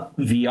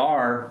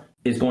VR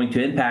is going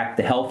to impact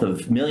the health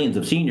of millions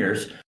of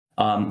seniors.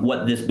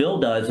 What this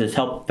bill does is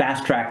help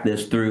fast track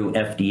this through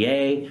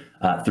FDA,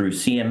 through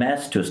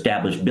CMS to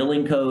establish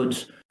billing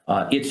codes.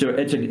 It's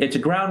a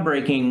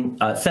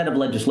groundbreaking set of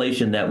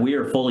legislation that we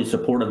are fully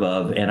supportive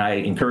of, and I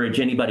encourage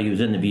anybody who's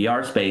in the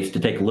VR space to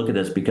take a look at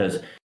this because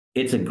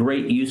it's a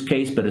great use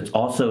case, but it's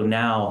also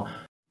now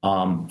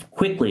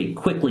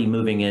quickly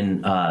moving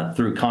in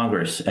through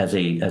Congress as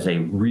a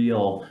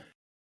real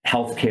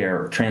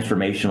healthcare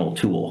transformational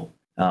tool.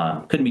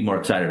 Couldn't be more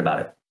excited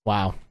about it.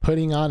 Wow,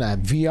 putting on a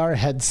VR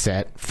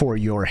headset for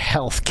your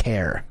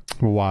healthcare.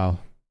 Wow,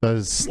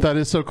 that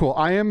is so cool.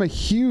 I am a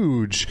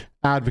huge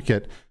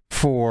advocate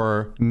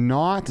for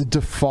not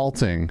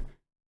defaulting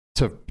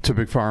to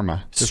big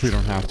pharma if we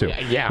don't have to.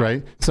 Yeah.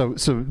 Right. So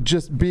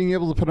just being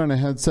able to put on a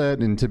headset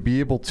and to be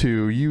able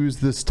to use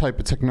this type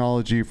of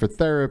technology for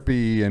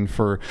therapy and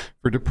for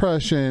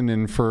depression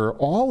and for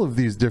all of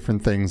these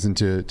different things and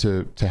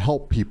to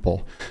help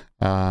people.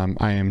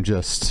 I am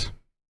just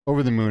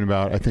over the moon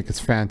about. I think it's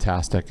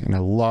fantastic, and I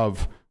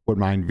love what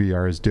Mind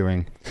VR is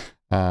doing.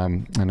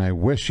 And I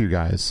wish you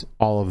guys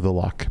all of the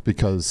luck,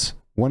 because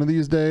one of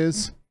these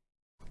days,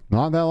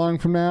 not that long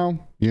from now,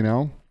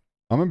 I'm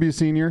gonna be a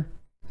senior.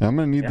 I'm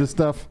gonna need this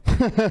stuff.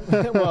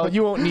 Well,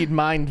 you won't need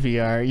Mind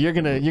VR. You're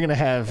gonna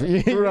have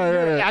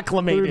right.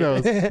 acclimated.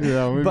 Who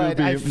knows? But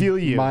I feel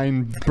you.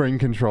 Mind brain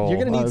control.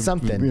 You're gonna need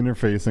something.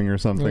 Interfacing or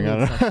something.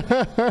 I don't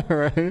know.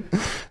 Right.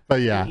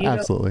 But yeah,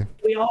 absolutely.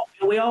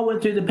 We all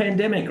went through the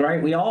pandemic,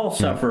 right? We all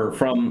suffer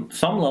from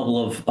some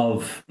level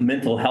of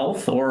mental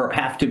health, or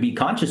have to be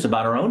conscious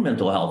about our own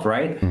mental health,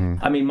 right? Mm-hmm.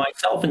 I mean,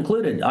 myself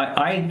included.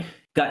 I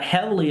got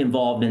heavily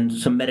involved in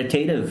some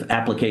meditative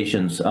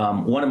applications.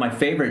 One of my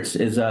favorites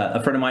is a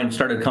friend of mine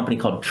started a company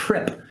called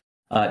Tripp,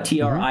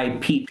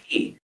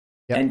 TRIPP.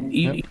 Yep. And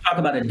you talk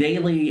about a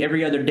daily,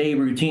 every other day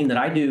routine that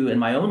I do in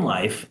my own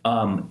life.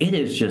 It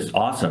is just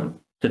awesome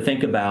to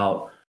think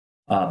about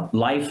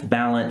life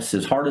balance.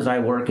 As hard as I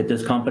work at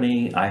this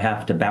company, I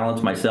have to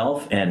balance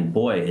myself. And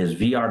boy, is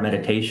VR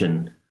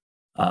meditation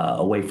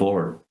a way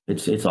forward.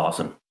 It's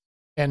awesome.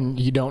 And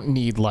you don't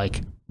need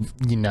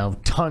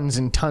tons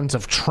and tons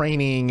of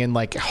training and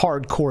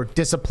hardcore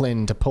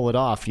discipline to pull it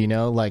off.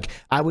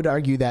 I would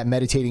argue that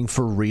meditating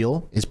for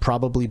real is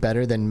probably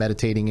better than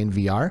meditating in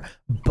VR,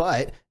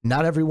 but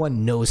not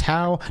everyone knows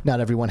how. Not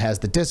everyone has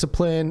the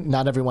discipline.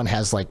 Not everyone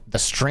has the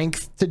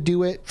strength to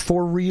do it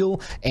for real.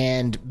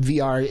 And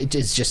VR, it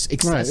is just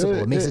accessible.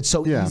 Right. It makes it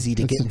so easy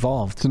to get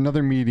involved. It's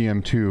another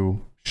medium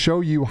to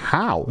show you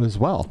how as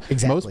well.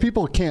 Exactly. Most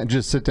people can't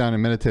just sit down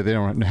and meditate. They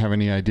don't have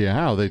any idea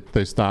how.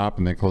 They stop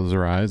and they close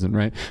their eyes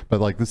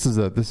but this is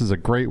a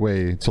great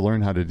way to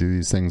learn how to do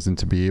these things and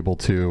to be able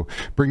to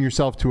bring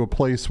yourself to a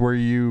place where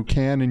you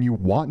can and you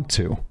want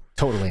to.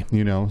 Totally.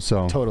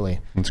 So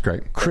totally. It's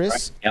great.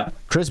 Chris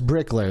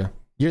Brickler,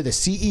 you're the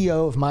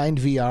CEO of Mind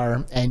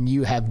VR, and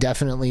you have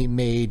definitely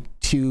made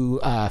two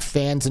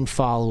fans and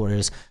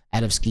followers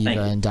out of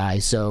Skiva and Dai.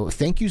 So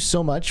thank you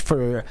so much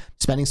for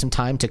spending some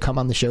time to come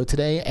on the show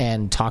today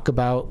and talk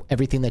about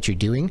everything that you're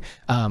doing.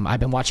 I've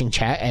been watching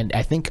chat, and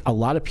I think a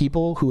lot of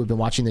people who have been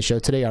watching the show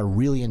today are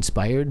really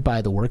inspired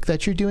by the work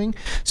that you're doing.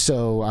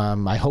 So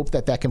I hope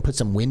that can put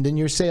some wind in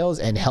your sails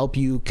and help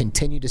you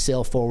continue to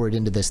sail forward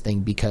into this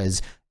thing,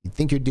 because I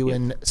think you're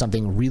doing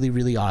something really,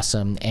 really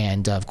awesome.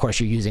 And of course,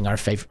 you're using our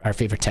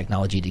favorite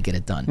technology to get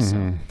it done.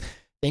 Mm-hmm. So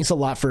thanks a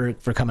lot for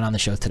coming on the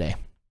show today.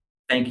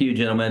 Thank you,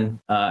 gentlemen.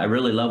 I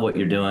really love what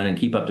you're doing, and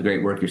keep up the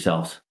great work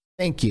yourselves.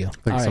 Thank you.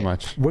 Thanks so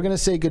much. We're going to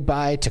say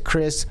goodbye to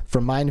Chris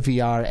from Mind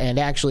VR. And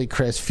actually,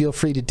 Chris, feel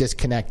free to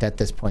disconnect at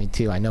this point,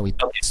 too. I know we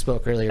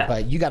spoke earlier,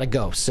 but you got to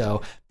go.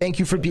 So thank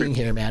you for being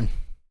here, man.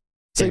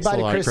 Say bye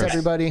to Chris,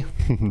 everybody.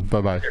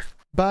 Bye-bye.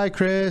 Bye,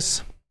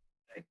 Chris.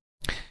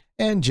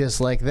 And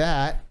just like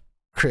that,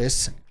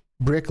 Chris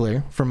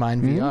Brickler from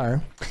Mind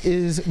VR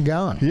is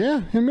gone.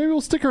 Yeah, and maybe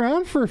we'll stick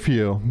around for a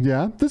few.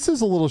 Yeah, this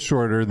is a little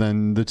shorter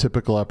than the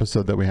typical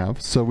episode that we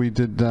have. So we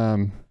did,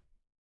 we'll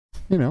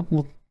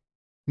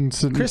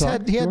Chris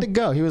had to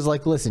go. He was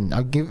like, "Listen,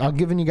 I've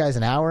given you guys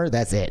an hour.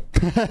 That's it.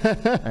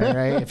 All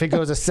right. If it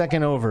goes a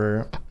second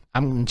over,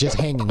 I'm just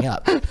hanging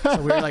up."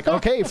 So we were like,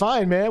 "Okay,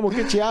 fine, man. We'll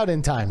get you out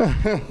in time."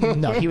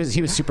 No, he was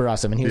super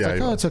awesome, and he was like,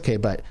 "Oh, it's okay."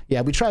 But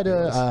yeah, we try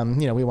to,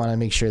 we want to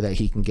make sure that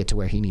he can get to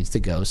where he needs to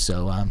go.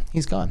 So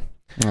he's gone.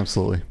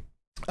 Absolutely.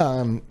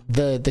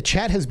 The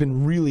chat has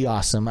been really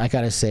awesome. I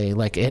gotta say,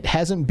 like, it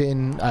hasn't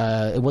been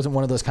it wasn't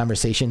one of those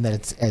conversations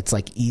that it's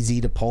like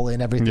easy to pull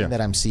in everything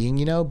that I'm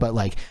seeing, but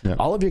like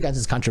all of your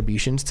guys'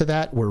 contributions to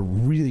that were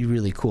really,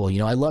 really cool.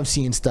 I love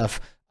seeing stuff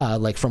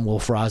like from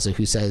Wolf Raza,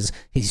 who says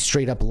he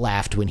straight up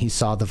laughed when he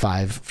saw the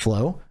Vive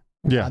flow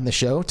on the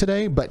show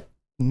today, but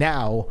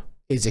now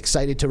is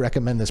excited to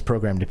recommend this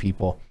program to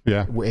people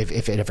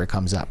if it ever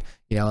comes up,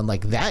 and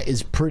like that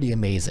is pretty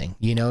amazing,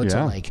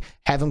 to like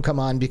have him come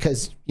on,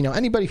 because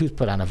anybody who's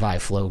put on a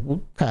Vive flow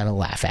will kind of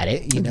laugh at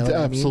it, what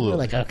I mean? We're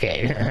like,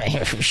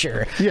 okay, for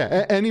sure.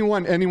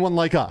 Anyone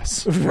like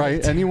us,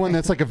 right? Anyone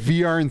that's like a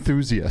VR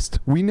enthusiast.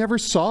 We never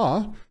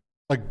saw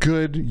a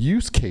good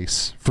use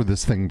case for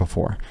this thing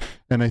before,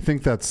 and I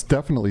think that's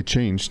definitely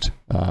changed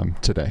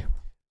today.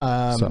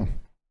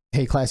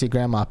 Hey, classy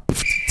grandma.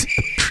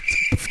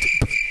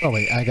 Oh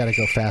wait, I gotta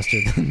go faster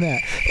than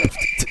that.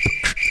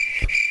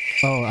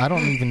 Oh, I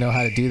don't even know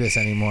how to do this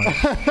anymore.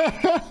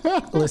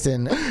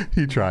 Listen,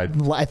 he tried.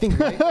 I think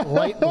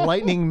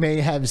lightning may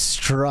have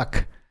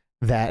struck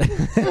that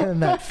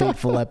that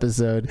fateful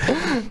episode.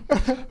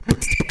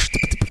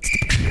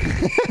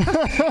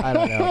 I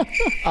don't know.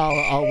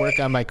 I'll work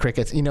on my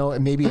crickets.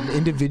 Maybe an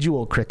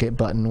individual cricket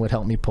button would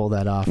help me pull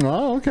that off.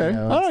 Oh, okay.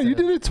 You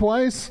did it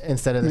twice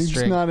instead of the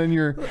string. It's not in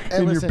your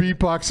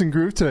beatboxing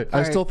groove today.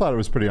 I still thought it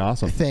was pretty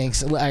awesome.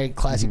 Thanks. All right,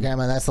 classy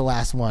grandma. That's the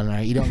last one. All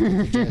right, you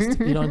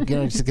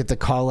don't just get to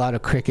call out a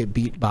cricket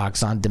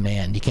beatbox on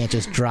demand. You can't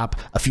just drop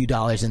a few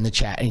dollars in the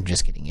chat. I'm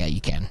just kidding. Yeah,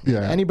 you can.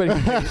 Yeah.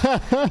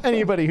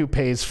 Anybody who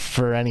pays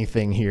for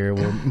anything here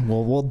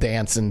will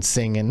dance and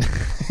sing and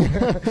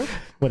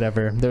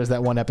whatever. There was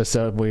that one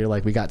episode where you're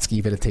like, we got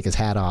Skiva to take his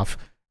hat off.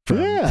 From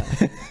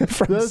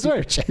That's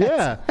right. Chats.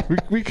 Yeah,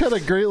 we cut a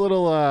great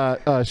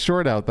little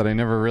short out that I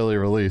never really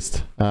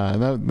released.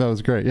 That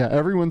was great. Yeah,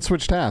 everyone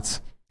swithed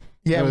hats.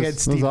 Yeah, we had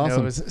Steve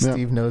Nose.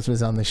 Steve Nose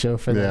was on the show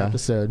for that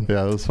episode.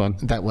 Yeah, that was fun.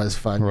 That was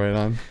fun. Right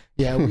on.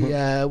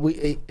 Yeah,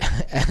 we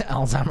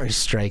Alzheimer's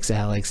strikes,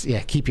 Alex.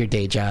 Yeah, keep your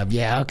day job.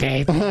 Yeah,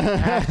 okay.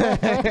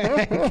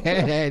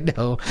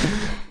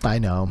 I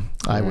know.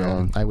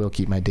 I will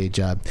keep my day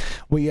job.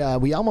 We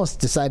almost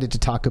decided to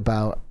talk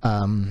about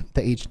the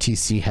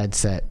HTC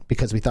headset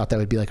because we thought that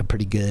would be like a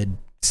pretty good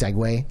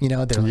segue. They're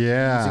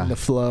like using the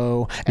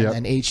flow, and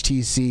then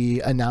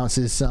HTC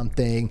announces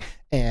something.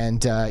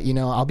 And,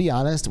 I'll be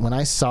honest, when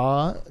I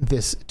saw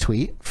this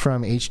tweet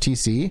from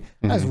HTC,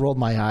 I just rolled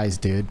my eyes,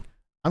 dude.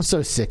 I'm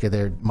so sick of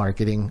their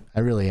marketing.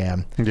 I really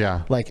am.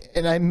 Yeah. Like,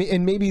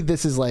 and maybe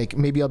this is like,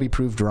 maybe I'll be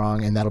proved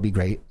wrong and that'll be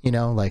great.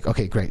 Like,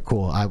 okay, great,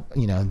 cool.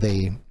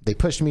 They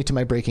pushed me to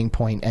my breaking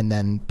point and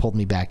then pulled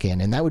me back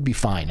in, and that would be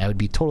fine. I would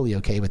be totally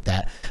okay with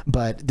that.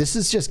 But this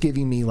is just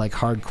giving me like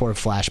hardcore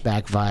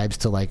flashback vibes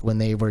to like when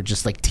they were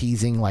just like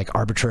teasing like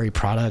arbitrary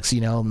products,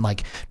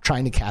 like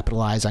trying to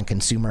capitalize on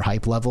consumer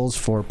hype levels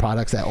for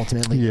products that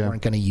ultimately they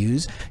weren't going to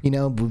use.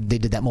 They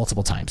did that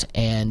multiple times.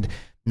 And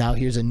now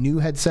here's a new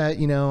headset,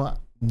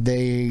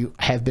 They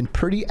have been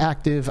pretty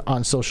active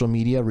on social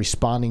media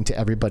responding to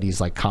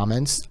everybody's like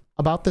comments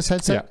about this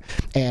headset,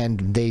 and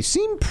they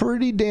seem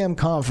pretty damn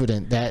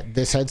confident that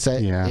this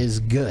headset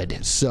is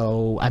good.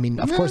 So, I mean,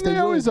 of course they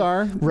always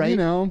are, right?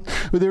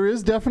 There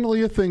is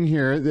definitely a thing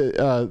here.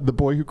 The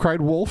boy who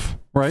cried wolf,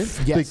 right?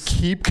 Yes. They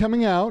keep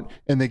coming out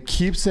and they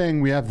keep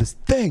saying we have this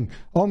thing.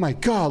 Oh my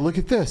God, look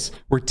at this.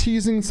 We're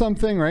teasing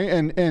something, right?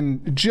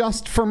 And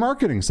just for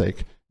marketing's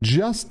sake.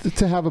 Just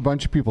to have a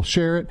bunch of people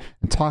share it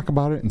and talk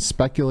about it and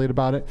speculate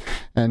about it,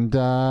 and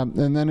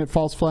then it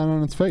falls flat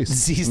on its face.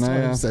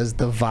 Z-Storm says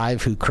the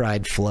Vive who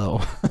cried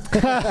flow.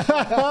 There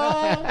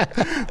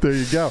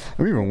you go.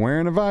 I'm even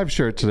wearing a Vive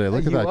shirt today.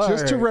 Look at that.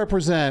 Just to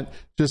represent,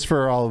 just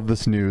for all of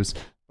this news.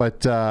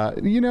 But,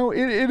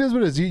 it is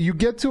what it is. You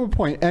get to a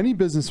point, any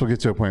business will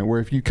get to a point where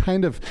if you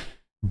kind of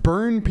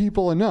burn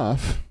people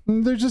enough,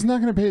 they're just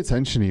not going to pay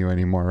attention to you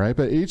anymore, right?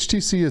 But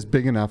HTC is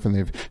big enough and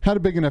they've had a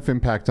big enough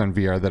impact on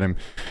VR that I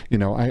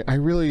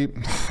really,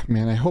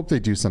 man, I hope they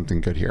do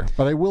something good here.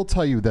 But I will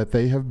tell you that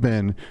they have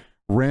been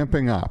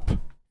ramping up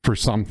for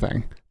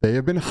something. They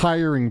have been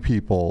hiring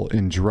people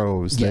in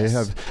droves. Yes. They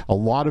have a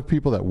lot of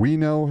people that we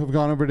know have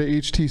gone over to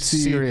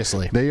HTC.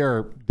 Seriously. They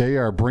are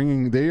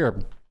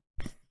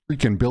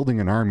freaking building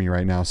an army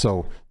right now.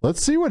 So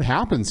let's see what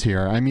happens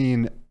here. I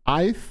mean,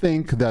 I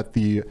think that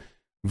the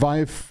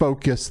Vive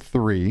Focus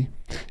 3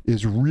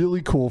 is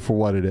really cool for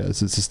what it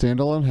is. It's a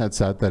standalone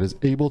headset that is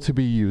able to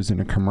be used in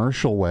a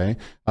commercial way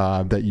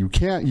that you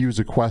can't use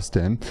a Quest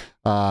in.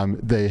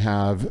 They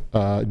have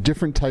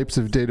different types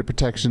of data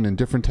protection and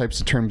different types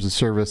of terms of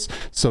service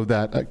so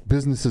that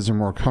businesses are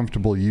more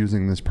comfortable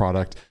using this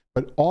product.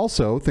 But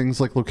also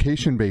things like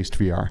location-based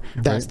VR.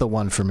 That's the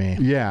one for me.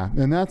 Yeah,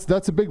 and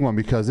that's a big one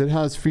because it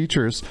has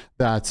features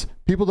that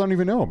people don't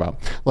even know about.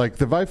 Like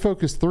the Vive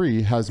Focus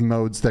 3 has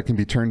modes that can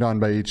be turned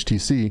on by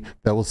HTC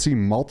that will see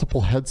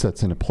multiple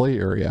headsets in a play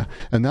area.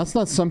 And that's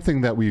not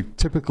something that we've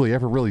typically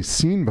ever really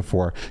seen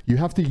before. You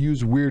have to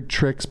use weird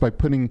tricks by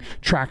putting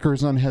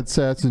trackers on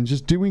headsets and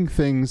just doing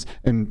things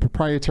in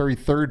proprietary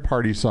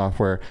third-party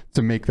software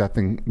to make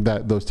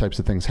those types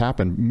of things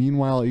happen.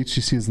 Meanwhile,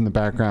 HTC is in the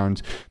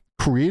background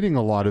creating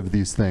a lot of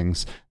these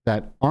things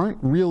that aren't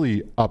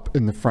really up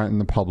in the front in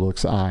the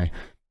public's eye,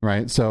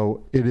 right?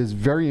 So it is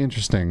very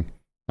interesting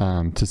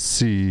to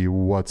see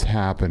what's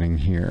happening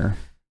here.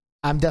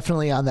 I'm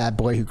definitely on that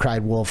Boy Who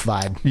Cried Wolf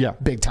vibe. Yeah.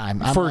 Big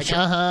time. I'm For like,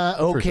 sure.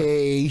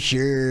 okay,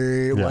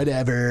 sure, Yeah.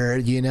 whatever.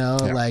 You know,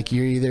 like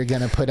you're either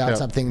going to put out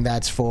something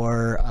that's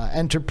for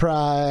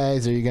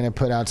enterprise or you're going to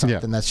put out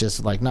something that's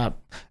just like not,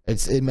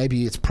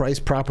 maybe it's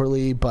priced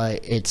properly,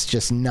 but it's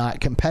just not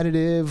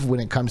competitive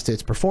when it comes to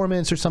its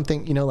performance or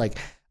something, you know, like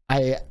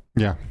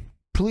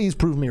please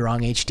prove me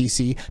wrong,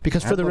 HTC,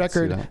 because for the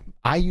record,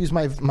 I use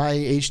my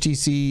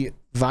HTC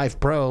Vive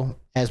Pro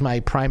as my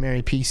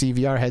primary PC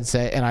VR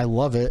headset, and I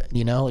love it.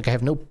 You know, like I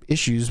have no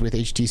issues with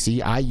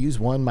HTC. I use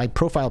one. My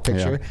profile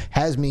picture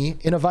has me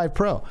in a Vive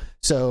Pro.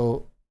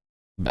 So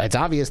it's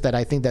obvious that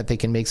I think that they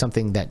can make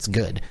something that's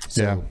good.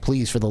 So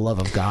please, for the love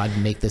of God,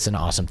 make this an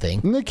awesome thing.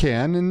 And they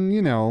can, and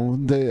you know,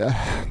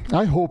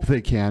 I hope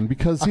they can,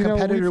 because a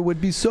competitor would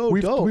be so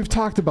dope. We've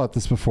talked about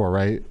this before,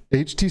 right?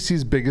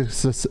 HTC's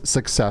biggest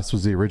success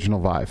was the original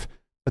Vive.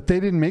 But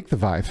they didn't make the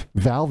Vive.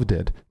 Valve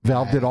did.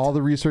 Valve did all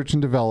the research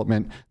and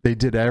development. They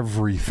did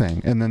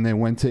everything. And then they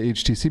went to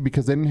HTC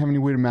because they didn't have any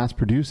way to mass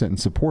produce it and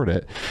support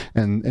it.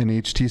 And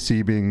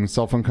HTC, being a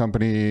cell phone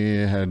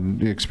company, had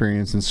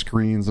experience in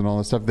screens and all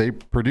that stuff. They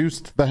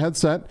produced the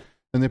headset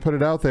and they put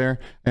it out there.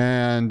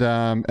 And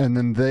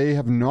then they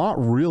have not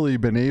really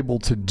been able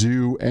to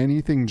do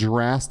anything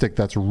drastic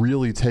that's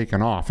really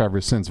taken off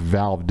ever since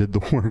Valve did the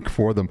work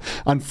for them.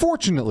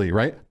 Unfortunately,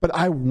 right? But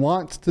I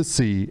want to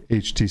see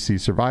HTC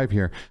survive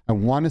here. I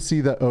want to see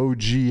the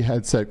OG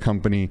headset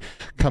company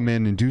come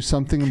in and do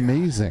something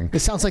amazing. It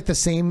sounds like the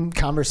same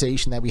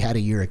conversation that we had a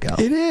year ago.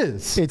 It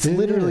is. It's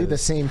literally the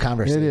same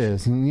conversation. It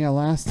is. And yeah,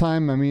 last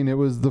time, I mean, it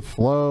was the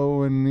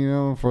Flow and, you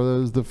know, for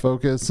those, the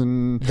Focus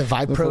and the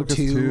Vive Pro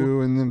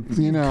 2. And then,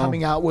 you know,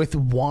 coming out with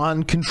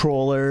wand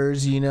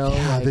controllers, you know.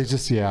 Yeah, like, they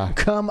just,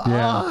 come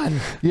on.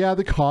 Yeah,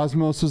 the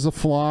Cosmos was a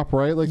flop,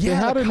 right? Like they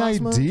had an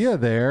idea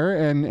there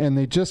and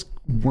they just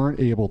weren't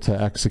able to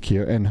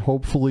execute. And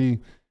hopefully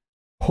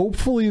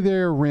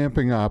they're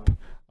ramping up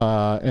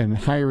and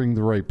hiring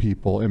the right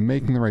people and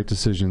making the right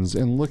decisions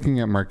and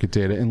looking at market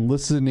data and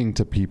listening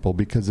to people,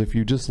 because if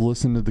you just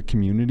listen to the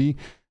community,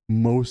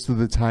 most of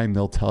the time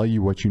they'll tell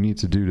you what you need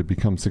to do to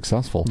become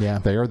successful. Yeah.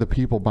 They are the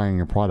people buying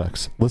your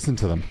products. Listen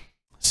to them.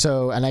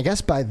 So, and I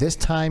guess by this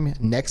time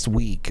next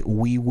week,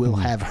 we will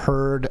have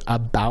heard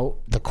about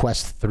the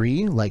Quest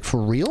 3, like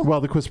for real?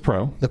 Well, the Quest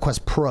Pro. The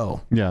Quest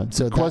Pro. Yeah.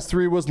 So the Quest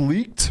 3 was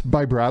leaked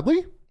by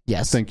Bradley.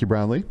 Yes. Thank you,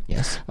 Bradley.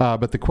 Yes.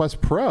 But the Quest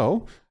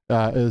Pro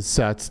is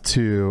set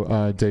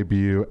to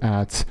debut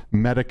at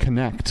Meta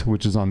Connect,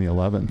 which is on the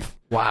 11th.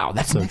 Wow,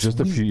 that's so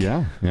just a few,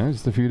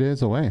 just a few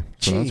days away.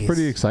 So that's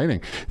pretty exciting.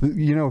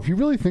 You know, if you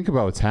really think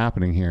about what's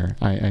happening here,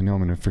 I know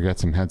I'm going to forget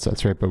some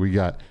headsets, right? But we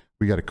got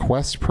a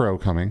Quest Pro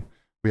coming.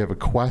 We have a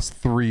Quest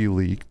 3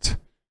 leaked,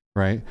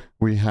 right?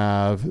 We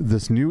have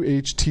this new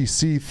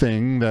HTC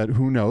thing that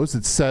who knows?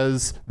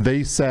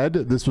 They said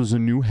this was a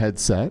new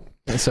headset.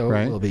 So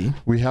right? It will be.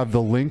 We have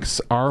the Lynx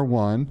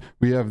R1.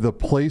 We have the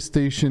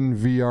PlayStation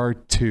VR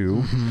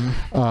 2.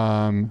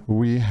 Mm-hmm.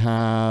 We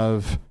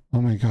have,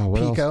 oh my God,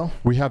 what Pico. else?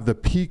 We have the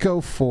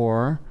Pico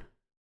 4.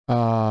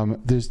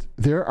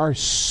 There are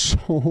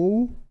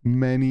so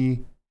many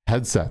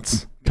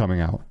headsets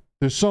coming out.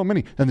 There's so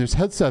many. And there's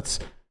headsets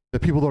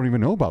that people don't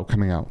even know about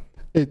coming out.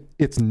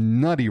 It's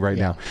nutty right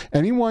now.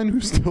 Anyone who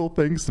still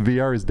thinks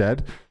VR is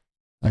dead,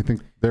 I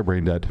think they're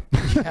brain dead.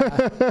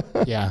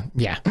 Yeah,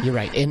 you're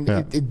right.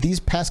 And these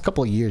past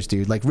couple of years,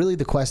 dude, like really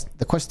the Quest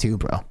 2,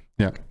 bro.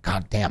 Yeah.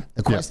 God damn.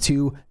 The Quest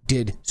 2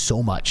 did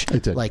so much.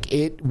 It did. Like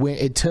it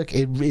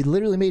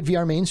literally made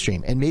VR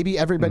mainstream. And maybe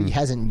everybody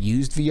hasn't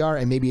used VR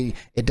and maybe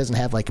it doesn't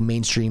have like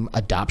mainstream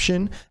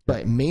adoption,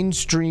 but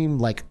mainstream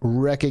like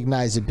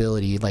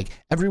recognizability, like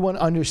everyone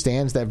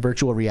understands that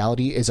virtual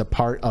reality is a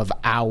part of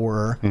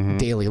our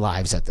daily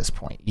lives at this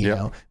point. You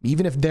know,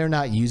 even if they're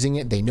not using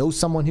it, they know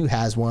someone who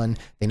has one.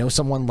 They know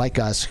someone like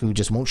us who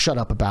just won't shut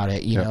up about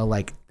it. You know,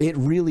 like it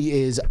really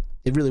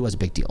was a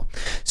big deal.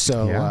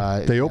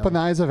 So they open the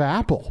eyes of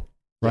Apple,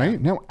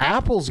 right? Now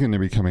Apple's going to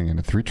be coming in,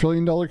 a $3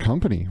 trillion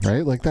company,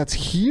 right? Like that's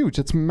huge.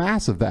 It's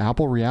massive. The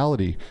Apple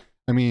reality.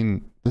 I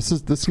mean, this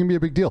is going to be a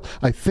big deal.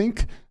 I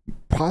think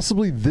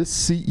possibly this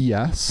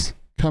CES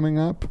coming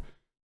up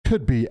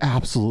could be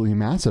absolutely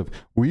massive.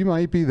 We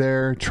might be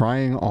there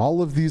trying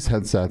all of these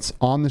headsets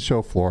on the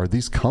show floor.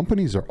 These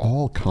companies are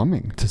all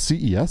coming to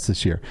CES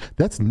this year.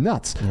 That's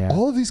nuts. Yeah.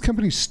 All of these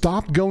companies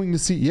stopped going to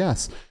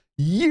CES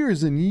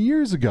years and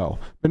years ago,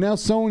 but now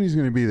Sony's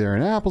going to be there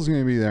and Apple's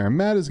going to be there and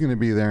Meta's going to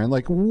be there, and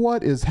like,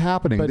 what is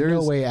happening? But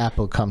no way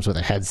Apple comes with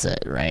a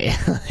headset, right?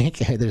 Like,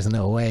 there's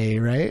no way,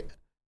 right?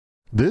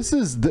 This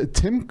is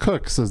Tim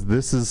Cook says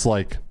this is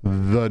like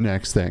the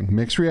next thing.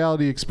 Mixed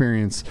reality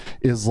experience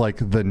is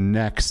like the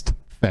next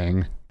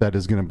thing that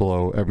is going to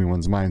blow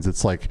everyone's minds.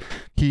 It's like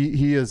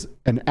he is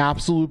an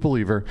absolute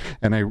believer,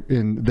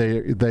 and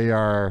they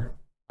are.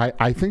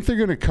 I think they're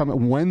going to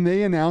come when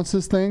they announce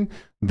this thing.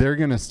 They're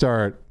going to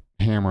start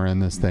hammering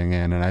this thing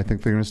in, and I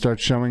think they're going to start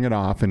showing it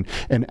off, and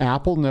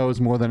Apple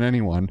knows more than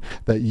anyone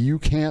that you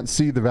can't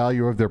see the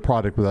value of their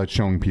product without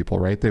showing people,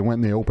 right? They went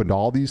and they opened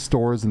all these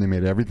stores and they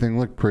made everything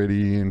look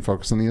pretty and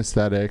focus on the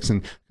aesthetics,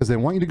 and because they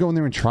want you to go in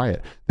there and try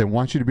it. They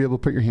want you to be able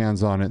to put your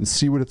hands on it and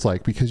see what it's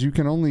like, because you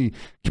can only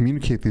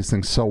communicate these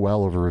things so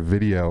well over a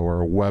video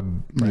or a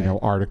web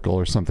article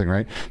or something,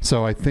 right?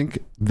 So I think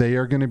they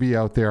are going to be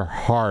out there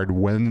hard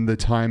when the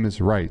time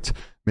is right,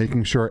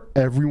 making sure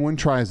everyone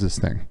tries this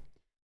thing.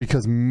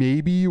 Because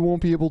maybe you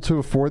won't be able to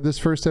afford this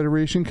first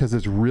iteration because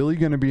it's really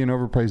going to be an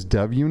overpriced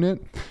dev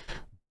unit.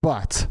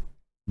 But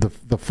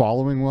the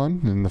following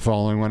one and the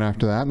following one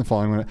after that and the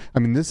following one, I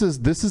mean, this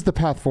is the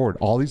path forward.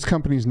 All these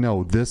companies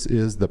know this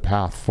is the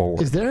path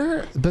forward.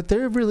 But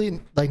there really,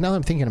 like, now that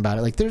I'm thinking about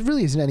it, like, there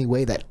really isn't any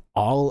way that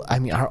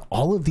are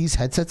all of these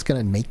headsets going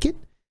to make it?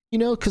 You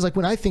know, because like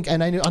when I think,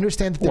 and I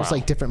understand that there's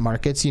like different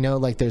markets, you know,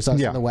 like there's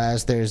us in the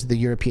West, there's the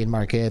European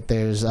market,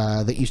 there's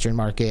the Eastern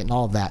market and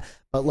all of that.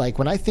 But like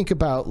when I think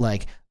about,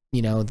 like,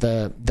 you know,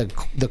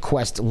 the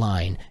Quest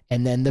line,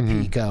 and then the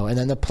Pico, and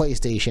then the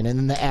PlayStation, and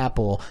then the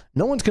Apple,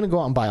 no one's going to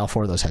go out and buy all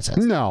four of those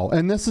headsets. No,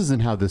 and this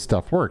isn't how this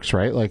stuff works,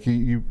 right? Like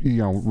you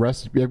know,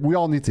 we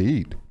all need to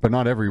eat, but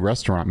not every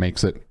restaurant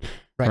makes it.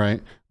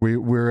 Right.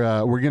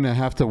 We're gonna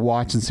have to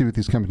watch and see what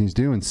these companies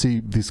do, and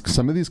see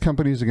some of these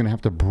companies are gonna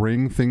have to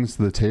bring things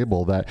to the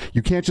table that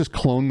you can't just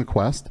clone the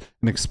Quest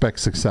and expect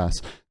success.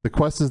 The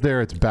Quest is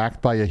there, it's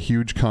backed by a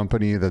huge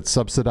company that's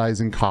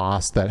subsidizing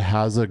costs, that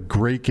has a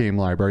great game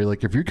library.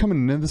 Like, if you're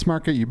coming into this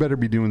market, you better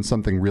be doing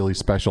something really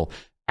special.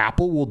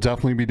 Apple will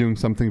definitely be doing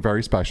something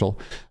very special,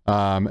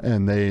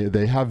 and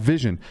they have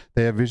vision.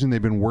 They've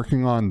been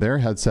working on their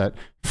headset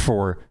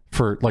for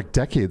like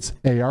decades.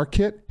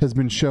 ARKit has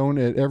been shown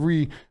at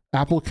every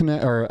Apple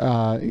Connect or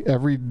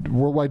every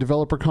Worldwide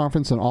Developer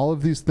Conference and all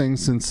of these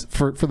things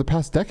for the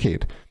past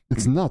decade.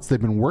 It's nuts. They've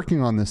been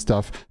working on this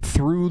stuff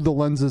through the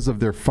lenses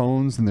of their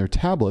phones and their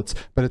tablets,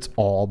 but it's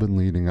all been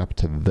leading up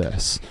to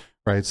this,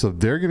 right? So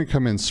they're going to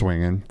come in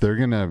swinging. They're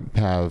going to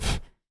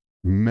have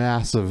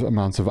massive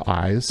amounts of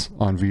eyes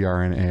on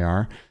VR and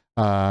AR.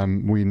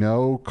 We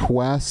know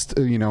Quest,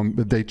 you know,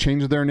 they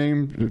changed their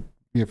name.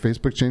 You know,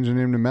 Facebook changed their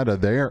name to Meta.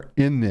 They are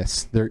in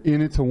this. They're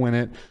in it to win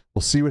it.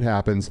 We'll see what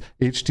happens.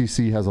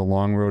 HTC has a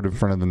long road in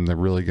front of them. They're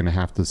really going to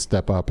have to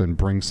step up and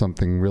bring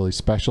something really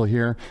special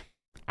here.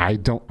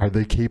 Are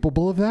they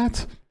capable of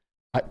that?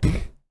 I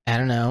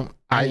don't know.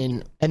 I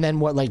mean, and then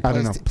what, like,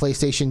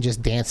 PlayStation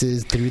just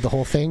dances through the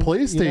whole thing?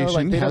 PlayStation, you know,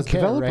 like, has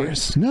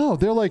developers. Right? No,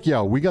 they're like,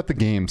 yo, we got the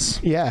games.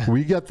 Yeah.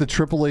 We got the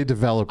AAA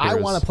developers. I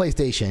want a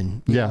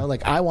PlayStation. You know,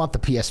 like, I want the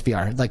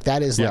PSVR. Like,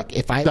 that is like,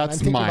 if I'm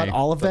thinking about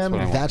all of them,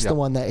 that's the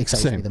one that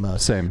excites me the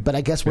most. Same. But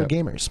I guess we're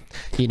gamers,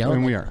 you know?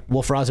 And we are.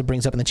 Wolf Raza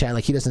brings up in the chat,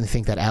 like, he doesn't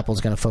think that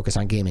Apple's going to focus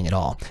on gaming at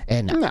all.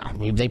 And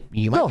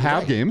they'll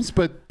have games,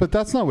 but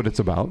that's not what it's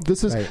about.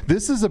 This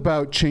is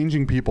about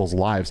changing people's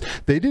lives.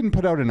 They didn't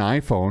put out an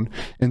iPhone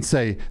and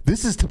say,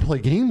 this is to play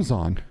games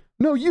on.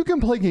 No, you can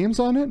play games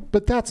on it,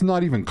 but that's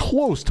not even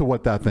close to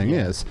what that thing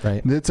is.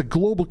 Right. It's a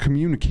global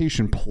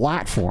communication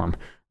platform,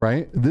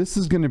 right? This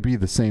is going to be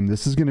the same.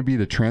 This is going to be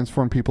to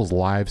transform people's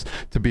lives,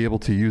 to be able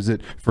to use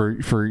it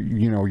for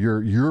you know,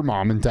 your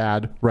mom and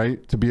dad,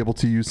 right? To be able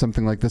to use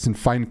something like this and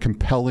find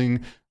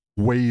compelling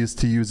ways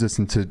to use this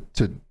and to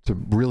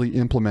really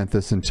implement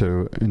this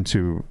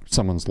into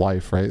someone's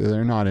life, right?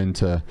 They're not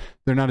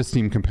a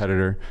Steam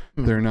competitor.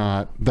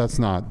 That's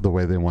not the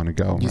way they want to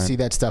go. You see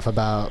that stuff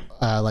about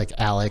like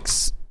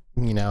Alex,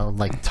 you know,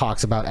 like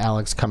talks about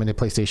Alex coming to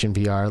PlayStation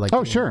VR, like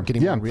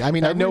I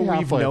mean, I know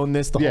we've known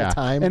this the whole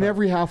time, and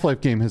every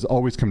Half-Life game has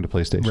always come to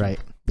PlayStation, right?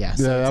 Yeah,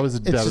 so it's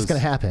just going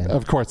to happen.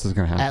 Of course, it's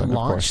going to happen at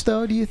launch,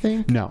 though. Do you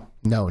think? No,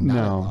 not at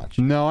launch.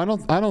 No,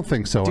 I don't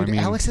think so. Dude, I mean,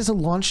 Alex as a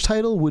launch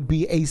title would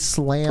be a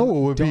slam. Oh,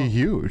 it would be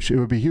huge. It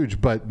would be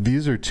huge. But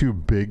these are two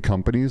big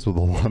companies with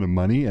a lot of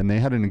money, and they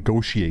had to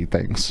negotiate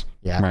things.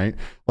 Yeah. Right.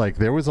 Like,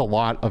 there was a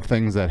lot of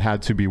things that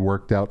had to be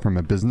worked out from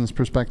a business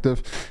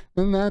perspective,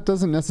 and that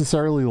doesn't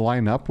necessarily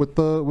line up with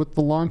the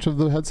launch of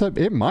the headset.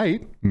 It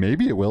might,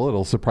 maybe it will.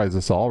 It'll surprise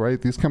us all, right?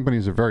 These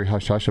companies are very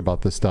hush hush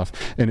about this stuff,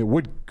 and it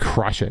would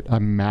crush it.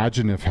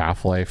 Imagine if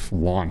Half-Life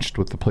launched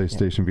with the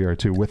PlayStation VR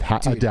 2 with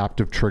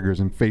adaptive triggers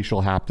and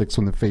facial haptics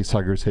when the face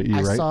huggers hit you.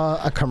 I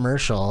saw a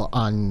commercial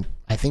on,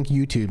 I think,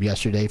 YouTube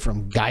yesterday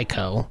from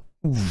Geico.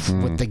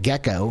 with the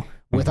gecko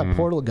with a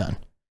portal gun.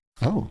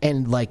 Oh.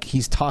 And like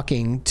he's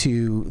talking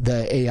to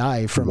the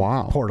AI from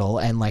Portal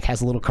and like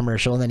has a little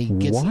commercial, and then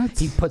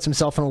he puts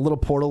himself in a little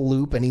portal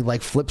loop and he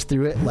like flips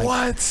through it. Like,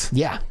 what?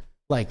 Yeah.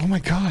 Like, oh my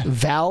God.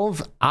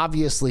 Valve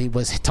obviously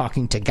was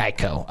talking to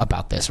Geico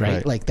about this,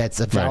 right? Like that's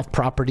a Valve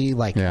property.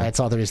 Like that's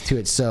all there is to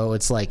it. So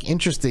it's like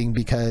interesting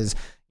because,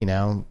 you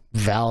know,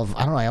 Valve,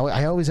 I don't know.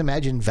 I always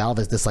imagine Valve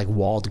as this like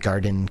walled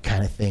garden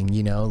kind of thing,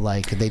 you know,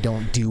 like they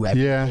don't do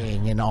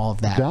everything and all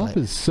of that. Valve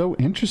is so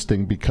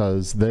interesting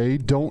because they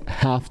don't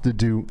have to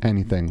do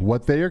anything.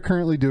 What they are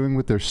currently doing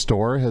with their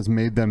store has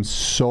made them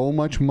so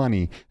much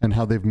money, and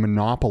how they've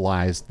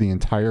monopolized the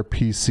entire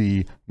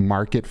PC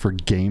market for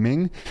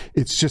gaming.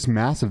 It's just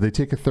massive. They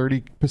take a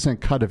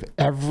 30% cut of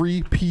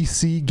every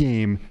PC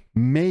game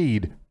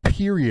made,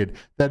 period.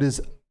 That is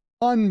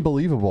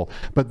unbelievable.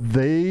 But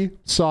they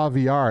saw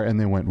VR and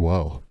they went,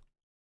 whoa,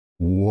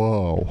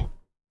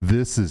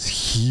 this is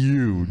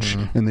huge.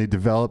 And they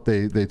developed,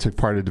 they took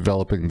part of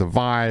developing the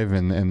Vive,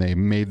 and they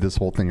made this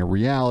whole thing a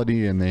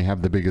reality, and they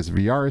have the biggest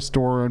VR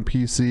store on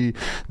PC.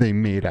 They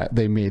made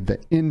the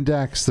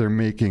Index, they're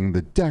making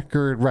the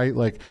Deckard, right?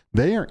 Like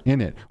they are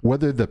in it.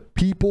 Whether the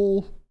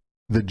people,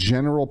 the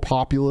general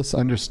populace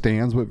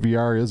understands what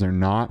VR is or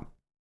not,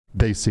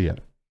 they see it.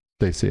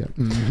 They see it.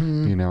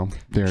 You know,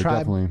 they're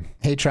definitely.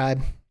 Hey,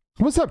 Tribe.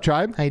 What's up,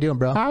 Tribe? How you doing,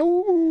 bro?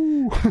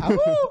 Ow.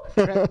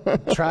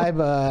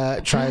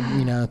 Tribe,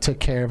 you know, took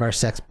care of our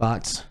sex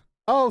bots.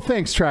 Oh,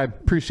 thanks, Tribe.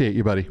 Appreciate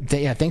you, buddy.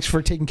 Yeah, thanks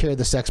for taking care of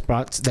the sex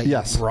bots that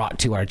you brought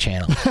to our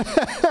channel.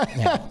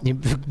 You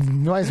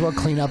might as well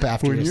clean up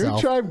after yourself. When you're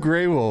Tribe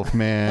Grey Wolf,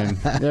 man,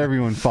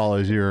 everyone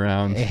follows you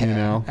around, you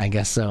know? I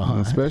guess so, huh?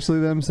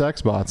 Especially them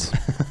sex bots.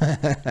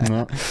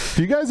 Well, if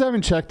you guys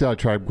haven't checked out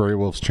Tribe Grey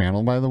Wolf's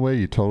channel, by the way,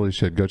 you totally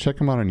should. Go check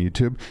him out on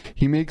YouTube.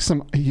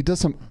 He does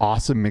some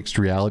awesome mixed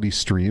reality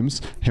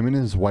streams. Him and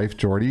his wife,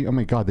 Jordy, oh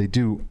my God, they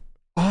do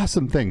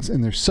awesome things,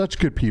 and they're such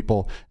good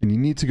people, and you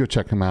need to go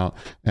check them out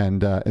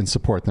and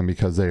support them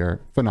because they are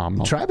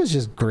phenomenal. Tribe is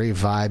just great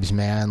vibes,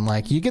 man.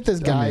 Like you get this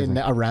guy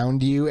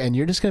around you and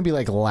you're just gonna be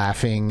like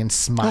laughing and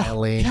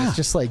smiling. It's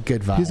just like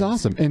good vibes. He's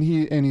awesome, and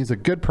he's a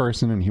good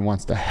person, and he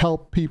wants to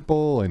help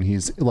people, and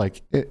he's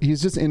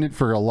just in it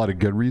for a lot of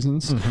good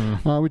reasons,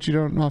 which you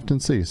don't often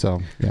see.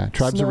 So yeah,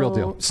 Tribe's a real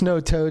deal. Snow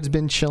Toad's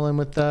been chilling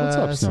with us.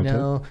 What's up,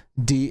 Snow Toad?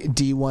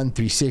 D1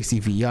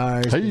 360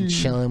 VR's been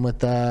chilling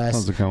with us.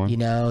 How's it going? You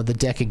know, the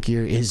deck of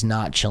gear is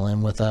not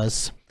chilling with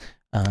us.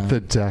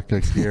 The deck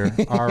of gear.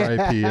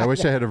 R.I.P. I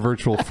wish I had a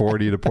virtual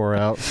 40 to pour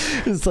out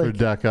for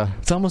Deca.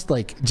 It's almost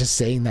like just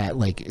saying that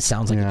like it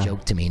sounds like a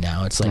joke to me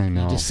now. It's like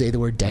you just say the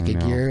word deck of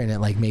gear and it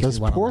like makes me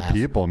want to laugh. Those poor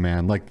people,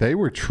 man. Like they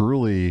were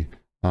truly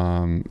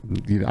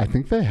I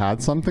think they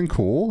had something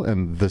cool,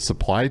 and the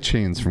supply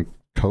chains from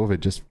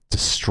COVID just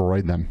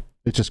destroyed them.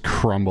 It just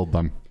crumbled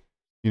them.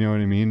 You know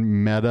what I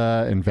mean?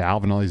 Meta and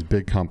Valve and all these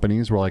big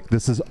companies were like,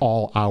 this is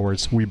all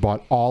ours. We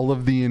bought all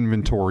of the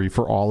inventory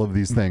for all of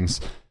these things.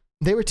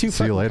 They were too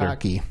fucking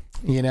cocky.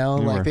 You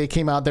know, they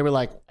came out, they were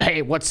like,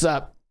 hey, what's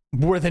up?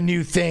 We're the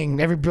new thing.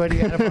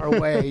 Everybody out of our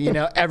way. You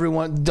know,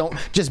 everyone don't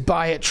just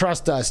buy it.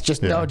 Trust us.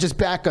 Just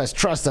back us.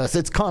 Trust us.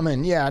 It's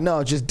coming. Yeah,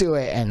 no, just do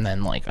it. And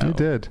then You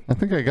did. I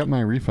think I got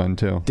my refund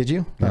too. Did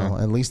you? Yeah.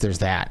 Well, at least there's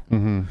that.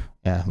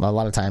 Yeah. A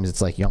lot of times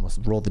it's like you almost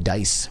roll the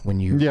dice when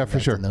you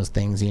for sure in those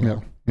things, you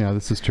know? Yeah,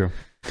 this is true.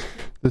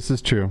 This is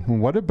true.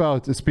 What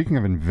about, speaking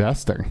of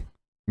investing,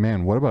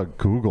 man, what about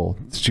Google?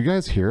 Did you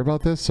guys hear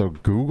about this? So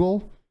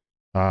Google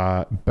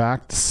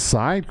backed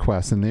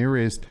SideQuest, and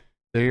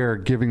they are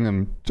giving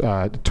them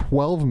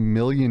 $12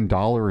 million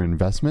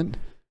investment.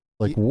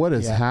 Like, what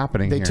is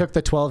happening here? They took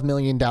the $12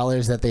 million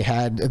that they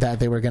had that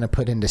they were going to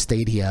put into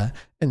Stadia,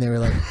 and they were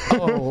like,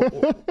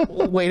 oh,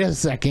 wait a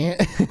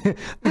second.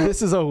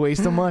 This is a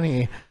waste of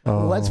money.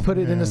 Let's put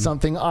it into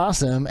something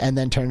awesome, and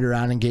then turned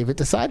around and gave it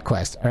to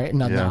SideQuest. All right.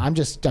 No, I'm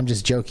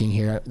just joking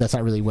here. That's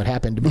not really what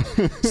happened.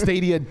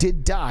 Stadia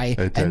did die,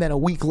 and then a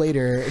week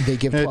later, they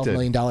give $12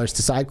 million to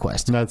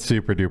SideQuest. That's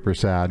super duper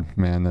sad,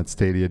 man, that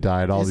Stadia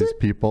died. All these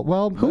people.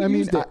 Well, Who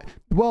used it?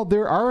 Well,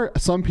 there are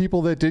some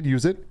people that did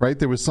use it, right?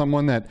 There was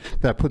someone that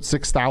put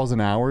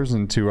 6,000 hours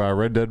into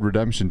Red Dead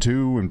Redemption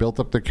 2 and built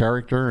up their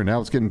character, and now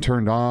it's getting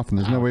turned off, and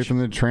there's no way for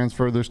them to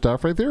transfer their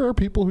stuff, right? There are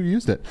people who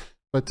used it.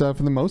 But for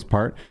the most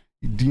part,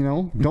 you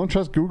know, don't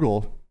trust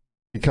Google,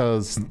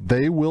 because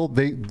they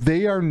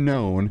are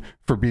known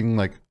for being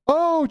like,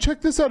 oh,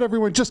 check this out,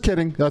 everyone. Just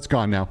kidding. That's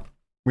gone now.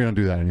 We don't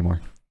do that anymore.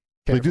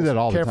 They do that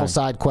all the time.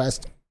 Careful,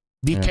 SideQuest.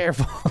 Be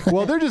careful.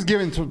 Well, they're just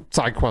giving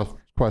SideQuest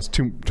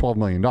 $12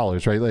 million,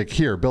 right? Like,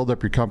 here, build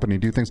up your company,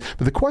 do things.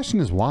 But the question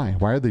is why?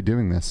 Why are they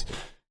doing this?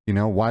 You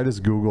know, why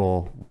does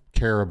Google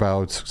care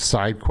about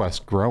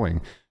SideQuest growing?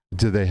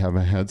 Do they have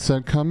a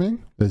headset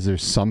coming? Is there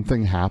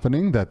something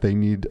happening that they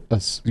need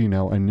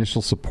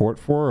initial support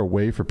for, a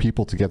way for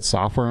people to get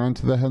software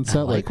onto the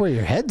headset? Like where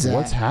your head's at.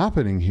 What's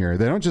happening here?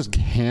 They don't just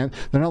they're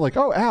not like,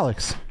 oh,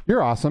 Alex,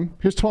 you're awesome.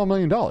 Here's $12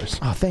 million.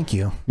 Oh, thank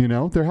you. You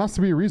know, there has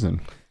to be a reason.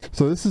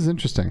 So this is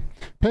interesting.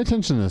 Pay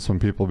attention to this one,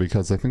 people,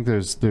 because I think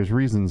there's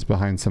reasons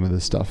behind some of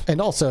this stuff.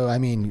 And also, I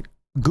mean,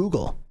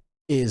 Google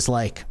is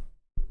like,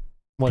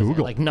 what is it?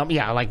 Google.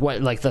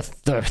 Like the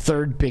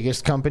third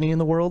biggest company in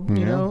the world,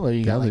 you know? Or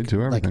you got they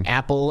do everything. like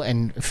Apple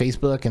and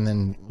Facebook and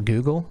then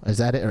Google. Is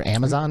that it? Or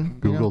Amazon?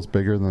 Google's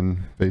bigger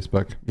than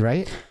Facebook.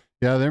 Right?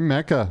 Yeah, they're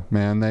Mecca,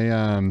 man.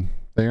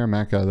 They are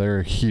Mecca.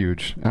 They're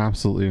huge,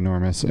 absolutely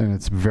enormous, and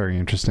it's very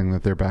interesting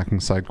that they're backing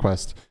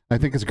SideQuest. I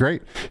think it's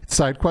great.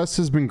 SideQuest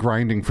has been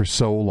grinding for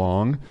so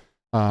long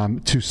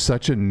to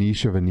such a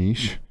niche of a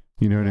niche.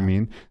 You know what I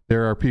mean?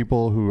 There are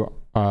people who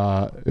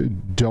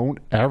don't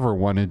ever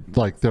want to,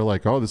 like, they're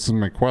like, oh, this is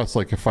my quest.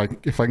 Like, if I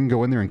can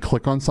go in there and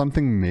click on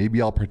something,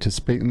 maybe I'll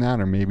participate in that,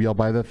 or maybe I'll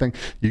buy that thing.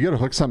 You got to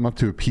hook something up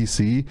to a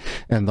PC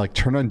and like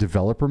turn on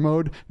developer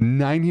mode.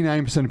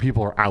 99% of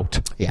people are out.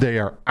 Yeah. They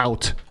are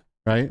out.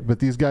 Right? But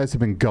these guys have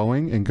been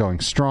going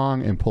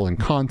strong and pulling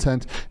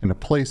content and a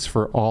place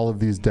for all of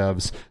these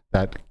devs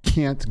that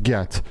can't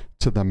get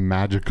to the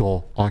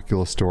magical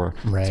Oculus store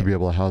to be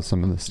able to house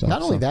some of this stuff.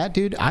 Not only that,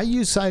 dude, I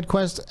use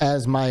SideQuest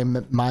as my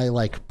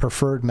like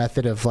preferred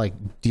method of like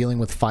dealing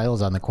with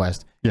files on the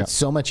Quest. Yeah. It's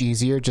so much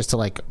easier just to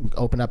like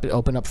open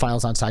up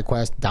files on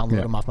SideQuest,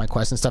 download them off my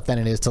Quest and stuff than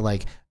it is to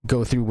like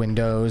go through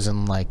Windows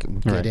and like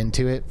get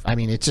into it. I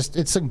mean,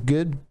 it's a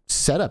good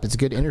setup. It's a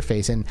good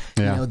interface, and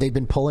you know, they've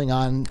been pulling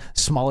on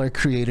smaller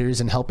creators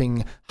and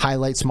helping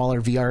highlight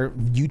smaller VR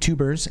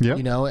YouTubers,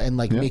 you know, and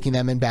like making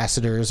them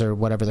ambassadors or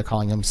whatever they're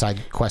calling them,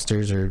 side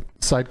questers or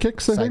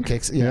sidekicks.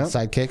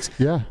 Sidekicks.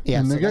 Yeah,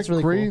 and they so got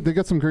really great. cool. They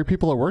got some great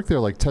people at work there,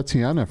 like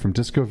Tatiana from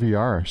Disco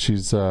VR.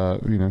 She's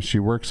you know, she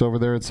works over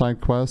there at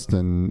SideQuest,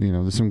 and you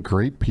know, there's some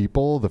great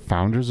people. The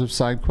founders of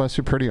SideQuest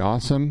are pretty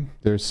awesome.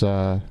 There's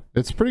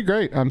it's pretty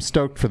great. I'm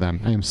stoked for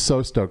them. I am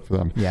so stoked for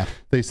them. Yeah.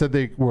 They said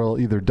they will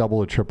either double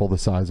or triple the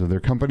size of their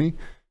company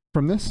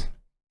from this.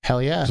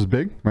 Hell yeah. Which is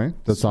big, right?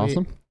 That's Sweet.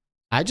 awesome.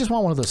 I just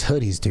want one of those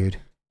hoodies, dude.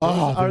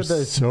 Oh, Those are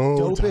the so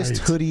dopest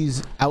tight.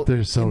 hoodies out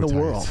They're so in the tight.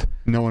 world.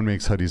 No one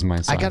makes hoodies my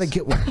size. I gotta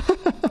get one.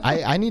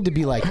 I need to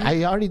be like,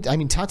 I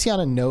mean,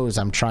 Tatiana knows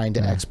I'm trying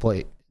to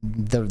exploit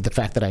the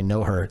fact that I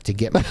know her to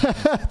get me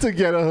to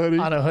get a hoodie.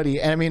 on a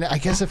hoodie. And I mean, I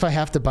guess if I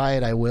have to buy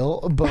it, I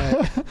will,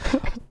 but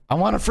I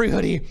want a free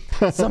hoodie.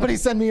 Somebody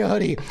send me a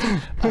hoodie.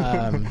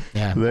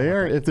 Yeah. They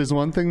are, if there's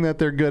one thing that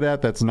they're good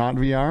at that's not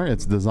VR,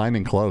 it's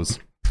designing clothes.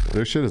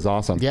 Their shit is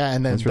awesome. Yeah,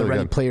 and then It's the really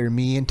Ready good. Player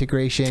Me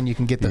integration, you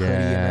can get the hoodie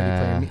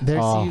and Ready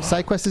Player Me.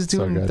 SideQuest is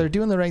doing, good. they're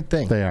doing the right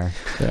thing. They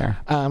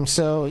are.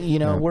 So, you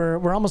know,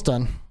 we're almost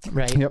done,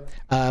 right? Yep.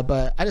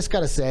 But I just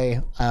gotta say,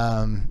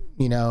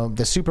 you know,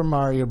 the Super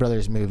Mario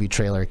Brothers movie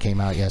trailer came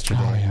out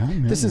yesterday.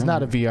 This is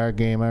not a VR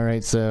game, all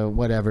right? So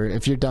whatever.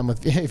 If you're done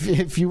with,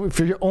 if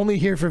you're only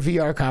here for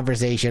VR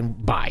conversation,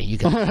 bye. You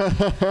can,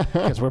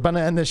 because we're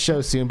gonna end this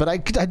show soon. But I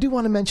do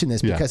want to mention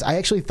this because I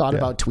actually thought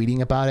about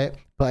tweeting about it,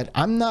 but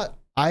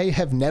I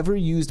have never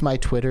used my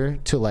Twitter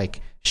to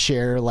like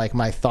share like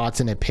my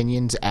thoughts and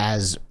opinions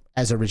as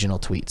original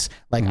tweets.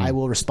 Like I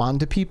will respond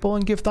to people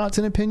and give thoughts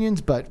and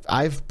opinions, but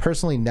I've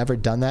personally never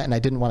done that, and I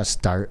didn't want to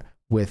start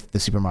with the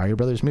Super Mario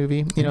Brothers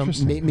movie. You know,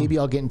 maybe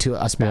I'll get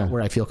into a spot where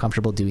I feel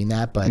comfortable doing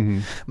that, but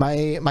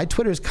my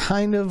Twitter is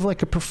kind of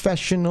like a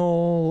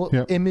professional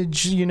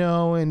image, you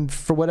know, and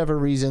for whatever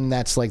reason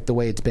that's like the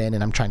way it's been,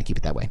 and I'm trying to keep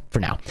it that way for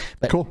now.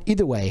 But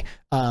either way,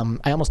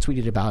 I almost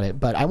tweeted about it,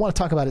 but I want to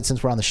talk about it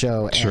since we're on the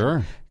show.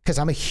 Sure. Because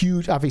I'm a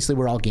huge, obviously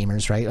we're all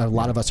gamers, right? A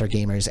lot of us are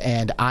gamers,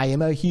 and I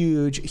am a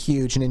huge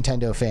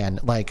Nintendo fan.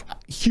 Like,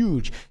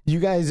 huge. You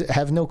guys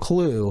have no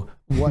clue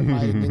what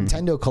my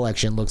Nintendo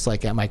collection looks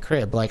like at my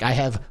crib. Like, I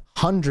have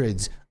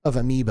hundreds of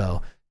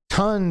Amiibo,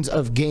 tons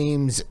of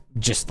games,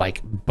 just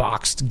like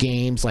boxed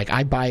games. Like,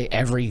 I buy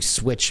every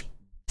Switch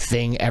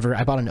thing ever.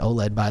 I bought an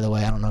OLED, by the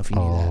way. I don't know if you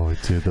knew that. Oh,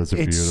 dude, those are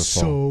beautiful. It's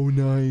so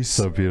nice.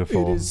 So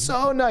beautiful. It is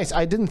so nice.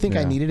 I didn't think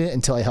I needed it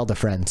until I held a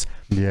friend's.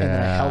 Yeah. And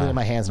then I held it in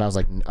my hands and I was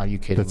like, are you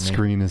kidding The me?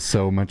 screen is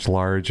so much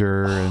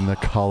larger and the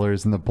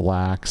colors and the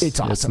blacks. It's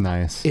awesome. It's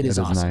nice. It is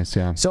awesome. Nice,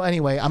 yeah. So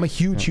anyway, I'm a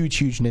huge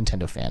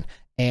Nintendo fan.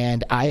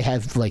 And I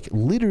have like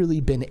literally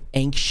been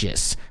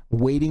anxious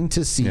waiting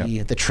to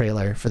see the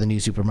trailer for the new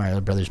Super Mario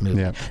Brothers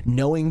movie,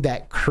 knowing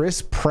that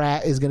Chris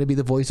Pratt is going to be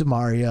the voice of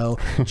Mario,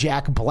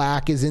 Jack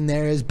Black is in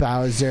there as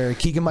Bowser,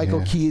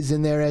 Keegan-Michael Key is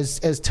in there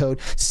as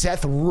Toad,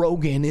 Seth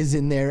Rogen is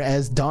in there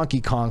as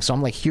Donkey Kong. So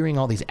I'm like hearing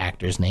all these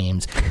actors'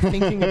 names,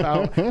 thinking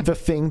about the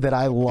thing that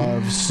I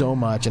love so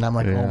much, and I'm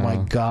like, oh my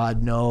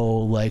God, no,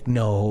 like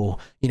no,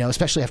 you know,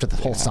 especially after the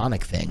whole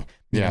Sonic thing.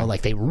 You know,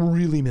 like they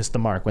really missed the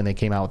mark when they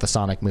came out with the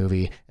Sonic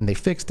movie, and they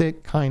fixed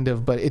it kind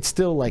of, but it's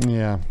still like,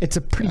 it's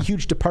a pretty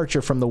huge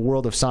departure from the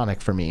world of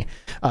Sonic for me.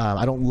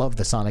 I don't love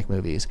the Sonic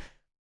movies.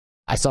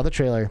 I saw the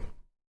trailer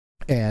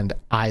and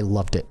I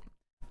loved it.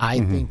 I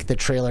think the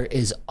trailer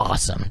is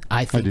awesome.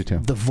 I think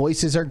the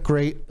voices are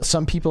great.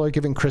 Some people are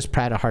giving Chris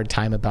Pratt a hard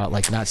time about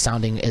like not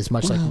sounding as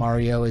much like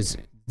Mario as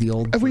the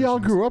old. We all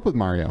grew up with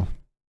Mario.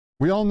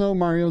 We all know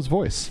Mario's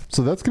voice.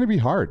 So that's going to be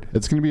hard.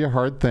 It's going to be a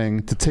hard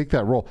thing to take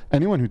that role.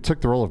 Anyone who took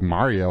the role of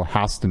Mario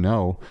has to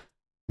know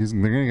they're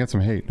going to get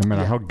some hate. No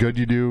matter how good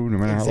you do, no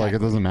matter how, like, it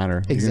doesn't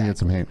matter. You're going to get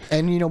some hate.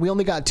 And, you know, we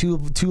only got two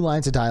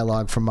lines of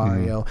dialogue from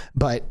Mario,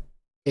 but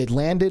it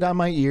landed on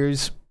my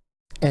ears.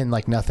 and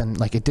like nothing,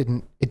 like it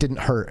didn't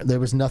hurt. There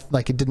was nothing,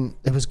 like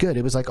it was good.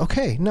 It was like,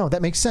 okay, no,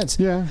 that makes sense.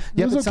 Yeah,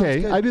 it was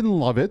okay. I didn't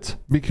love it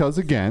because,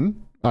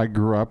 again, I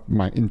grew up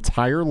my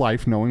entire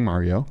life knowing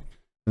Mario,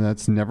 and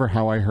that's never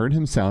how I heard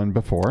him sound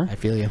before. I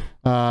feel you.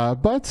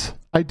 But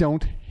I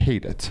don't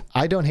hate it.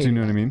 I don't hate it. Do you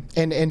know what I mean?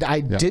 And I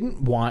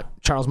didn't want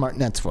Charles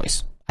Martinet's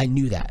voice. I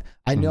knew that.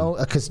 I know,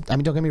 because, I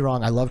mean, don't get me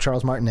wrong, I love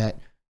Charles Martinet.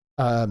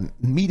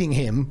 Meeting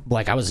him,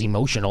 like, I was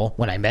emotional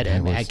when I met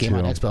him at Game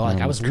On Expo.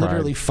 Like, I was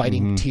literally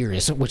fighting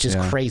tears, which is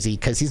crazy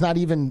because he's not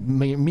even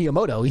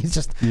Miyamoto. He's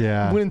just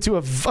went into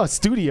a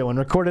studio and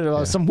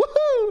recorded some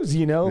woohoos,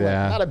 you know, like,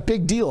 not a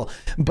big deal.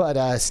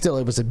 But still,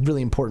 it was a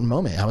really important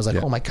moment. I was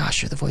like, oh my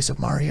gosh, you're the voice of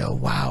Mario.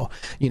 Wow.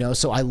 You know,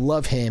 so I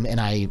love him,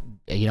 and I'm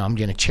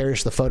going to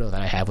cherish the photo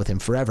that I have with him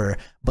forever.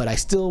 But I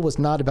still was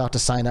not about to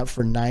sign up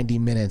for 90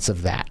 minutes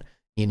of that,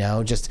 you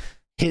know, just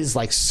his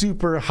like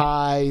super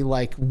high,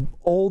 like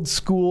old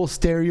school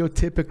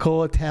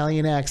stereotypical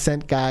Italian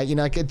accent guy, you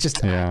know, like it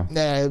just,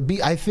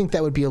 I think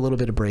that would be a little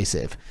bit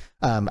abrasive.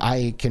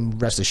 I can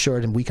rest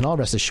assured, and we can all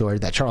rest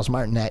assured, that Charles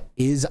Martinet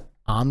is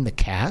on the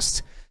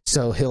cast.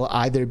 So he'll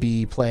either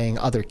be playing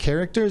other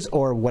characters,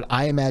 or what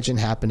I imagine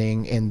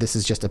happening, and this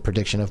is just a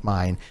prediction of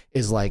mine,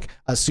 is like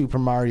a Super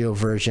Mario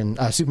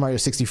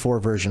 64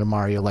 version of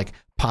Mario, like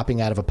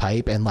popping out of a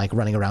pipe and like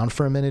running around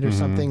for a minute or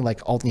something,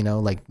 like, you know,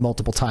 like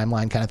multiple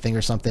timeline kind of thing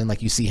or something.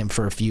 Like you see him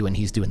for a few and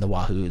he's doing the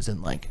wahoos,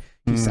 and like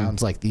he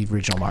sounds like the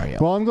original Mario.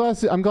 Well, I'm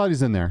glad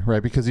he's in there,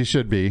 right? Because he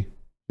should be.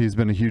 He's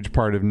been a huge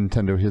part of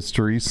Nintendo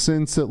history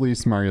since at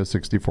least Mario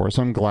 64.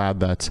 So I'm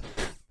glad that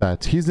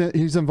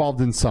he's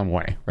involved in some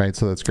way, right?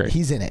 So that's great.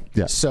 He's in it.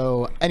 Yeah.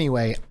 So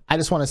anyway, I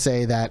just want to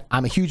say that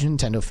I'm a huge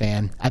Nintendo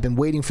fan. I've been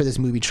waiting for this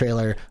movie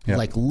trailer,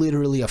 like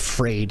literally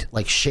afraid,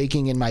 like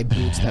shaking in my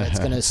boots that it's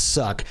going to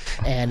suck.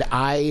 And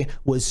I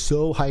was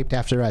so hyped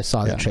after I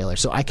saw that trailer.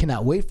 So I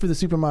cannot wait for the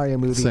Super Mario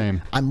movie.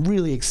 Same. I'm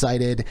really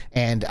excited.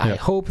 And I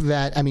hope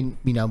that, I mean,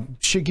 you know,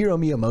 Shigeru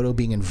Miyamoto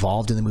being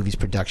involved in the movie's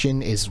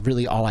production is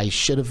really all that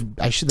should have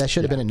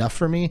been enough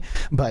for me.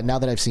 But now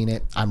that I've seen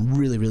it, I'm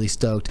really, really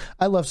stoked.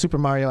 I love Super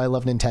Mario. I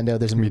love Nintendo.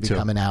 There's a movie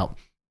coming out.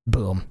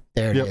 Boom.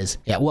 There it is.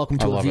 Yeah. Welcome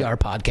to a VR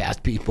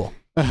podcast, people.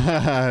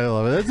 I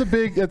love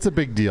it. That's a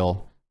big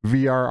deal.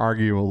 VR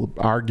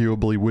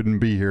arguably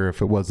wouldn't be here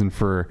if it wasn't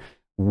for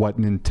what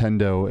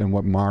Nintendo and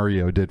what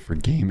Mario did for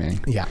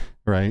gaming. Yeah.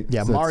 Right?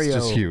 Yeah. So Mario,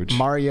 just huge.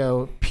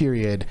 Mario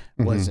period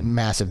was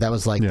massive. That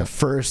was like the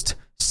first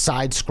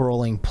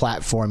side-scrolling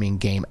platforming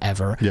game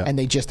ever. Yeah. And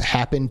they just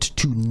happened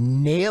to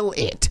nail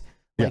it.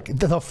 Like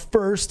the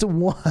first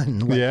one,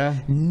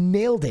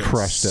 nailed it,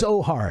 crushed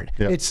so hard.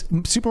 Yep. It's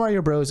Super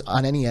Mario Bros.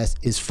 On NES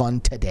is fun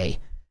today.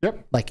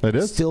 Yep, like it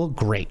is still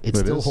great. It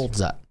still holds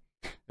up.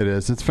 It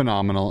is. It's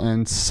phenomenal.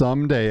 And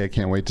someday I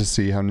can't wait to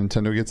see how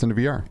Nintendo gets into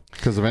VR,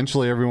 because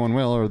eventually everyone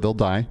will, or they'll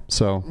die.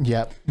 So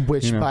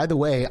which, by the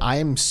way, I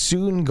am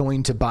soon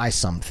going to buy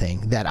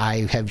something that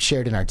I have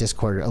shared in our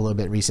Discord a little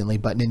bit recently.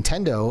 But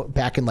Nintendo,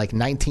 back in like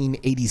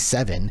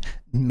 1987,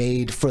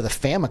 made for the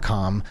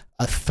Famicom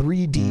a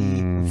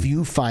 3D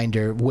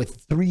viewfinder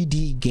with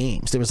 3D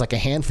games. There was like a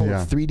handful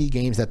of 3D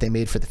games that they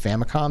made for the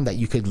Famicom that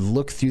you could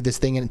look through this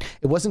thing, and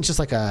it wasn't just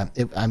like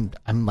I'm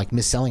like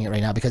misselling it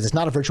right now because it's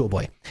not a Virtual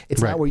Boy.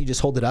 It's not where you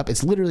just hold it up.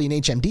 It's literally an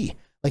HMD.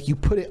 Like you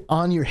put it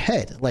on your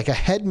head, like a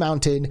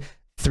head-mounted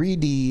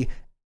 3D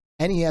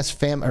NES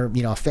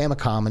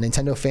Famicom, a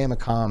Nintendo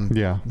Famicom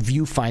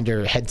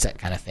viewfinder headset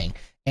kind of thing.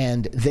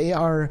 And they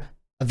are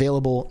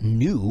available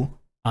new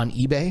on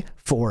eBay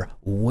for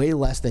way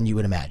less than you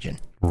would imagine.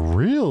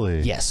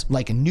 Really? Yes,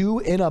 like new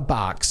in a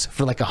box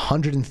for like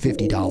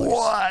 $150.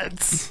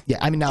 What? Yeah,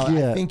 I mean, now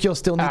I think you'll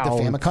still need the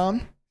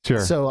Famicom. Sure.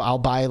 So I'll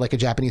buy like a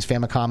Japanese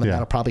Famicom, and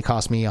that'll probably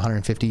cost me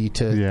 $150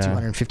 to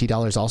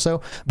 $250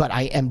 also. But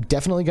I am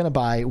definitely going to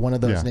buy one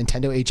of those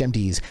Nintendo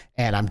HMDs,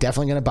 and I'm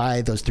definitely going to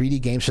buy those 3D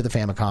games for the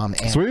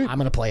Famicom, and Sweet. I'm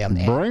going to play them.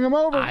 Bring them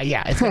over.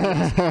 It's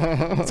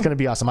going to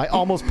be awesome. I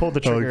almost pulled the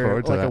trigger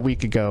like a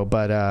week ago,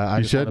 but I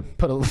just want to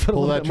put a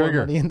little bit more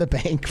money in the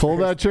bank. Pull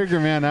that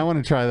trigger, man. I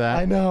want to try that.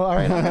 I know. All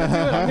right,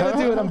 I'm going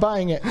to do it. I'm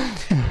buying it.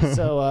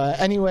 So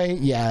anyway,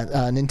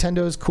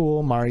 Nintendo's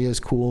cool. Mario's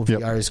cool.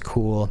 VR is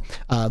cool.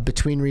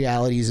 Between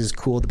Realities is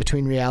cool. The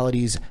Between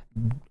Realities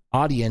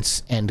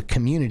audience and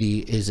community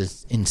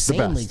is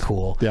insanely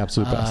cool. The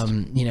absolute best.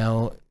 You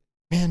know,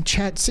 man,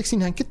 chat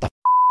 69, get the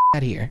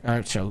out of here. All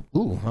right, so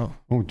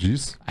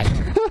jeez.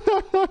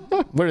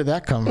 Where did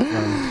that come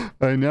from?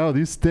 I know,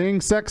 these Sting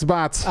sex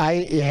bots.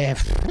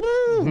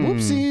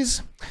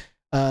 Whoopsies.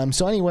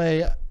 So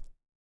anyway,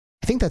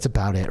 I think that's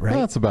about it, right?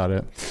 That's about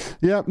it.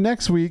 Yeah,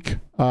 next week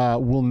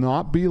will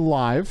not be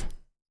live,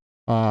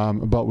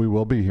 but we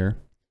will be here.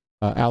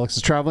 Alex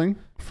is traveling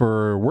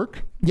for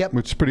work,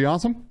 which is pretty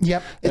awesome.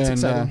 It's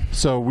exciting.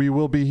 So we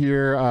will be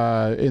here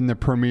in the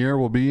premiere.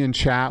 We'll be in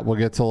chat. We'll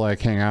get to like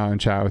hang out and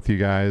chat with you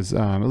guys.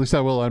 At least I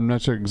will. I'm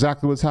not sure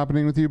exactly what's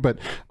happening with you, but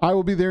I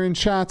will be there in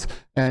chat,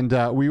 and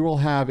we will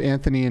have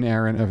Anthony and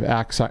Aaron of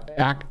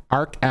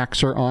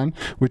ArcAxer on,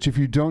 which, if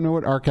you don't know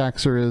what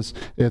ArcAxer is,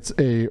 it's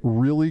a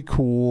really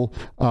cool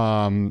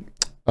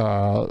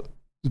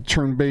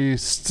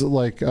turn-based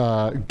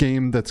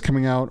game that's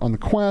coming out on the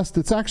Quest.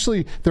 It's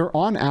actually, they're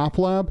on App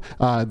Lab,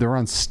 they're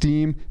on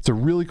Steam. It's a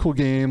really cool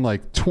game,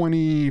 like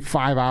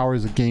 25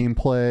 hours of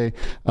gameplay,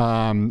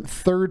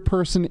 third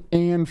person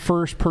and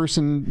first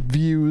person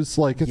views.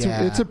 Like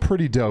it's a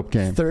pretty dope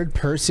game. Third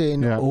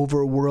person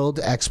overworld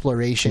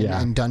exploration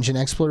and dungeon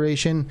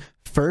exploration,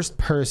 first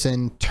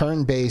person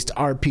turn-based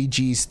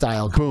RPG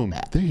style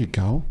combat. There you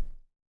go.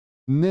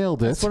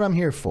 Nailed it. That's what I'm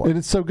here for. It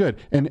is so good.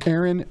 And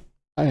Aaron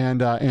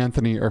and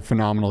Anthony are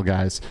phenomenal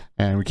guys,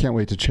 and we can't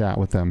wait to chat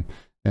with them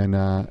and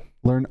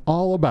learn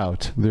all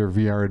about their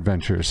VR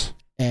adventures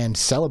and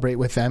celebrate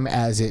with them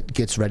as it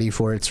gets ready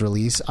for its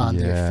release on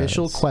the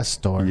official Quest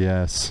store.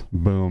 Yes,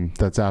 boom,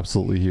 that's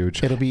absolutely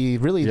huge. It'll be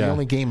really the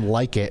only game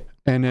like it.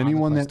 And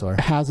anyone that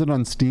has it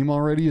on Steam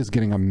already is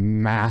getting a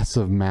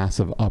massive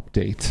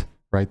update,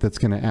 right? That's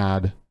going to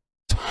add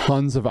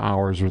tons of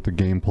hours worth of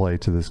gameplay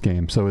to this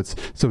game. So it's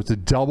a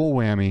double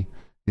whammy,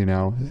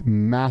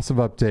 massive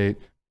update.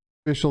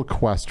 Official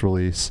Quest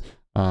release.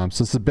 So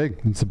it's a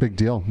big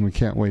deal. We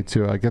can't wait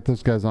to get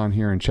those guys on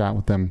here and chat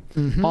with them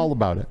all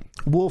about it.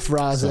 Wolf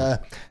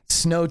Raza,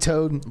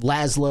 Snowtoad,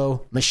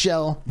 Laszlo,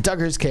 Michelle,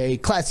 Duggars K,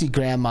 Classy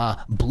Grandma,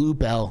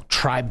 Bluebell,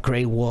 Tribe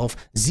Grey Wolf,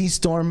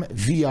 Z-Storm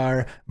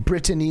VR,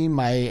 Brittany,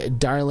 my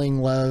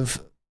darling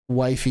love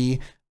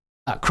wifey,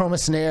 Chroma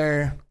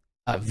Snare,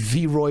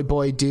 V-Roy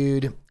Boy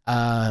Dude,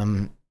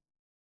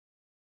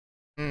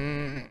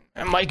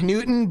 Mike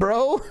Newton,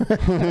 bro.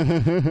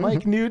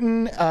 Mike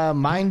Newton,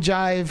 Mind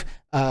Jive,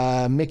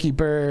 Mickey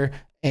Burr,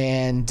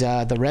 and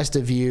the rest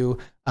of you.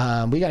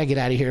 We got to get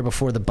out of here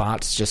before the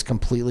bots just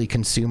completely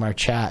consume our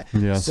chat.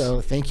 Yes. So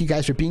thank you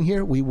guys for being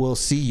here. We will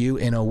see you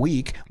in a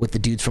week with the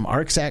dudes from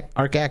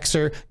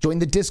Arcaxer. Join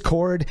the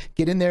Discord.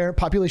 Get in there.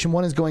 Population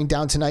 1 is going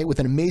down tonight with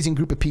an amazing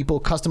group of people.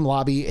 Custom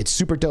lobby. It's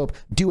super dope.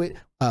 Do it.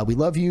 We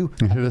love you.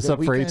 Hit us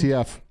up for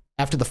ATF.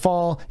 After the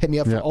fall, hit me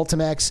up for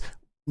Ultimax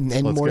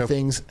and more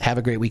things. Have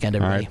a great weekend,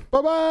 everybody.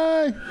 All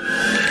right.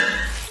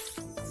 Bye-bye.